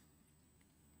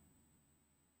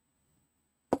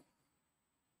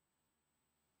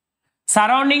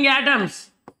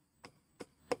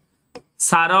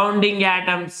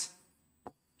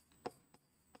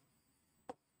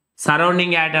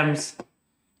surrounding atoms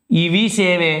ఇవి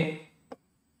సేమే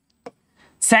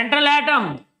central atom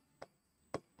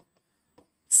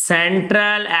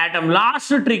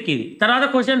లాస్ట్ ట్రిక్ ఇది తర్వాత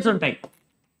క్వశ్చన్స్ ఉంటాయి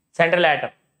central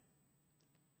atom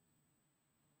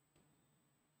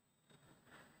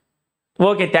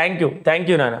okay thank you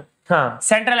నాన్న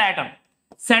central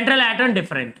atom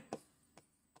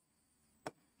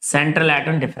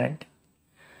డిఫరెంట్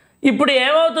ఇప్పుడు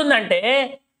ఏమవుతుందంటే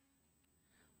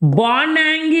bond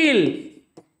angle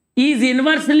is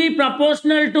inversely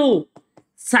proportional to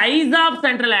size of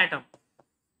central atom.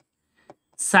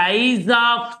 Size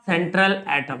of central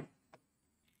atom.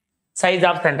 Size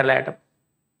of central atom.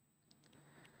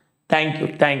 Thank you.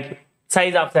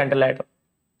 Size of central atom.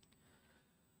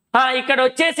 ఇక్కడ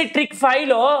వచ్చేసి trick 5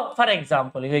 లో for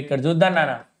example ఇక్కడ చూద్దాం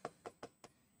నాన్న,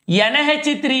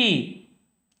 NH3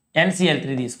 NCl3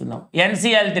 తీసుకుందాం,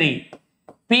 NCl3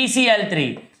 PCl3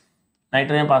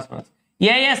 nitrogen phosphorus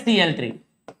ASCl3.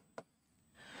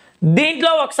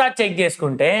 దీంట్లో ఒకసారి check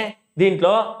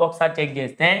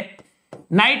చేస్తే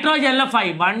నైట్రోజన్లో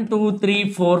 5 1 2 3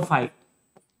 4 5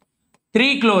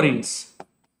 3 chlorines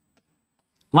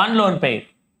 1 lone pair,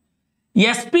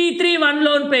 sp3 1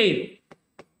 lone pair,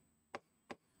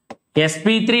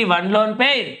 sp3 1 lone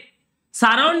pair,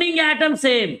 surrounding atom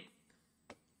same,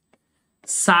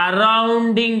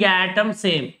 surrounding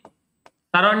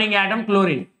atom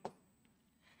chlorine.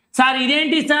 Sir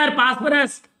ఇదేంటి sir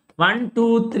phosphorus 1 2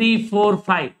 3 4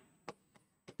 5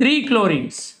 3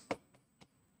 chlorines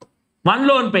 1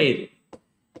 lone pair,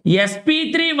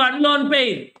 sp3 1 lone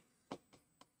pair,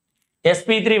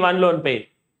 sp3 1 lone pair,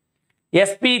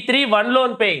 sp3 1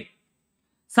 lone pair,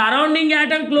 surrounding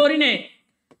atom chlorine,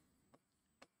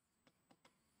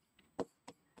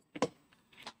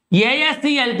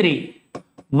 ASCl3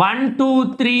 1 2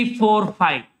 3 4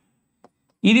 5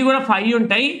 ఇది కూడా 5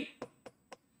 ఉంటాయి,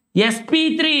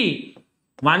 sp3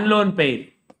 1 lone pair,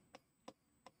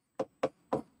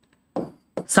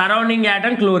 surrounding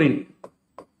atom chlorine.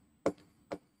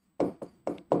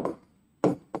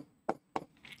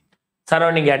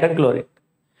 Surrounding atom chlorine.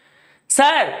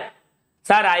 Sir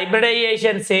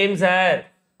hybridization same sir.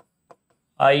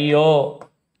 అయ్యో.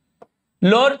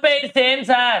 Lone pair same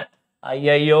sir.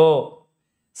 అయ్యయ్యో.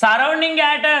 Surrounding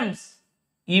atoms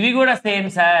ఇవి కూడా same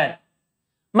sir.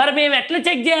 మరి మేము ఎట్లా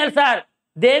చెక్ చేయాలి సార్?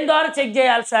 దేని ద్వారా చెక్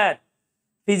చేయాలి sir?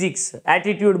 Physics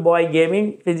attitude bye gaming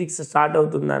physics start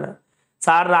అవుతుందన్న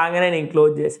సార్ రాగానే నేను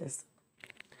క్లోజ్ చేసేస్తాను.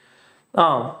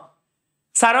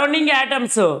 Surrounding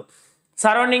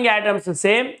atoms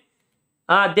same.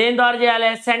 దేని ద్వారా చేయాలి?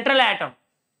 సెంట్రల్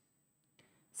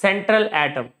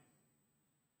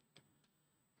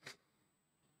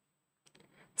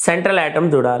యాటమ్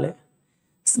చూడాలి.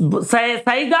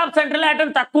 సైజ్ ఆఫ్ సెంట్రల్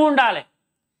యాటమ్ తక్కువ ఉండాలి.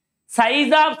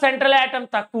 సైజ్ ఆఫ్ సెంట్రల్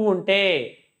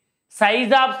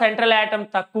యాటమ్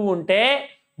తక్కువ ఉంటే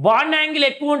బాండ్ యాంగిల్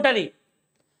ఎక్కువ ఉంటుంది.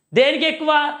 దేనికి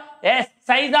ఎక్కువ?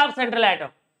 Size of central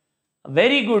atom.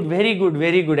 Very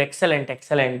good excellent.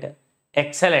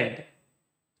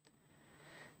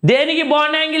 దేనికి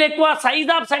బాండ్ యాంగిల్ ఎక్కువ?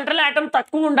 సైజ్ ఆఫ్ సెంట్రల్ యాటమ్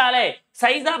తక్కువ ఉండాలి.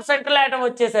 సైజ్ ఆఫ్ సెంట్రల్ యాటమ్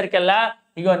వచ్చేసరికల్లా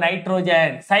ఇగో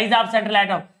nitrogen. Size of central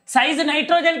atom size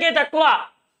నైట్రోజన్కే తక్కువ.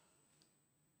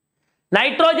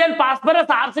 నైట్రోజన్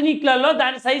ఫాస్ఫరస్ ఆర్సెనిక్లలో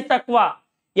దాని సైజ్ తక్కువ.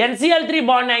 NCl3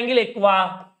 బాండ్ యాంగిల్ ఎక్కువ.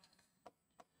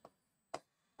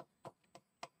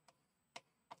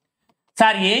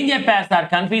 సార్ ఏం చెప్పారు సార్?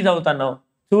 కన్ఫ్యూజ్ అవుతున్నావు.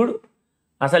 చూడు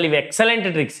అసలు ఇవి ఎక్సలెంట్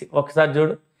ట్రిక్స్. ఒకసారి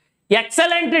చూడు.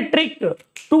 Excellent trick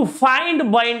to find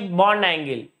bond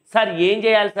angle. Sir ఏం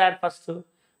చేయాలి సార్?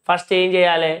 ఫస్ట్ ఏం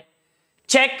చేయాలి?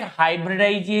 Check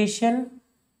hybridisation.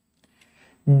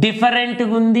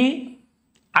 డిఫరెంట్గా ఉంది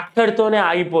అక్కడితోనే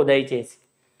ఆగిపో దయచేసి.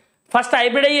 ఫస్ట్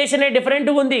హైబ్రిడైజేషన్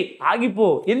డిఫరెంట్గా ఉంది, ఆగిపో.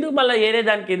 ఎందుకు మళ్ళీ వేరే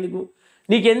దానికి ఎందుకు?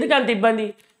 నీకు ఎందుకు అంత ఇబ్బంది?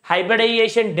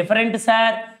 హైబ్రిడైజేషన్ డిఫరెంట్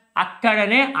సార్,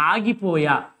 అక్కడనే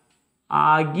ఆగిపోయా.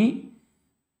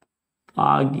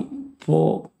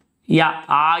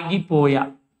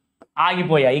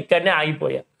 ఇక్కడనే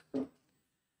ఆగిపోయా.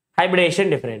 హైబ్రిడేషన్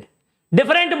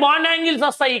డిఫరెంట్ బాండ్ యాంగిల్స్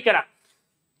వస్తాయి. ఇక్కడ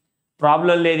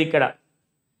ప్రాబ్లం లేదు. ఇక్కడ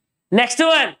నెక్స్ట్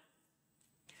వన్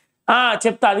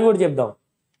చెప్తా, అది కూడా చెప్దాం.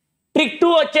 ట్రిక్ 2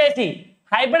 వచ్చేసి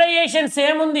హైబ్రిడైజేషన్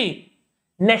సేమ్ ఉంది,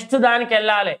 నెక్స్ట్ దానికి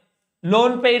వెళ్ళాలి.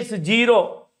 Loan pairs 0,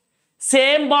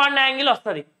 same bond angle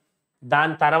వస్తుంది.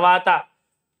 దాని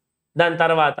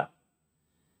తర్వాత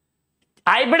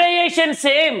hybridisation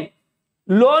same,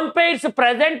 loan pairs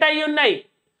present అయి ఉన్నాయి.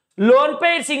 లోన్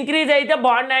పెయిర్స్ ఇంక్రీజ్ అయితే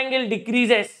bond angle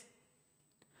decreases.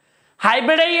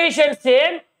 Hybridisation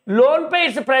same, loan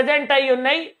pairs present అయి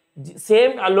ఉన్నాయి.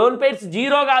 సేమ్ లోన్ పెయిర్స్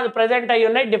 0 కాదు, ప్రజెంట్ అయి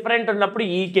ఉన్నాయి. డిఫరెంట్ ఉన్నప్పుడు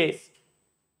ఈ case.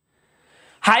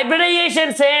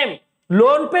 Hybridisation same,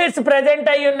 loan pairs present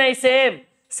అయి ఉన్నాయి. Same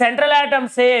central atom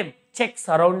same. Check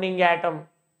surrounding atom.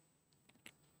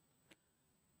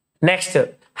 Next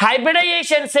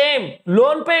hybridisation same,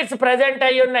 loan pairs present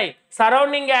అయి ఉన్నాయి.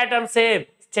 Surrounding atom same.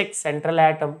 Check central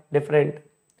atom different.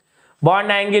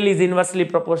 Bond angle is inversely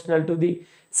proportional to the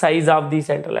size of the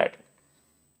central atom.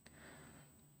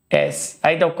 Yes.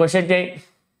 అయితే ఒక question చేయి.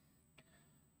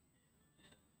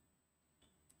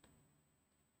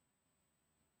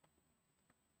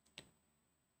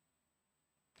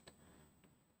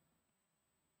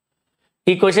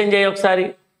 ఈ question చేయి ఒకసారి,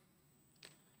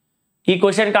 ఈ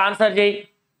క్వశ్చన్కి ఆన్సర్ చేయి.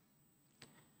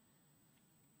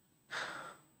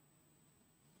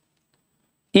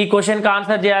 ఈ క్వశ్చన్కి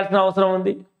ఆన్సర్ చేయాల్సిన అవసరం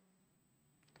ఉంది.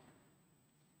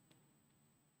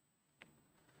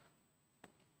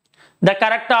 The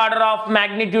correct order of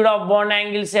magnitude of bond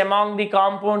angles among the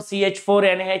compounds CH4,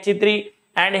 NH3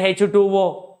 and H2O.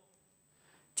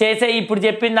 చేసే ఇప్పుడు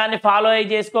చెప్పిన దాన్ని ఫాలో అయ్యి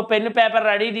చేసుకో. పెన్ను పేపర్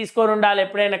రెడీ తీసుకొని ఉండాలి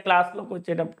ఎప్పుడైనా క్లాస్లోకి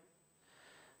వచ్చేటప్పుడు.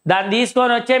 దాన్ని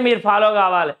తీసుకొని వచ్చే మీరు ఫాలో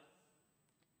కావాలి.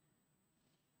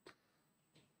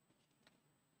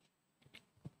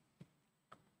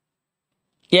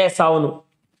 ఎస్, అవును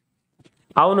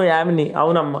అవును యామిని,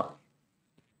 అవునమ్మా.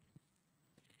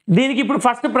 దీనికి ఇప్పుడు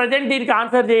ఫస్ట్ ప్రజెంట్ దీనికి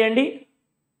ఆన్సర్ చేయండి.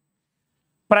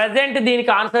 ప్రజెంట్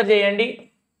దీనికి ఆన్సర్ చేయండి.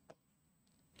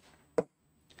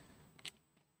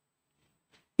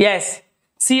 ఎస్,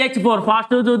 CH4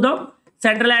 ఫాస్ట్ చూద్దాం.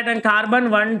 సెంట్రల్ ఆటమ్ కార్బన్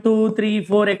 1 2 3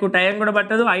 4 ఎక్కువ టైం కూడా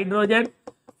పట్టదు. Hydrogen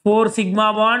 4 sigma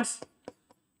bonds.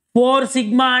 4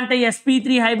 సిగ్మా అంటే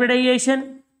sp3 hybridisation.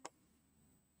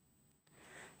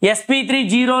 sp3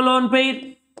 zero loan pair.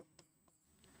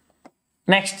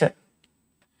 Next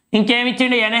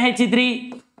ఇంకేమిచ్చిండు? NH3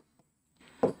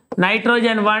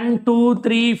 nitrogen 1 2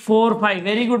 3 4 5.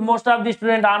 Very good, most of the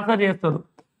student answer చేస్తారు.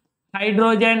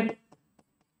 Hydrogen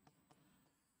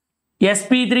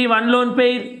sp3 1 loan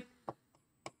pair.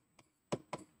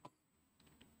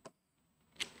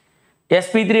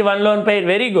 sp3 1 loan pair,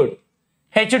 very good.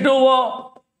 H2O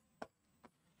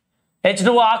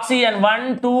oxygen 1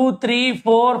 2 3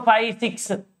 4 5 6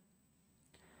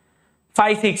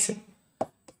 5 6.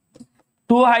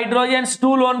 2 hydrogens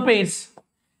 2 lone pairs.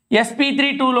 sp3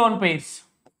 2 lone pairs.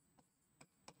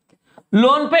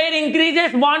 Lone pair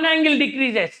increases, bond angle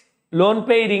decreases. Lone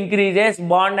pair increases,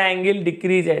 bond angle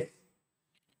decreases.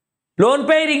 Lone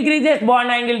pair increases,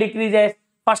 bond angle decreases.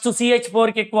 First CH4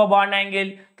 కి ఎక్కువ bond angle,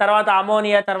 తర్వాత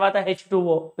ammonia, తర్వాత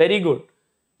H2O. Very good.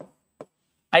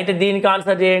 అయితే దీనికి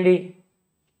answer చేయండి.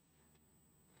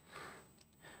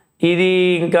 ఇది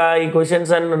ఇంకా ఈ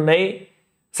క్వశ్చన్స్ అన్నీ ఉన్నాయి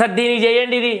సార్, దీనికి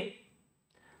చేయండి. ఇది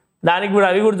దానికి కూడా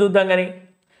అవి కూడా చూద్దాం. కానీ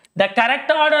the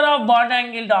correct order of bond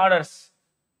angle orders,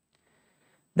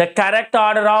 the correct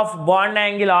order of bond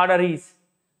angle order is,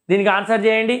 దీనికి ఆన్సర్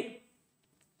చేయండి.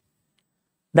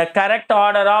 The correct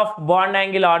order of bond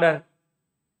angle order.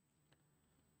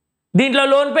 దీంట్లో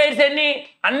లోన్ పెయిర్స్ ఎన్ని?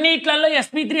 అన్నిట్లలో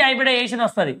sp3 హైబ్రిడైజేషన్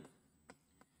వస్తుంది.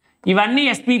 ఇవన్నీ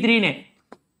sp3నే,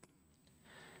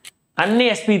 అన్ని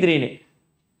sp3నే.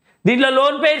 దీంట్లో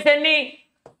లోన్ పెయిర్స్ ఎన్ని?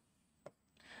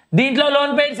 దీంట్లో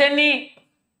లోన్ పెయిర్స్ ఎన్ని?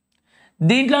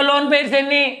 దీంట్లో లోన్ పెయిర్స్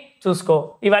ఎన్ని చూసుకో.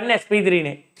 ఇవన్నీ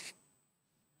sp3నే.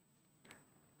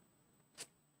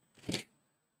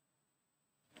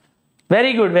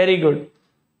 Very good, very good.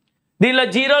 దీంట్లో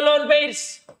 0 లోన్ పెయిర్స్,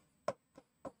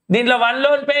 దీంట్లో 1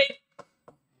 లోన్ పెయిర్,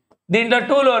 దీంట్లో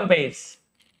 2 లోన్ పెయిర్స్.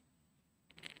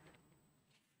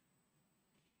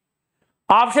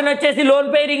 ఆప్షన్ వచ్చేసి loan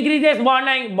pair increases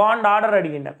bond order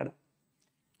అడిగింది అక్కడ.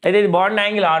 అయితే ఇది బాండ్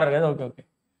యాంగిల్ ఆర్డర్ కదా. Okay okay,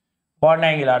 bond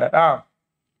angle order.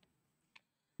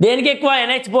 దేనికి ఎక్కువ?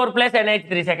 NH4 plus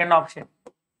NH3, second option.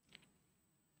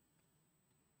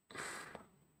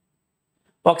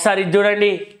 ఒకసారి ఇది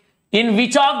చూడండి. In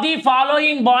which of the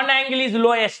following bond angle is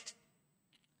lowest?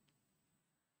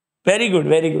 Very good,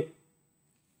 very good.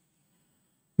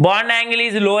 Bond angle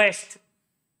is lowest.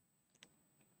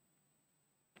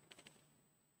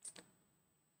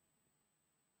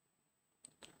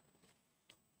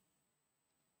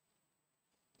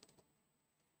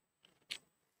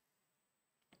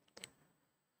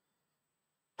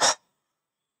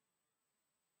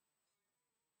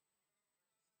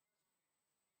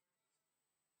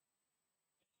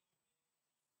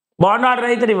 Bond order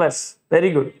అయితే reverse. Very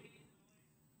good.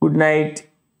 Good night.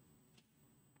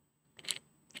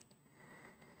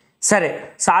 సరే,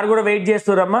 sir కూడా wait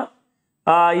చేస్తురమ్మా.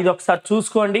 ఇది ఒకసారి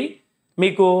చూసుకోండి.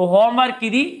 మీకు హోంవర్క్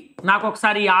ఇది. నాకు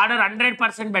ఒకసారి ఈ ఆర్డర్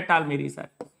 100% పెట్టాలి మీరు.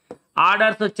 ఈసారి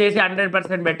ఆర్డర్స్ వచ్చేసి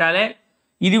 100% పెట్టాలి.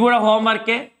 ఇది కూడా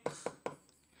హోంవర్కే.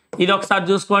 ఇది ఒకసారి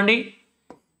చూసుకోండి.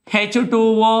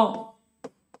 H2O,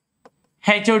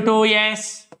 H2S,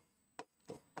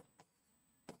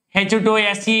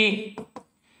 H2Se,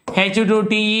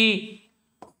 H2Te,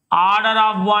 order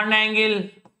of bond angle,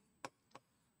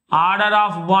 order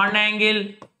of bond angle.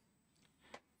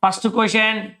 First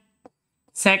question.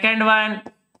 Second one,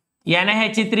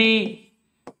 NH3,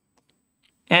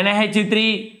 NH3,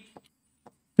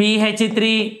 PH3,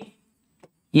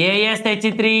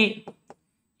 ASH3,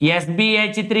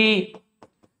 SBH3.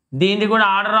 దీనిది కూడా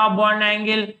order of bond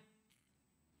angle.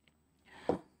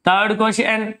 Third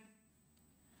question,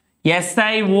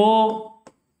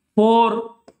 SiO4,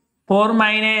 4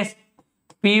 minus,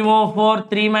 PO4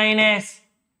 3 minus,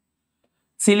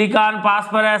 silicon,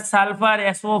 phosphorus, sulfur,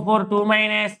 SO4 2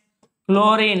 minus,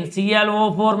 chlorine,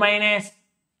 ClO4 minus.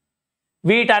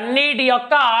 వీటన్నిటి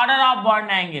యొక్క order of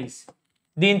bond angles.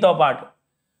 దీంతో పాటు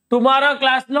tomorrow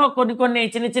క్లాస్లో కొన్ని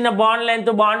చిన్న చిన్న బాండ్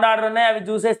లెంత్ బాండ్ ఆర్డర్ ఉన్నాయి, అవి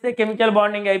చూసేస్తే కెమికల్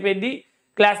బాండింగ్ అయిపోయింది.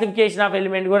 క్లాసిఫికేషన్ ఆఫ్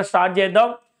ఎలిమెంట్ కూడా స్టార్ట్ చేద్దాం.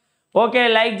 ఓకే,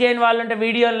 లైక్ చేయని వాళ్ళు ఉంటే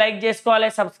వీడియోని లైక్ చేసుకోవాలి,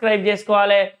 సబ్స్క్రైబ్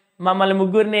చేసుకోవాలి, మమ్మల్ని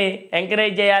ముగ్గురిని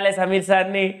ఎంకరేజ్ చేయాలి, సమీర్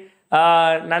సార్ని,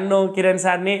 నన్ను, కిరణ్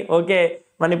సార్ని. ఓకే,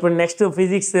 మన ఇప్పుడు నెక్స్ట్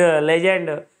ఫిజిక్స్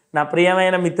లెజెండ్ నా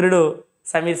ప్రియమైన మిత్రుడు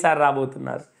సమీర్ సార్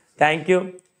రాబోతున్నారు. Thank you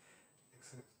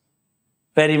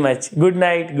very much. Good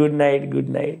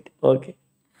night. Okay.